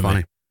hilarious. Matt's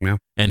funny. Me. Yeah.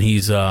 And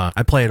he's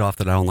I play it off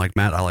that I don't like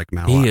Matt. I like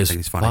Matt a lot. He is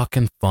he's funny.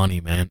 fucking funny,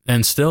 man.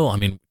 And still, I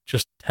mean,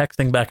 just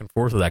texting back and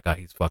forth with that guy,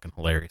 he's fucking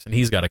hilarious. And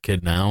he's got a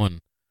kid now,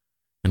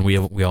 and we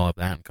all have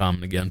that in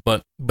common again.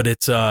 But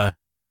it's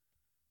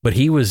but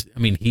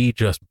he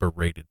just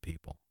berated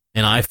people.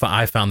 And I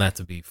found that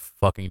to be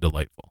fucking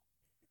delightful.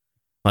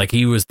 Like,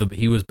 he was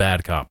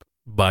bad cop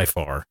by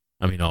far.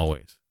 I mean,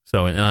 always.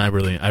 So, and I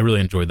really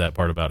enjoyed that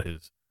part about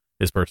his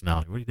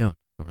personality. What are you doing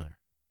over there?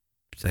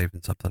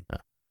 Saving something.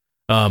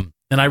 Yeah.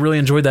 And I really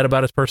enjoyed that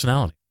about his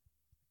personality,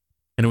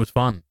 and it was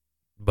fun.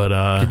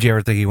 But did you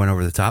ever think he went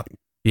over the top?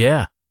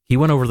 Yeah, he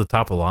went over the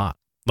top a lot,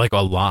 like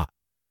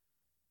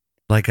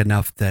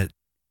enough that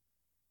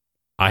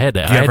I had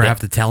to. Did you ever have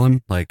to tell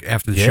him, like,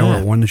 after the show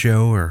or won the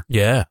show, or?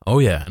 Yeah. Oh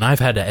yeah. And I've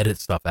had to edit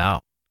stuff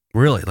out.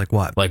 Really? Like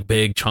what? Like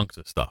big chunks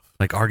of stuff.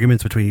 Like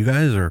arguments between you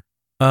guys, or?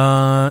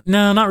 No,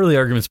 not really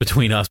arguments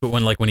between us, but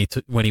when he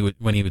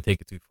would take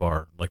it too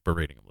far, like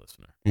berating a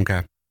listener.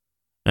 Okay.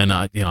 And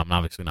I'm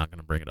obviously not going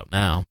to bring it up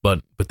now,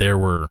 but there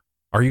were.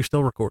 Are you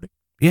still recording?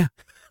 Yeah.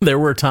 There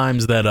were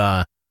times that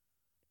I'm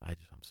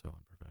so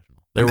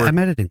unprofessional. I'm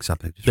editing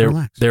something. Just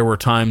relax. There were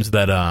times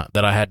that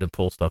I had to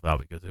pull stuff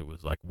out because it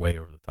was like way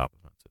over the top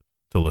offensive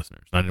to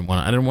listeners. And I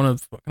didn't want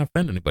to fucking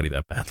offend anybody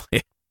that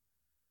badly.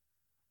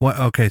 What?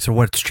 Okay, so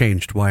what's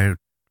changed? Why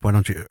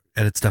don't you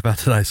edit stuff out?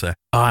 Did I say?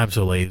 Oh, I'm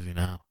so lazy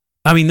now.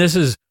 I mean, this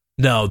is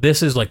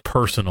like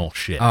personal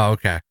shit. Oh,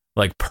 okay.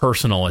 Like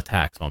personal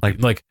attacks on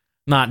people. Like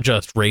not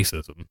just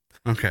racism.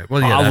 Okay.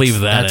 Well, yeah, I'll leave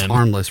that That's in.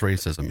 harmless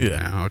racism.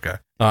 Yeah. Okay.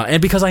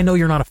 And because I know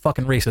you're not a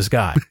fucking racist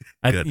guy.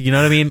 You know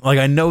what I mean? Like,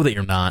 I know that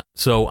you're not,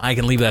 so I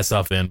can leave that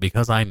stuff in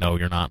because I know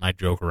you're not, and I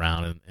joke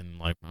around and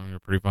like, oh, you're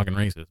pretty fucking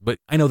racist. But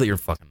I know that you're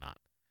fucking not.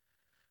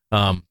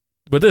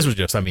 But this was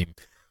just, I mean,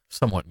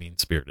 somewhat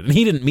mean-spirited. And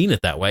he didn't mean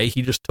it that way.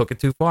 He just took it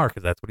too far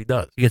because that's what he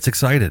does. He gets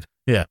excited.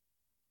 Yeah.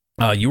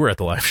 You were at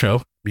the live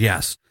show.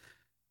 Yes.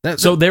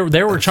 So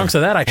there were chunks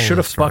of that I should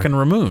have fucking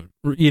removed.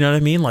 You know what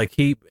I mean? Like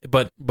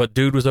but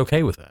dude was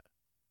okay with that.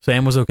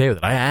 Sam was okay with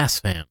it. I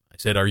asked Sam. I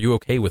said, "Are you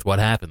okay with what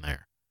happened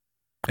there?"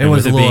 It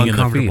was a little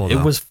uncomfortable.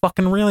 It was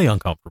fucking really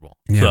uncomfortable.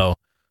 Yeah.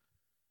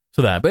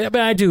 So that, but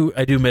I do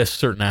miss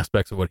certain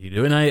aspects of what he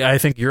do, and I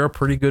think you're a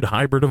pretty good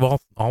hybrid of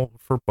all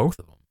for both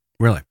of them.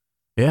 Really?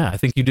 Yeah, I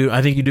think you do.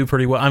 I think you do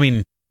pretty well. I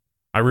mean,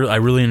 I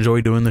really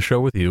enjoy doing the show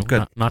with you.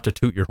 Good. Not to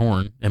toot your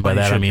horn, and by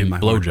that I mean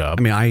blowjob.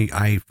 I mean,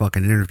 I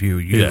fucking interview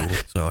you,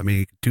 so I mean,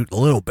 you can toot a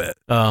little bit.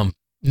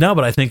 No,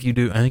 but I think you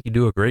do. I think you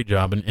do a great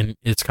job, and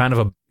it's kind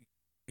of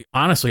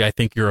honestly, I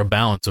think you're a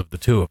balance of the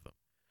two of them,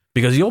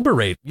 because you'll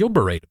berate a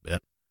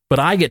bit, but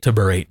I get to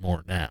berate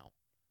more now,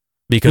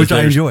 which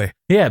I enjoy.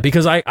 Yeah,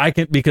 because I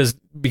can because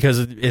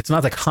it's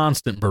not the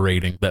constant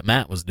berating that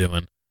Matt was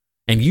doing,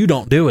 and you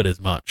don't do it as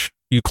much.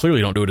 You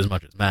clearly don't do it as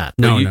much as Matt.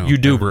 No, you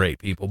do berate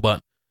people,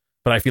 but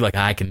I feel like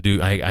I can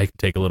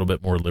take a little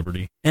bit more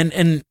liberty,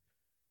 and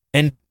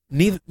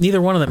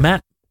neither one of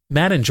them.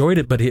 Matt enjoyed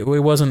it, but it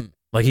wasn't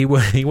like he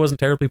wasn't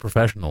terribly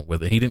professional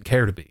with it. He didn't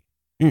care to be.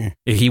 Mm.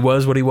 He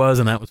was what he was,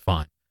 and that was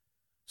fine.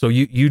 So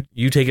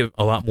you take it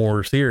a lot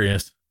more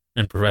serious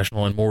and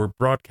professional and more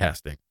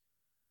broadcasting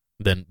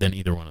than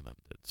either one of them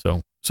did.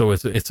 So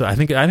it's I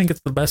think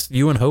it's the best.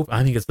 You and Hope,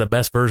 I think it's the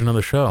best version of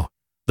the show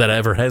that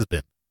ever has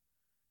been.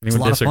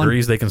 Anyone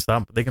disagrees, they can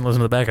stop. They can listen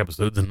to the back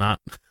episodes and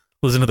not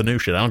listen to the new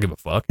shit. I don't give a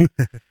fuck.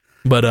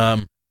 But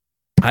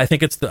I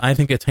think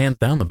it's hands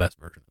down the best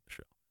version of the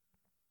show.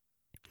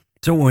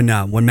 So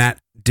when Matt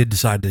did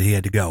decide that he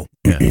had to go,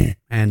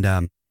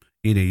 and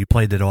you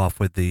played it off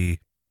with the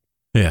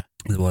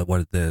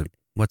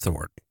what's the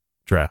word?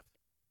 Draft.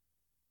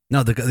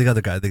 No, the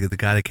other guy, the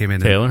guy that came in.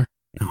 Taylor?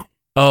 No.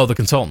 Oh, the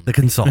consultant. The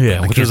consultant.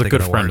 Yeah, which is a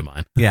good friend of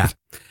mine. Yeah.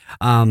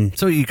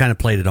 So you kind of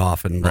played it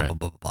off and blah, blah,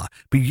 blah, blah, blah.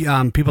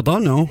 But people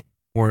don't know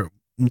or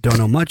don't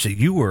know much that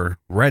you were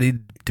ready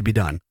to be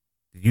done.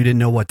 You didn't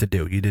know what to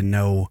do. You didn't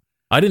know.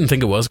 I didn't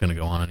think it was going to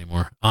go on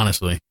anymore,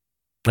 honestly.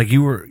 Like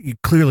you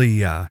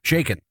clearly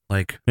shaken.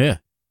 Like, yeah.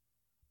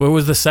 Well, it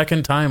was the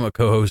second time a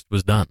co-host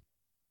was done.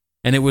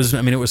 And it was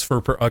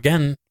for,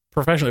 again,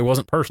 professional. It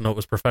wasn't personal. It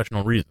was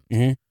professional reasons.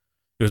 Mm-hmm.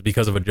 It was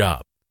because of a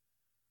job.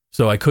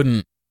 So I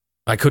couldn't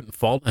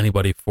fault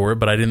anybody for it,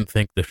 but I didn't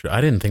think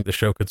the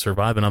show could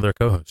survive another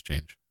co-host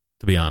change,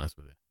 to be honest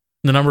with you.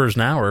 The numbers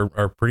now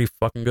are pretty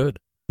fucking good.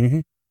 Mm-hmm.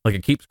 Like,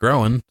 it keeps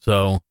growing,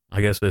 so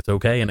I guess it's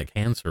okay and it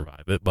can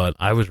survive it, but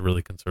I was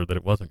really concerned that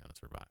it wasn't going to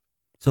survive.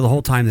 So the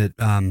whole time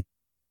that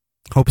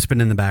Hope's been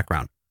in the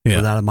background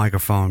without a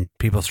microphone,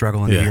 people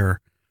struggling to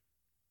hear.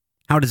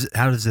 How does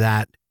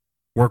that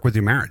work with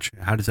your marriage?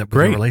 How does that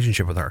with your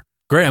relationship with her?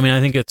 Great. I mean,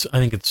 I think it's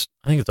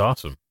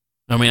awesome.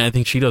 I mean, I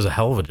think she does a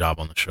hell of a job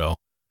on the show.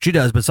 She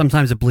does, but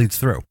sometimes it bleeds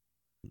through.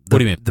 What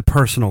do you mean? The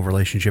personal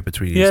relationship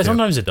between you two.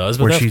 Sometimes it does.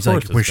 But where she's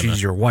like,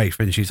 she's your wife,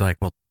 and she's like,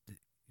 well,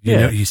 you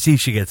know, you see,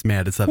 she gets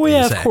mad at something. Well,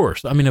 yeah, you say. of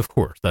course. I mean, of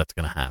course, that's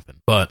going to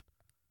happen. But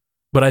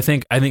I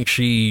think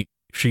she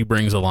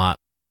brings a lot.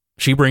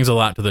 She brings a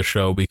lot to the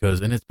show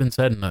because, and it's been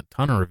said in a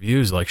ton of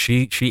reviews, like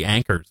she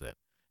anchors it,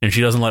 and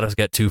she doesn't let us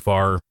get too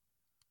far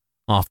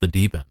off the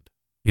deep end.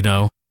 You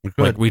know,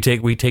 like we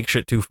take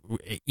shit too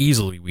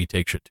easily. We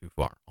take shit too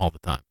far all the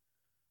time.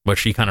 But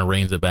she kind of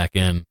reins it back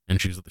in, and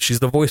she's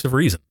the voice of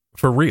reason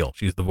for real.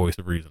 She's the voice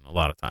of reason a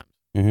lot of times,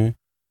 and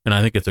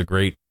I think it's a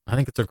great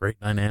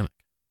dynamic.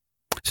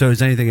 So,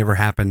 has anything ever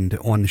happened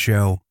on the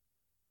show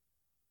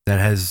that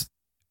has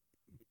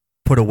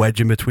put a wedge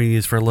in between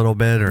you for a little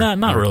bit, or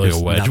not really a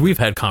wedge? Nothing? We've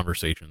had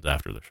conversations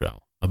after the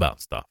show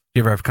about stuff. Do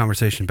you ever have a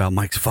conversation about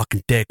Mike's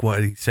fucking dick? What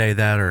did he say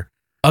that or?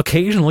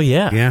 Occasionally,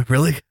 yeah. Yeah,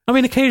 really? I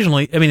mean,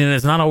 occasionally. I mean, and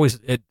it's not always.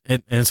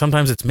 And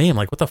sometimes it's me. I'm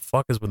like, what the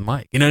fuck is with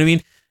Mike? You know what I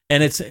mean?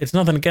 And it's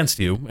nothing against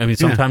you. I mean,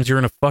 sometimes you're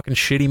in a fucking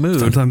shitty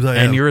mood. Sometimes I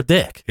am. And you're a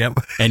dick. Yep.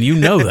 And you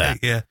know that.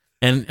 Yeah.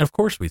 And of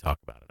course we talk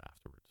about it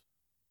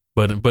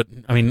afterwards. But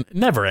I mean,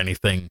 never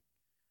anything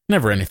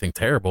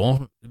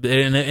terrible.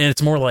 And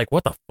it's more like,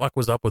 what the fuck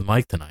was up with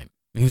Mike tonight?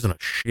 He was in a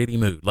shitty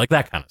mood, like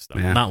that kind of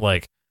stuff. Yeah. Not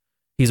like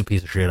he's a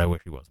piece of shit. I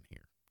wish he wasn't here.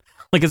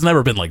 Like, it's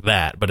never been like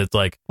that. But it's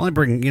like, well, I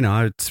bring,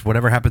 it's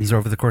whatever happens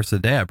over the course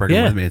of the day. I bring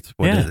it with me. It's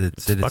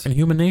fucking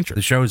human nature.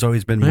 The show has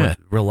always been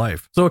real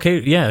life. So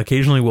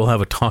occasionally we'll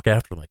have a talk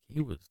after, like,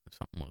 something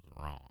was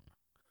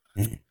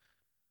wrong.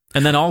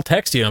 And then I'll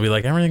text you and I'll be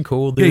like, everything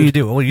cool, dude? Yeah, you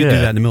do. Well, you do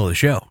that in the middle of the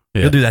show.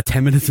 Yeah. You'll do that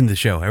 10 minutes into the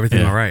show.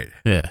 Everything all right.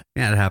 Yeah.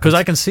 Yeah, it happens. Because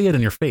I can see it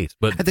in your face.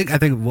 But I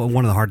think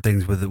one of the hard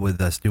things with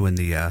us doing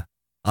the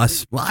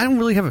us. Well, I don't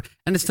really have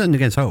and it's nothing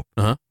against Hope.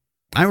 Uh-huh.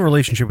 I have a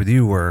relationship with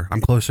you where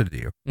I'm closer to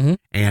you,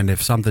 and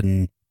if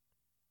something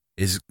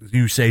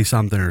you say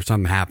something or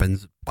something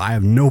happens, I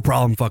have no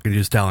problem fucking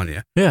just telling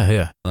you.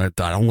 Yeah. I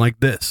don't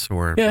like this,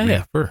 or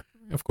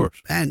of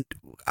course. And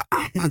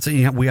I'm not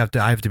saying I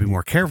have to be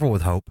more careful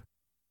with Hope,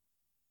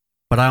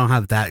 but I don't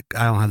have that.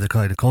 I don't have the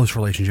kind of close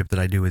relationship that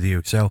I do with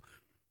you. So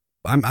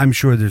I'm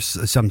sure there's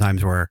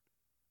sometimes where,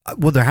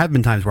 well, there have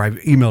been times where I've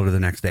emailed her the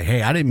next day.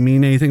 Hey, I didn't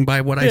mean anything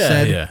by what I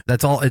said. Yeah.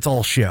 That's all. It's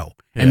all show.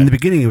 Yeah. And in the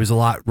beginning, it was a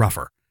lot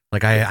rougher.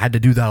 Like I had to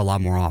do that a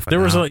lot more often. There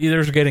was a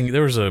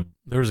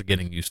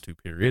getting used to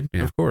period.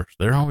 Yeah. Of course,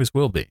 there always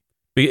will be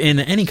in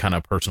any kind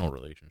of personal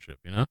relationship.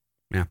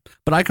 Yeah.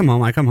 But I come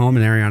home,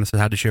 and Ariana says,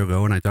 "How'd the show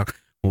go?" And I talk.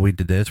 Well, we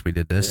did this.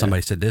 Yeah.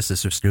 Somebody said this.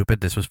 This was stupid.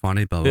 This was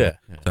funny. Blah, blah. Yeah.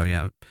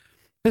 So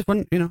just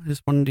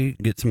wanted to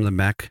get some of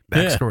the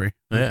backstory.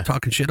 Yeah.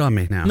 Talking shit on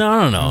me now.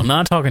 No,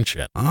 not talking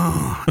shit.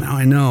 Oh, now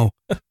I know.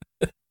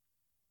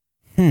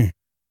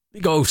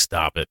 Go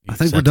stop it. I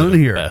think we're done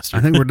here. Bastard.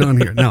 I think we're done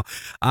here. No.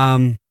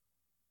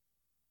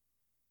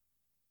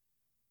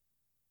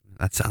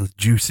 That sounds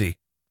juicy.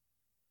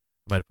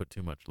 Might have put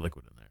too much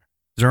liquid in there.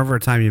 Is there ever a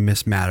time you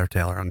missed Matt or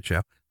Taylor on the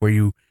show where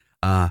you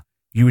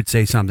would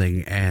say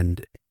something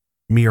and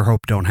me or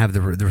Hope don't have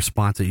the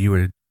response that you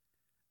would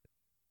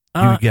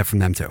get from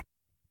them too?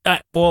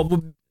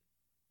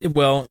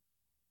 Well,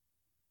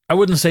 I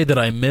wouldn't say that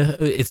I miss.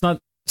 It's not.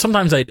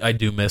 Sometimes I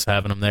do miss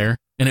having them there,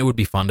 and it would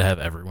be fun to have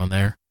everyone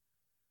there.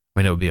 I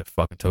mean, it would be a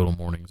fucking total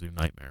morning zoo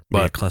nightmare.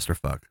 But a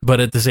clusterfuck.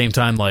 But at the same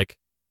time, like,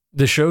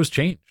 the show's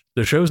changed.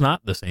 The show's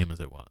not the same as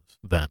it was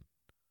then.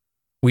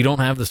 We don't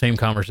have the same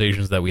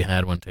conversations that we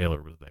had when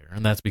Taylor was there,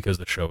 and that's because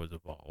the show has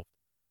evolved,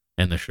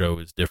 and the show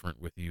is different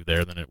with you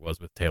there than it was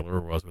with Taylor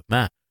or was with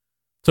Matt.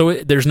 So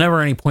there's never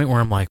any point where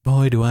I'm like,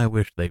 boy, do I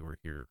wish they were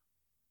here.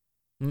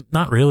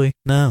 Not really,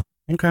 no.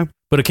 Okay.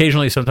 But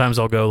occasionally, sometimes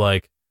I'll go,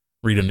 like,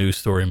 read a news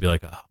story and be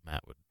like, oh,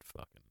 Matt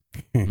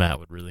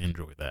would really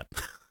enjoy that.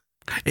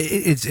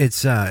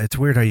 It's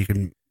weird how you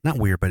can, not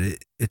weird, but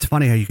it's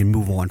funny how you can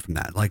move on from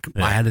that. Like,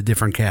 I had a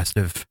different cast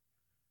of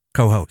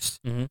co-hosts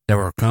that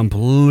were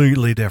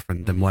completely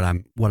different than what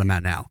I'm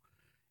at now,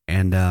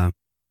 and I'm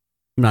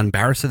not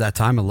embarrassed at that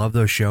time. I love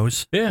those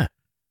shows. Yeah,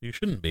 you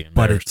shouldn't be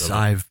embarrassed. But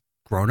I've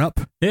grown up.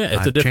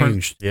 Yeah, I've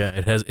changed. Yeah,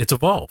 it's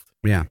evolved.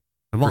 Yeah,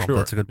 evolved. Sure.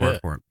 That's a good word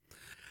for it.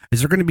 Is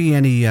there going to be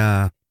any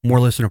more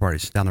listener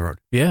parties down the road?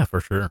 Yeah, for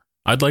sure.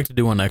 I'd like to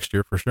do one next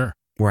year for sure.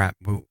 We're at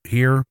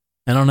here.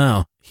 I don't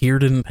know. Here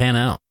didn't pan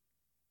out.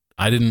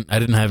 I didn't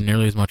have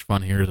nearly as much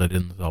fun here as I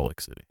did in Salt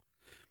Lake City.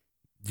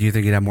 Do you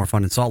think you'd have more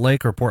fun in Salt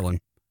Lake or Portland?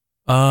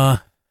 I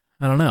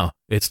don't know.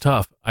 It's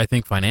tough. I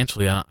think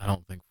financially, I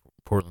don't think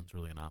Portland's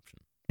really an option.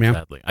 Yeah.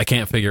 Sadly, I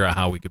can't figure out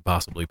how we could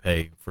possibly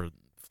pay for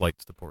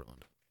flights to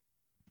Portland.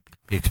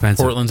 Be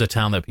expensive. Portland's a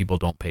town that people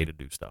don't pay to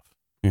do stuff.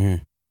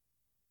 Mm-hmm.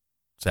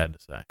 Sad to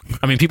say.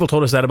 I mean, people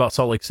told us that about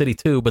Salt Lake City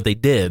too, but they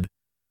did.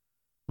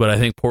 But I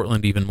think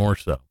Portland even more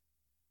so.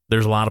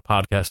 There's a lot of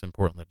podcasts in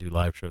Portland that do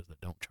live shows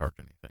that don't charge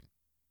anything.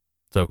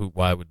 So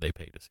why would they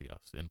pay to see us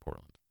in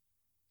Portland?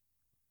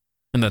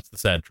 And that's the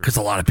sad truth. Because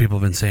a lot of people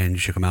have been saying you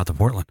should come out to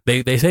Portland.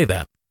 They say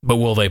that, but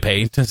will they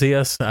pay to see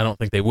us? I don't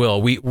think they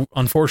will.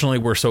 Unfortunately,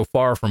 we're so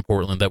far from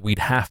Portland that we'd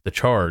have to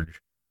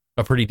charge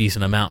a pretty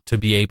decent amount to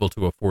be able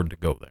to afford to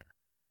go there.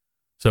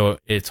 So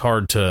it's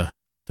hard to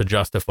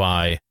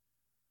justify.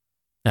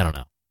 I don't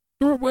know.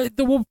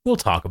 We'll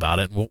talk about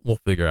it. And we'll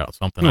figure out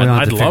something.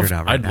 I'd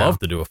love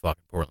to do a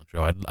fucking Portland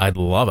show. I'd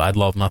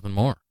love nothing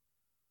more.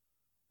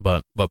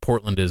 But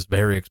Portland is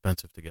very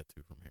expensive to get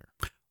to from here.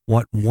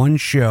 What one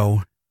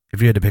show? If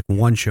you had to pick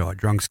one show, a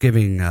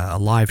Drunksgiving, a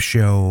live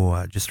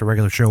show, just a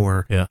regular show,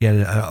 or you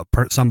had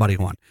somebody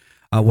one,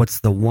 what's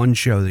the one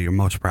show that you're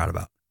most proud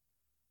about?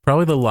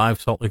 Probably the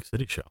live Salt Lake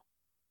City show.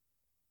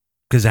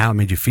 Because how it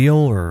made you feel,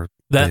 or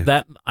that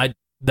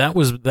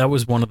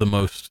was one of the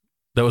most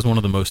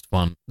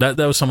fun. That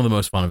was some of the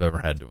most fun I've ever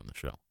had doing the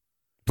show.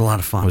 It's a lot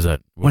of fun.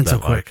 Went so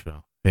quick.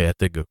 Show. Yeah, it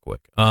did go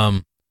quick.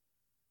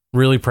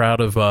 Really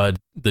proud of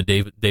the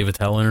Dave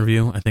Attell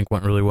interview. I think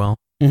went really well.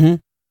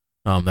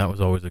 Mm-hmm. That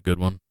was always a good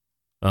one.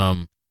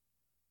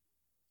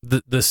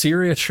 The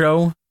Sirius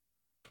show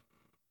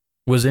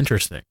was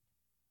interesting.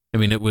 I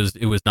mean, it was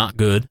not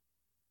good,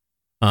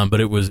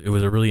 but it was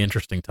a really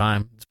interesting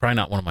time. It's probably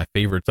not one of my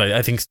favorites.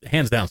 I think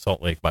hands down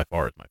Salt Lake by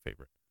far is my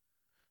favorite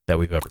that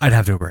we've ever done. I'd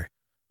have to agree,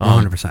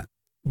 100%.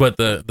 But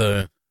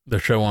the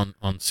show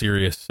on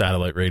Sirius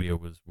satellite radio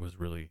was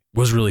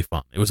really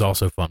fun. It was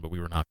also fun, but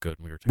we were not good.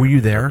 Were you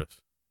there?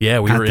 Nervous. Yeah,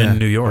 we were in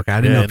New York. Okay, I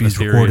didn't know if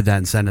you recorded that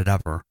and sent it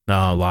up or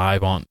no,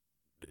 live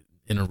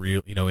in a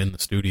real, in the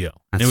studio.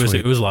 That's it was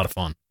sweet. It was a lot of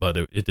fun, but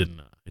it didn't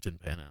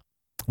pan out.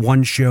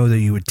 One show that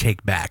you would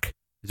take back.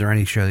 Is there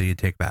any show that you'd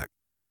take back?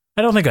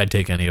 I don't think I'd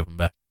take any of them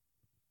back.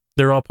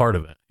 They're all part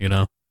of it,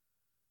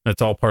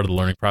 That's all part of the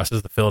learning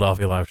process. The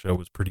Philadelphia live show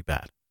was pretty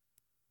bad,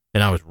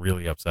 and I was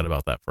really upset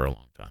about that for a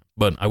long time.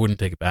 But I wouldn't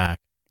take it back.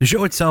 The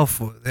show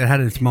itself, it had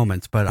its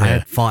moments, but I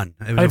had fun.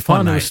 It was I had fun.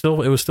 fun.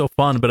 Night. It was still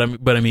fun. But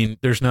I mean,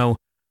 there's no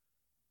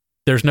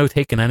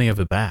taking any of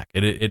it back.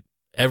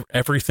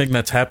 Everything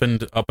that's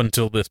happened up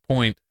until this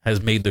point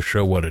has made the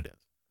show what it is.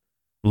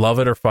 Love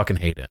it or fucking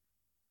hate it.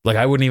 Like,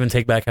 I wouldn't even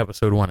take back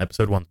episode 1.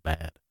 Episode 1's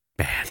bad.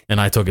 And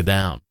I took it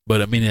down.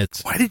 But I mean,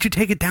 it's... Why did you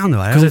take it down,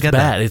 though? I Because don't it's get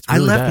bad. that. It's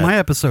really I left bad. my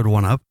episode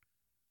 1 up.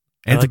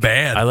 It's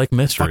bad. I like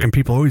mystery. Fucking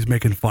people always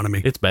making fun of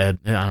me. It's bad.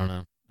 Yeah, I don't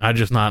know. I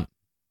just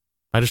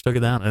took it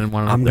down. I didn't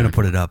want to. I'm going to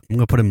put it up. I'm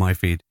going to put it in my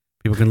feed.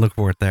 People can look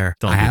for it there.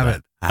 I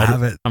have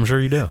it. I'm sure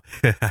you do.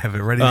 I have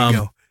it ready to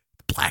go.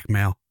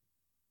 Blackmail.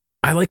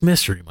 I like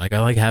mystery, Mike. I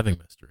like having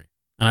mystery.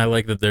 And I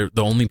like that the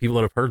only people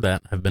that have heard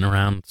that have been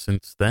around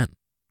since then.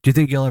 Do you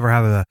think you'll ever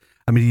have a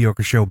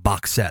Mediocre Show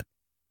box set?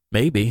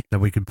 Maybe. That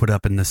we could put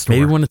up in the store?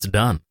 Maybe when it's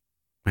done.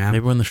 Yeah.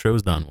 Maybe when the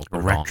show's done.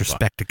 We'll a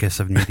retrospecticus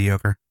of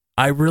Mediocre.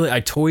 I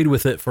toyed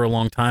with it for a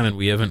long time, and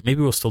we haven't.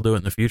 Maybe we'll still do it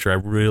in the future. I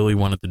really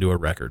wanted to do a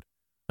record,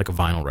 like a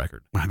vinyl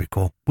record. That'd be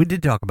cool. We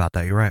did talk about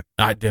that. You're right.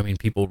 I mean,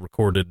 people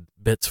recorded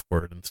bits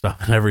for it and stuff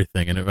and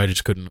everything, and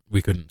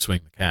we couldn't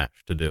swing the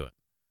cash to do it.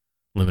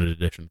 limited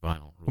edition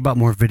vinyl. What about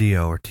more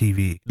video or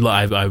TV?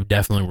 I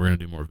definitely we're going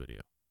to do more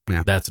video.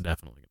 Yeah. That's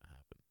definitely going to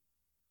happen.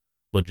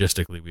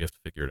 Logistically, we have to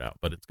figure it out,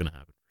 but it's going to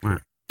happen. All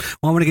right.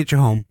 Well, I want to get you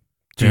home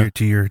to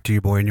your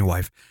boy and your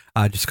wife.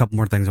 Just a couple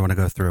more things I want to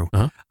go through.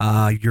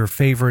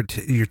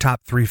 Your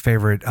top 3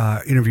 favorite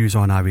interviews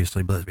on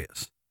obviously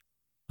Oblivious.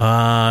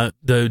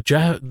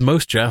 The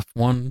most Jeff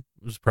one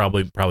was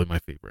probably my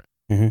favorite.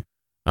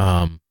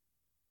 Mm-hmm.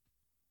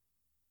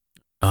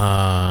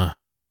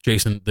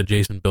 The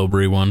Jason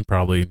Bilbrey one,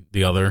 probably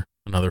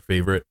another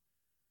favorite.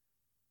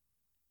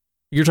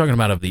 You're talking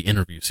about of the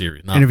interview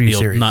series, not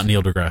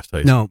Neil deGrasse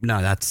Tyson. No,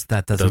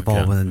 that doesn't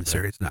fall within the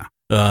series. No.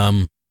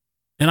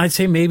 And I'd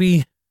say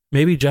maybe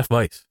Jeff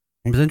Weiss.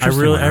 It was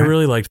interesting. I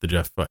really liked the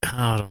Jeff Weiss.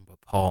 I don't know,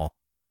 but Paul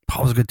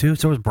was good too.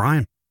 So was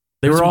Brian.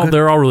 They're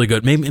all really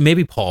good.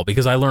 Maybe Paul,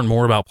 because I learned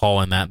more about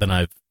Paul in that than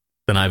I've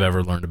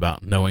ever learned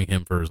about knowing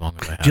him for as long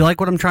as I have. Do you like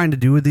what I'm trying to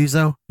do with these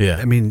though? Yeah,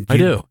 I mean, I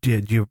do.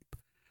 Do you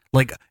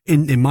like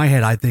in my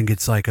head? I think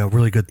it's like a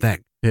really good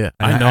thing. Yeah,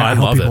 I know. I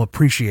hope love people it.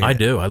 appreciate it. I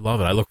do. I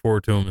love it. I look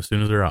forward to them as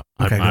soon as they're up.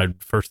 Okay,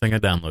 first thing I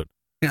download.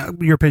 Yeah,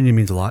 your opinion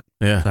means a lot.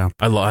 Yeah, so.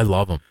 I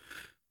love them.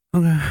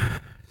 Okay,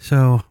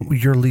 so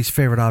your least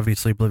favorite,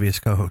 obviously, Oblivious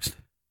co-host.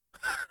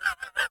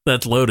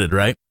 That's loaded,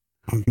 right?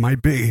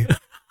 Might be.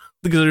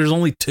 Because there's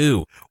only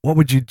 2. What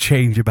would you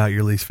change about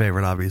your least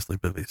favorite, obviously,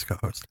 Oblivious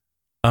co-host?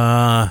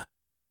 I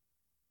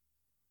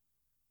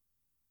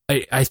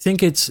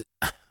think it's,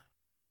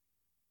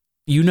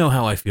 you know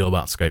how I feel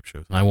about Skype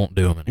shows, and I won't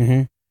do them anymore.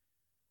 Mm-hmm.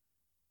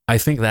 I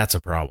think that's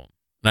a problem.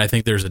 And I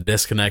think there's a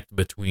disconnect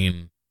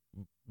between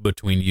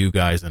you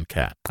guys and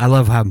Kat. I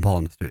love having Paul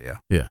in the studio.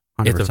 Yeah.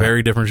 100%. It's a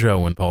very different show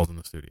when Paul's in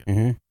the studio.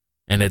 Mm-hmm.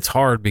 And it's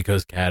hard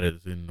because Kat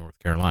is in North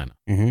Carolina.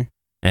 Mm-hmm.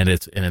 And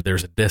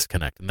there's a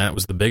disconnect. And that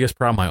was the biggest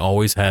problem I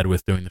always had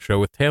with doing the show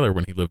with Taylor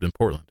when he lived in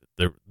Portland.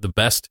 The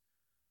best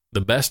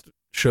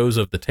shows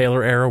of the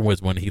Taylor era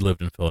was when he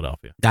lived in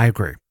Philadelphia. I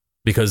agree.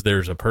 Because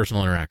there's a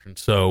personal interaction.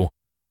 So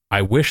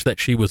I wish that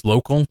she was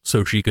local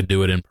so she could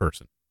do it in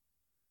person.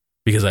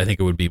 Because I think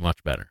it would be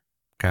much better.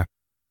 Okay.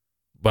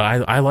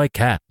 But I like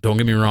Kat. Don't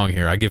get me wrong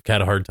here. I give Kat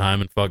a hard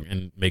time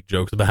and make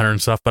jokes about her and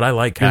stuff, but I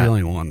like Kat. You're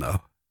the only one, though.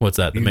 What's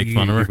that? To make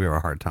fun of her? You give her a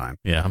hard time.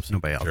 Yeah,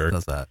 nobody else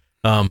does that.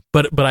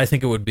 But I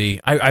think it would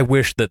be, I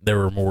wish that there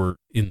were more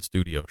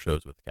in-studio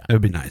shows with Kat. It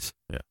would be nice.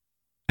 Yeah.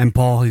 And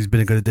Paul, he's been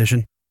a good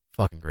addition.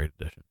 Fucking great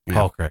addition. Yeah.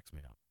 Paul cracks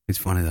me up. He's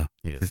funny, though.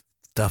 He is.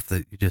 Stuff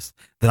that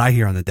that I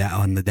hear on the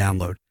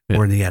download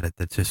or in the edit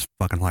that's just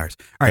fucking hilarious.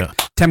 All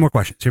right, 10 more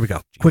questions. Here we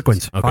go. Jesus. Quick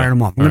ones. Okay. Fire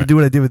them off. I'm going to do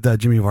what I did with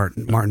Jimmy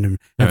Martin and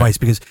advice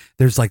because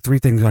there's like 3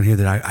 things on here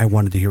that I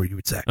wanted to hear what you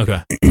would say.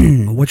 Okay.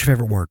 What's your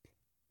favorite word?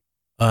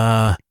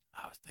 I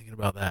was thinking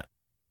about that.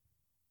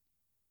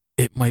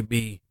 It might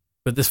be,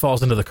 but this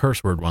falls into the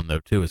curse word one though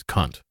too. Is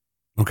cunt.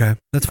 Okay,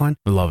 that's fine.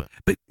 I love it.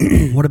 But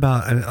what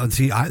about?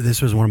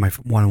 This was one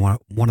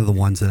of the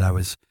ones that I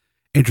was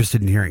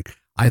interested in hearing.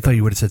 I thought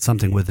you would have said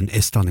something with an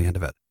ist on the end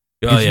of it.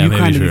 Oh yeah, you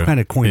kind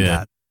of coined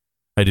that.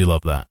 I do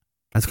love that.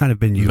 That's kind of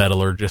been you.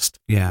 Metallurgist.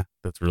 Yeah,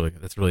 that's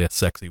really a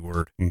sexy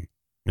word. Mm.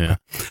 Yeah.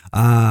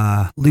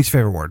 Okay. Least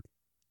favorite word.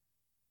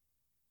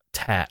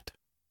 Tat.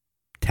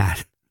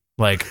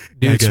 Like,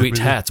 dude, sweet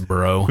tats,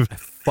 bro. I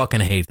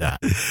fucking hate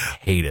that.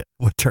 Hate it.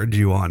 What turned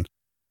you on?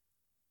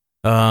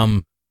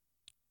 I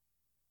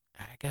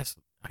guess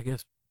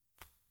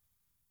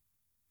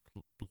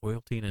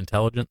loyalty and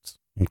intelligence.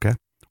 Okay.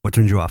 What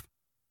turned you off?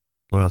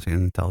 Loyalty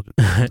and intelligence.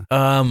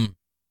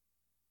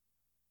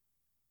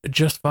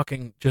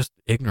 Just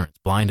ignorance,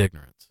 blind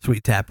ignorance.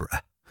 Sweet tapper.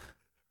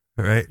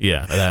 Right?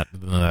 Yeah,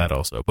 that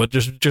also. But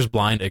just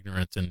blind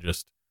ignorance and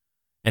just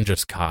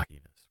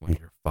cockiness when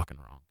you're fucking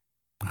wrong.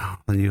 Oh,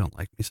 then you don't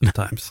like me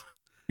sometimes.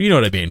 You know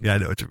what I mean? Yeah, I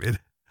know what you mean.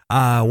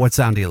 What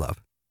sound do you love?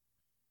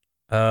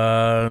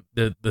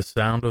 The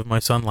sound of my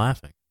son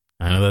laughing.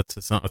 I know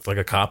it's like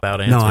a cop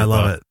out answer. No, I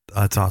love it.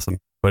 That's awesome.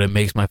 But it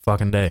makes my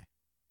fucking day.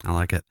 I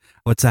like it.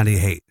 What sound do you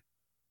hate?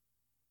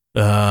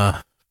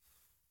 Skype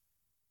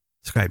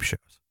shows.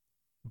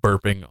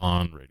 Burping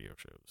on radio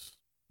shows.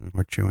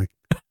 Or chewing.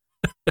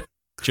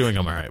 Chewing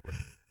I'm all right with.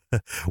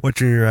 What's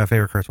your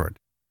favorite curse word?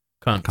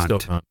 Cunt. Still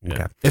cunt. Yeah.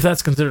 Okay. If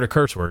that's considered a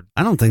curse word.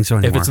 I don't think so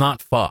anymore. If it's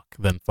not fuck,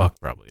 then fuck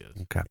probably is.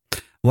 Okay.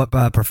 What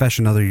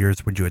profession other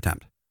years would you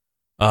attempt?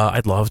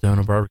 I'd love to own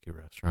a barbecue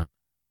restaurant.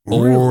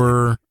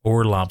 Really?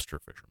 Or lobster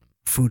fisherman.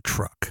 Food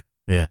truck.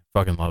 Yeah,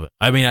 fucking love it.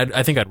 I mean,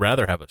 I think I'd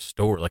rather have a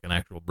store, like an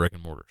actual brick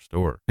and mortar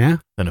store, than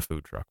a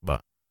food truck.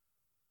 But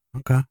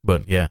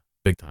yeah,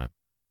 big time.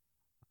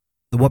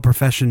 What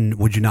profession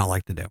would you not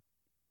like to do?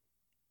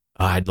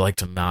 I'd like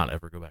to not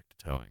ever go back to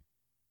towing.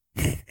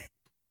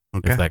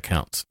 Okay, if that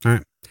counts. All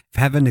right. If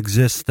heaven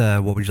exists,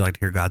 what would you like to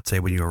hear God say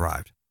when you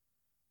arrived?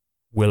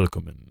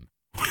 Welcome in.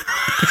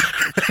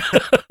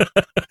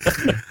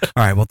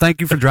 All right. Well,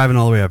 thank you for driving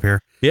all the way up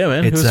here. Yeah,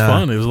 man. It was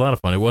fun. It was a lot of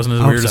fun. It wasn't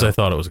as weird as I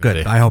thought it was going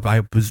to be. I hope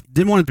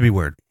didn't want it to be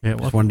weird. Yeah,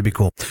 just wanted to be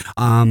cool.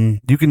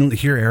 You can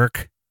hear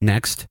Eric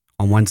next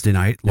on Wednesday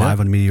night, live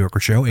on the Mediocre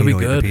Show,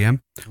 8:08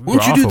 p.m. Why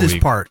don't you do this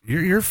part?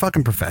 You're a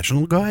fucking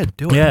professional. Go ahead,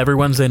 do it. Yeah, every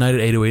Wednesday night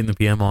at 8:08 in the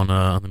p.m. on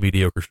the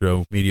Mediocre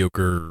Show,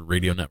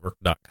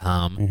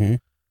 MediocreRadioNetwork.com. Mm-hmm.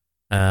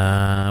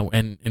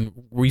 And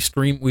we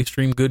stream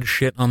good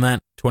shit on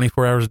that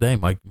 24 hours a day.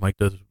 Mike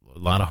does a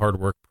lot of hard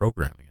work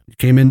programming. You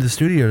came into the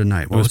studio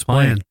tonight. What was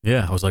playing?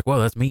 Yeah, I was like, whoa,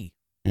 that's me.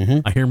 Mm-hmm.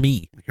 I hear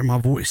me. I hear my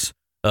voice.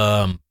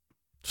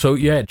 So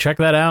yeah, check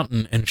that out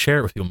and share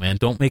it with people, man.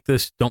 Don't make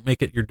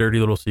it your dirty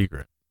little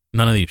secret.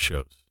 None of these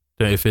shows.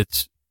 If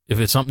it's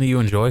something that you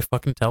enjoy,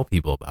 fucking tell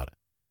people about it.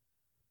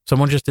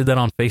 Someone just did that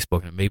on Facebook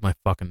and it made my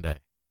fucking day.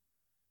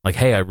 Like,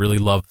 hey, I really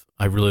love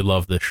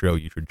this show.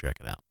 You should check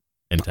it out.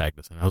 And tagged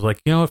us. And I was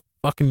like, you know what?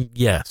 Fucking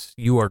yes,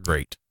 you are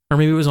great. Or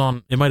maybe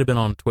it might have been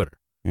on Twitter.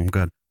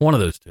 Good. One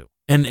of those two.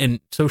 And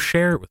so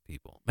share it with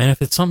people. Man,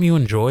 if it's something you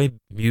enjoy,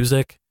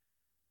 music,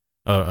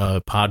 a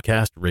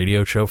podcast,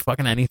 radio show,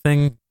 fucking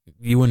anything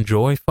you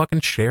enjoy, fucking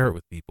share it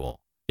with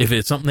people. If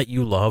it's something that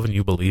you love and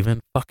you believe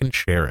in, fucking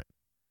share it.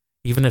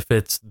 Even if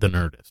it's the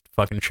Nerdist,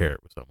 fucking share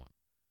it with someone.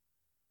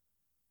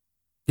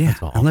 Yeah,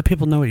 and let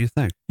people know what you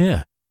think.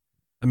 Yeah.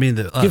 I mean,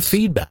 give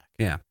feedback.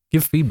 Yeah.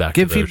 Give feedback.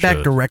 Give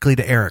feedback directly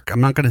to Eric. I'm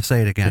not going to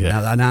say it again.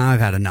 Yeah. Now I've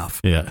had enough.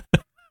 Yeah.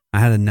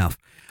 I had enough.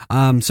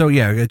 So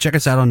yeah, check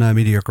us out on the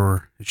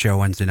Mediocre Show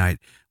Wednesday night.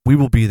 We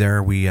will be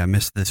there. We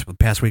missed this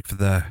past week for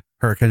the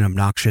Hurricane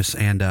Obnoxious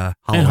and Halloween.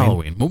 And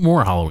Halloween.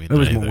 More Halloween. It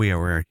was more, we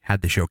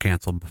had the show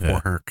canceled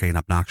before Hurricane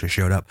Obnoxious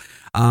showed up.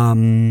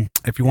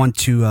 If you want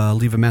to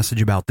leave a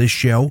message about this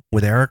show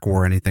with Eric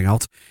or anything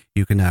else,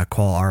 you can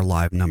call our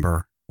live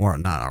number. Or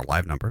not our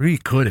live number. You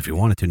could if you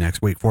wanted to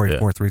next week.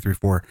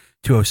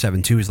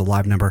 484-334-2072 is the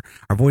live number.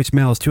 Our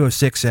voicemail is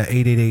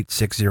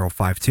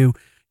 206-888-6052.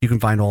 You can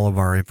find all of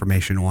our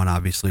information on,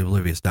 obviously,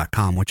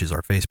 Oblivious.com, which is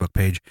our Facebook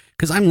page.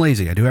 Because I'm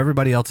lazy. I do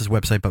everybody else's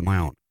website but my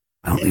own.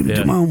 I don't even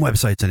do my own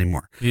websites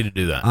anymore. You need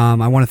to do that.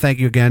 I want to thank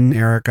you again,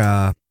 Eric.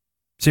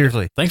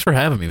 Seriously. Thanks for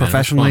having me, man.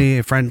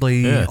 Professionally,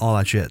 friendly, all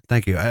that shit.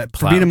 Thank you.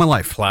 For being in my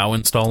life. Plow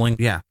installing.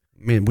 Yeah.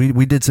 I mean,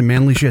 we did some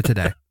manly shit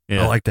today.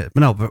 I liked it.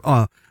 But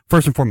no,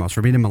 first and foremost,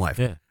 for being in my life.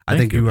 Yeah, I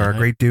think you are a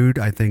great dude.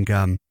 I think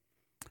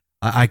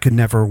I could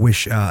never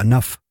wish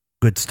enough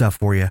good stuff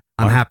for you.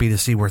 I'm happy to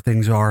see where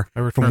things are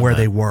from where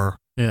they were,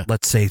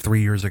 let's say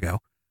 3 years ago.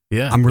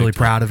 Yeah, I'm really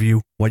proud of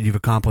you, what you've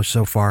accomplished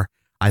so far.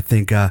 I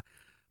think as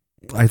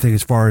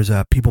far as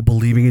people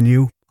believing in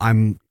you, I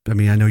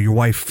know your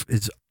wife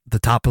is the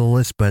top of the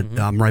list, but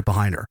I'm right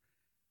behind her.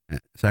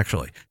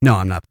 Sexually. No,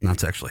 I'm not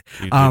sexually.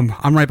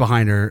 I'm right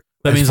behind her.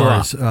 That means a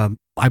lot.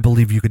 I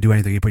believe you could do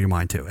anything you put your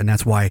mind to. And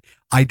that's why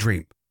I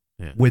dream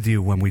with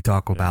you when we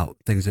talk about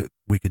things that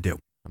we could do.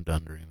 I'm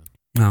done dreaming.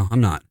 No, I'm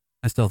not.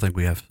 I still think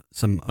we have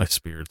some. My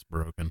spirit's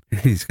broken.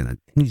 He's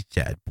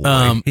sad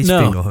boy. He's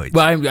fingerhoods.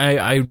 Well,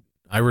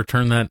 I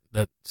return that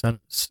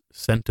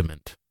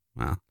sentiment.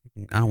 Well,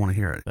 I don't want to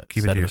hear it.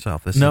 Keep it to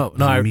yourself. This is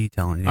me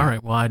telling you. All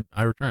right. Well,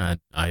 I return.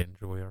 I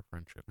enjoy our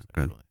friendship.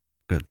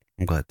 Good.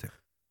 I'm glad to.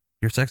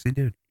 You're a sexy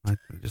dude. I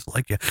just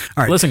like you.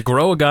 All right. Listen,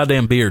 grow a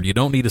goddamn beard. You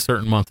don't need a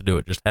certain month to do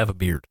it. Just have a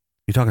beard.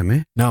 You talking to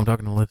me? No, I'm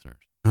talking to listeners.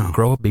 Oh.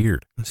 Grow a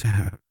beard.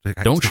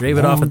 Don't shave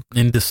it off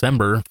in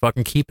December.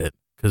 Fucking keep it,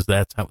 because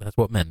that's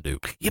what men do.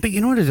 Yeah, but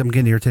you know what is? I'm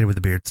getting irritated with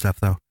the beard stuff,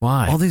 though.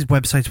 Why? All these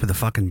websites with the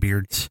fucking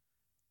beards,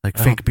 like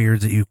fake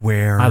beards that you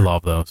wear. I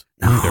love those.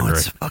 No,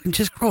 it's fucking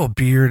just grow a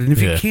beard, and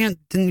if you can't,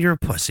 then you're a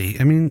pussy.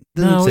 I mean,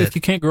 if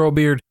you can't grow a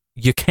beard,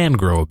 you can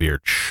grow a beard.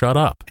 Shut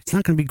up. It's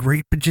not going to be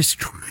great, but just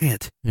try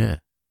it. Yeah.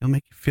 It'll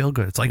make you feel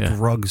good. It's like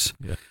drugs.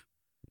 Yeah.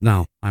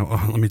 No,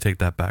 let me take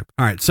that back.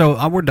 All right,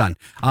 so we're done.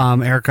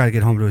 Eric got to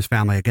get home to his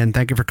family again.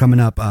 Thank you for coming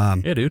up.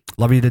 Yeah, dude.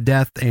 Love you to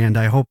death, and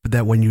I hope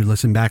that when you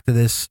listen back to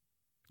this,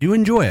 you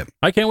enjoy it.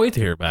 I can't wait to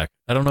hear it back.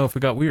 I don't know if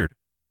it got weird.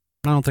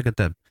 I don't think it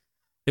did.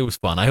 It was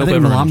fun. I hope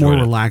I'm a lot more it.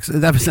 relaxed.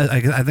 I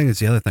think it's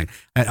the other thing.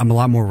 I'm a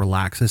lot more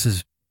relaxed. This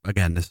is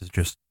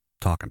just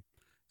talking.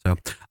 So,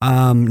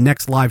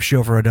 next live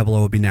show for OOO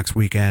will be next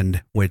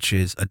weekend, which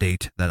is a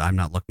date that I'm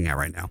not looking at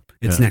right now.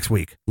 It's next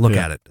week. Look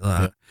at it.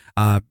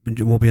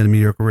 We'll be on the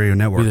Mediocre Radio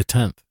Network. It'll be the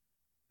 10th.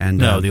 And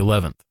no, the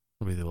 11th.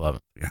 It'll be the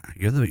 11th. Yeah,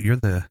 you're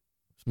the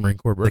Marine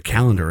Corps birthday. The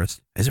calendarist.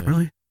 Is it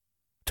really?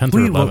 10th Who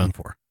or are you 11th? voting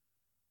for?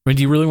 I mean,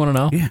 do you really want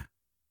to know? Yeah.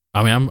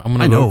 I mean, I'm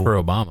going to vote for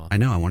Obama. I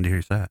know. I wanted to hear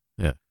you say it.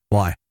 Yeah.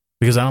 Why?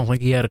 Because I don't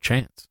think he had a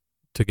chance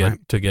to get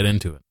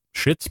into it.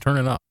 Shit's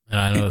turning up, and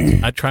I know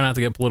I try not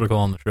to get political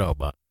on the show,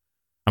 but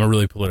I'm a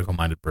really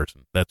political-minded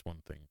person. That's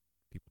one thing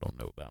people don't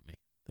know about me.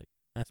 They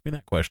ask me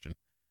that question.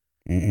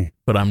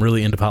 But I'm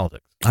really into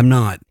politics. I'm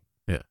not.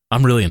 Yeah,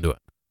 I'm really into it.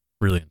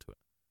 Really into it.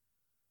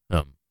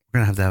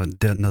 We're going to have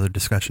another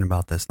discussion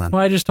about this then.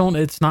 Well, I just don't,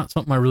 it's not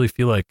something I really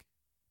feel like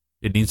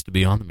it needs to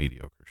be on the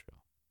Mediocre Show.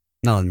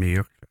 Not on the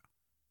Mediocre Show.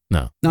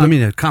 No. I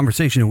mean, a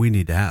conversation we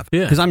need to have.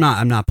 Yeah. Because I'm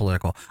not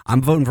political.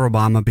 I'm voting for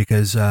Obama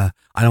because I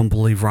don't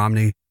believe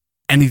Romney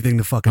anything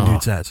the fucking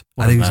dude says.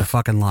 I think he's a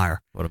fucking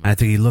liar. I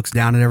think he looks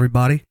down at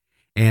everybody.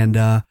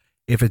 And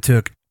if it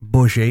took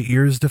Bush 8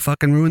 years to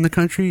fucking ruin the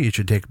country, it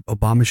should take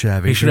Obama should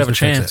have 8 years to fix it. He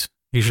should have a chance.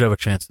 He should have a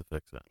chance to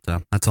fix it.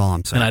 So that's all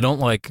I'm saying. And I don't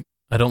like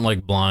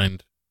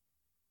blind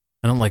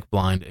I don't like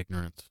blind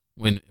ignorance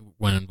when it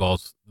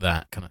involves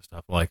that kind of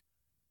stuff. Like,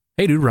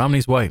 hey, dude,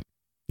 Romney's white.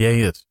 Yeah,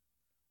 he is.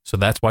 So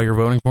that's why you're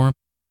voting for him?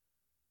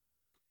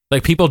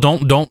 Like, people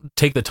don't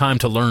take the time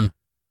to learn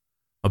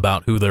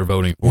about who they're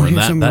voting for. And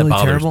that really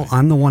bothers terrible. Me.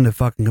 I'm the one that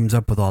fucking comes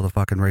up with all the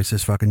fucking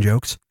racist fucking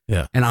jokes.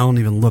 Yeah. And I don't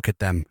even look at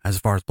them as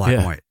far as black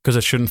and white. Because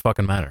it shouldn't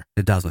fucking matter.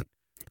 It doesn't.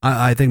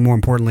 I think more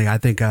importantly, I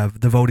think the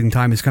voting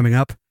time is coming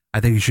up. I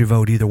think you should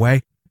vote either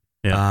way.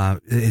 Yeah.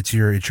 It's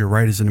your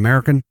right as an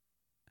American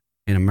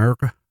in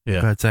America.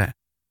 Yeah. That's it.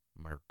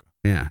 America.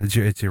 Yeah.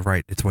 It's your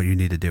right. It's what you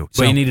need to do.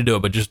 But you need to do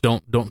it, but just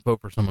don't vote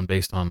for someone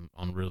based on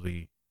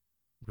really,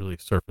 really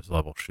surface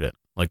level shit.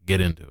 Like, get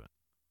into it.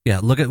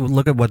 Yeah. Look at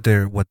what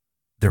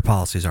their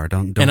policies are.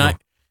 Don't.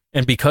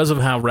 And because of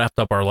how wrapped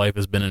up our life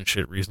has been in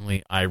shit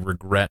recently, I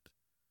regret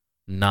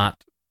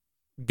not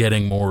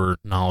getting more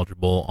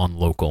knowledgeable on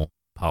local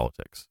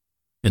politics.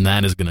 And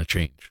that is going to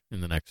change in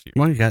the next year.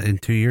 Well, you got in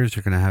 2 years,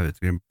 you're going to have it. It's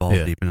going to ball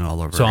deep in it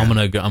all over. So again.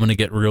 I'm going to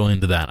get real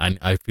into that.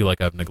 I feel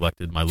like I've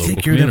neglected my local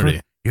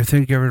community. You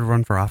think you're ever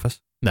run for office?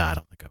 No, I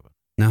don't think I would.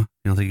 No, you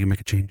don't think you can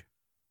make a change?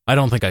 I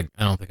don't think I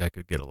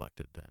could get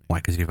elected. To anything. Why?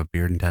 Because you have a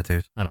beard and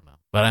tattoos? I don't know,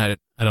 but I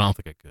don't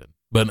think I could.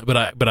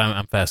 But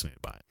I'm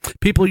fascinated by it.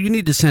 People, you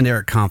need to send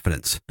Eric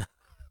confidence. If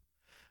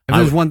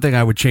there's one thing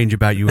I would change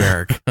about you,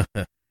 Eric,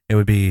 it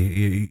would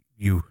be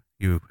you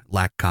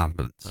lack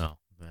confidence. Oh,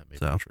 that may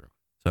be true.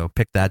 So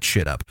pick that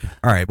shit up.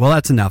 All right. Well,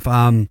 that's enough.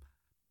 Love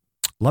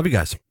you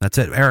guys. That's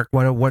it. Eric,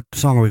 what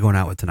song are we going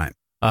out with tonight?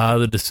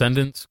 The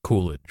Descendants,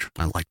 Coolidge.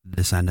 I like the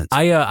Descendants.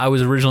 I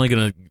was originally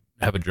gonna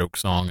have a joke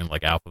song and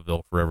like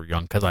Alphaville Forever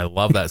Young because I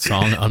love that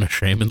song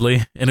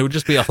unashamedly, and it would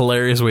just be a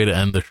hilarious way to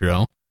end the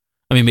show.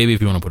 I mean, maybe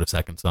if you want to put a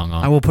second song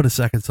on, I will put a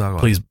second song on.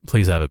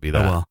 Please have it be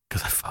that. I will,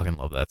 because I fucking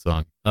love that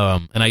song.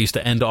 And I used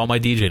to end all my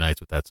DJ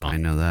nights with that song. I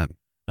know that.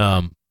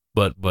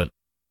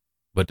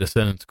 But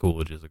Descendants,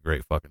 Coolidge is a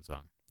great fucking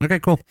song. Okay,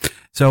 cool.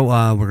 So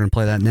we're going to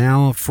play that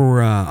now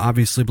for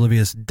obviously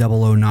Oblivious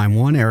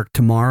 0091, Eric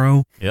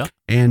Tomorrow. Yeah.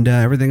 And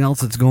everything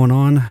else that's going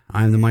on.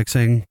 I'm the mic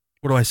saying,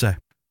 what do I say?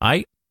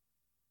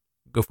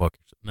 Go fuck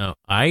yourself.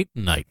 No,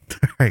 night.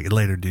 All right,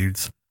 later,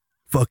 dudes.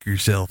 Fuck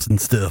yourselves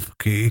and stuff,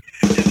 okay?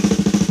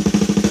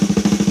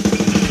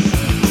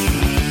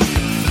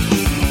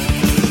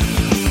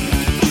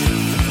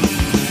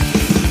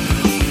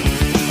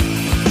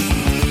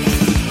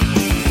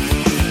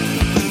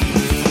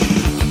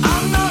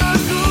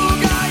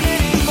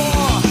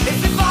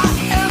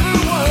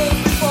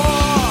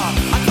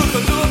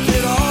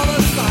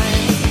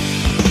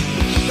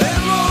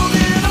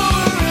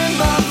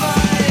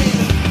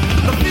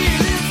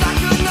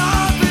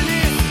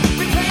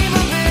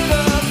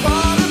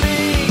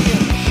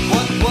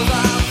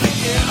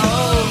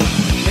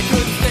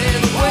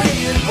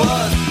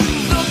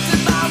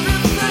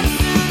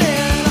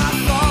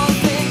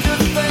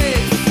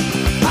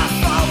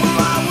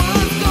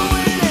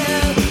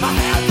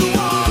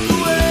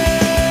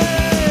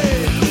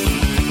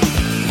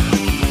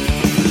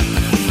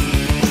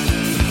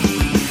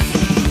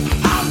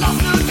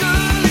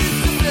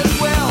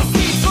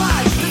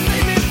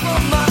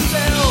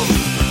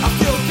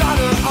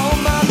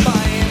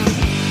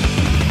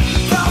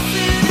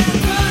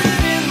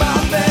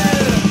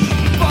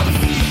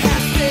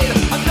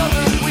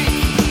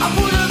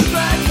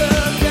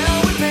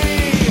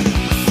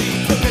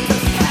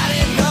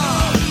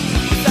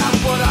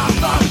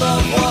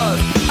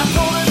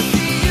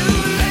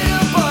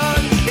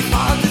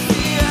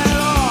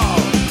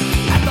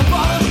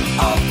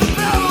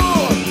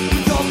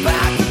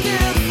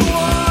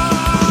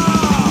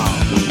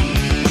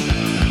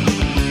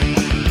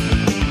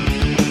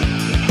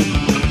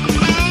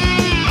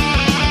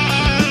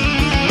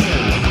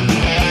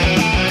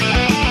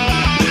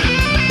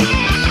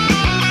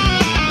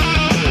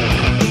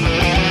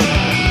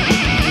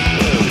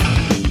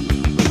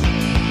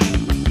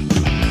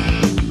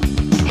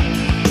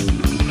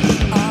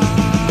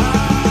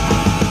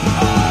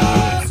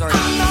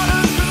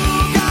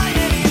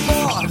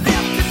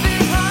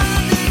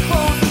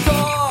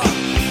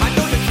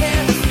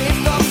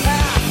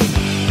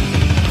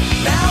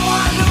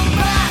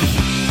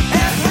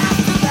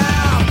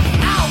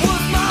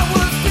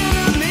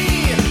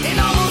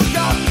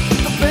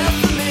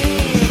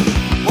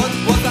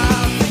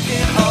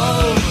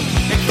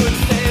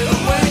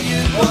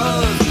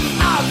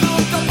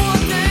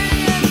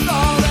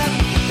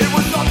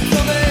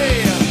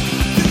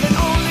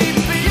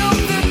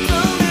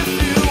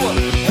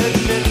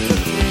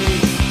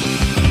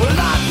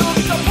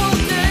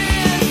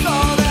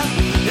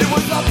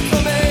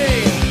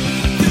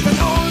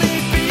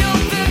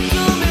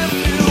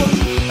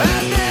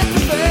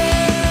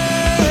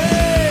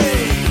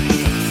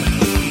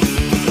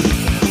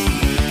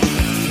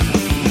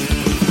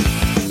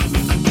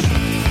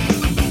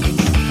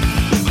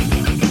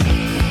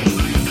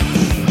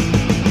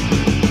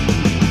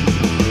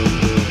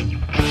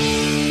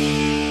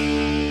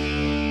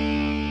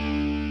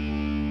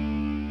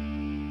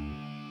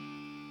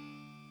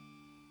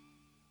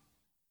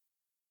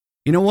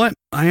 You know what?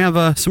 I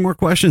have some more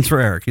questions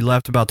for Eric. He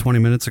left about 20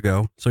 minutes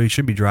ago, so he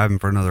should be driving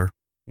for another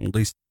at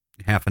least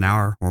half an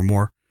hour or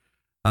more.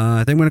 I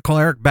think I'm going to call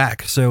Eric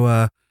back.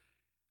 So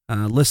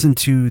listen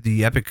to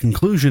the epic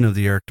conclusion of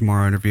the Eric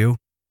Tomorrow interview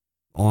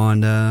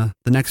on the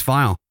next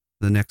file,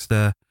 the next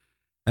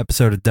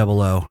episode of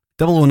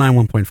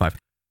 0091.5.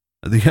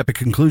 The epic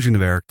conclusion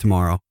of Eric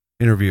Tomorrow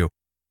interview.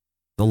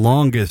 The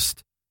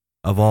longest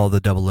of all the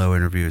 00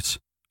 interviews.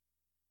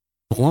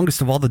 The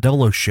longest of all the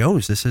 00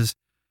 shows. This is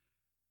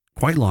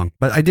quite long.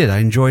 But I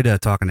enjoyed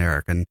talking to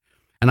Eric. And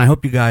I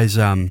hope you guys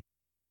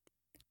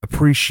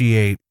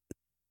appreciate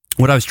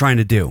what I was trying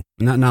to do.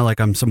 Not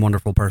like I'm some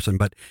wonderful person,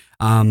 but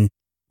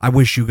I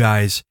wish you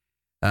guys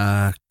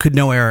could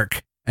know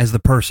Eric as the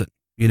person,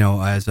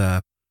 as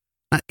not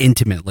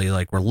intimately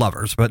like we're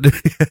lovers, but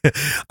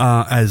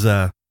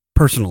as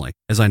personally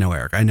as I know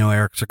Eric. I know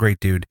Eric's a great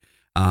dude.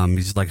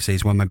 He's, like I say,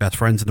 he's one of my best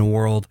friends in the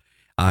world.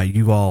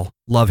 You all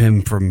love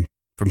him from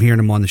hearing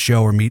him on the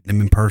show or meeting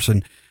him in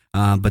person.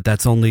 But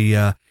that's only,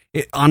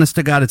 honest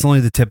to God, it's only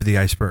the tip of the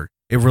iceberg.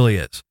 It really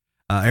is.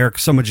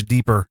 Eric's so much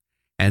deeper,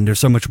 and there's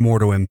so much more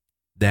to him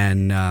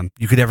than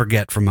you could ever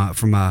get from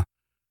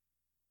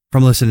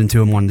listening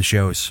to him on the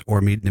shows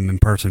or meeting him in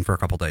person for a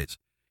couple days.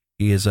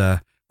 He is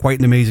quite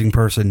an amazing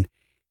person.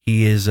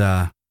 He is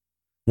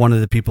one of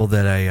the people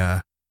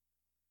that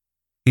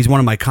he's one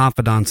of my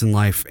confidants in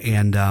life,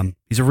 and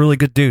he's a really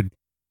good dude.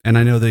 And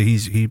I know that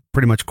he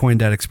pretty much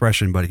coined that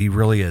expression, but he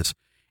really is.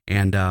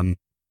 And I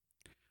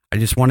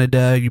just wanted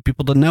you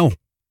people to know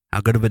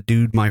how good of a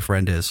dude my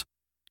friend is.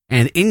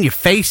 And in your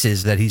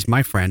faces that he's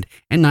my friend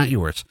and not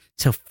yours.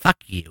 So fuck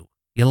you.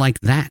 You like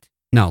that?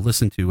 No,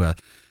 listen to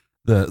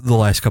the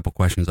last couple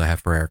questions I have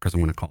for Eric, because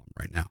I'm going to call him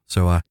right now.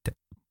 So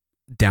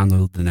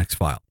download the next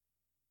file.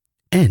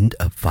 End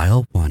of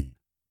file 1.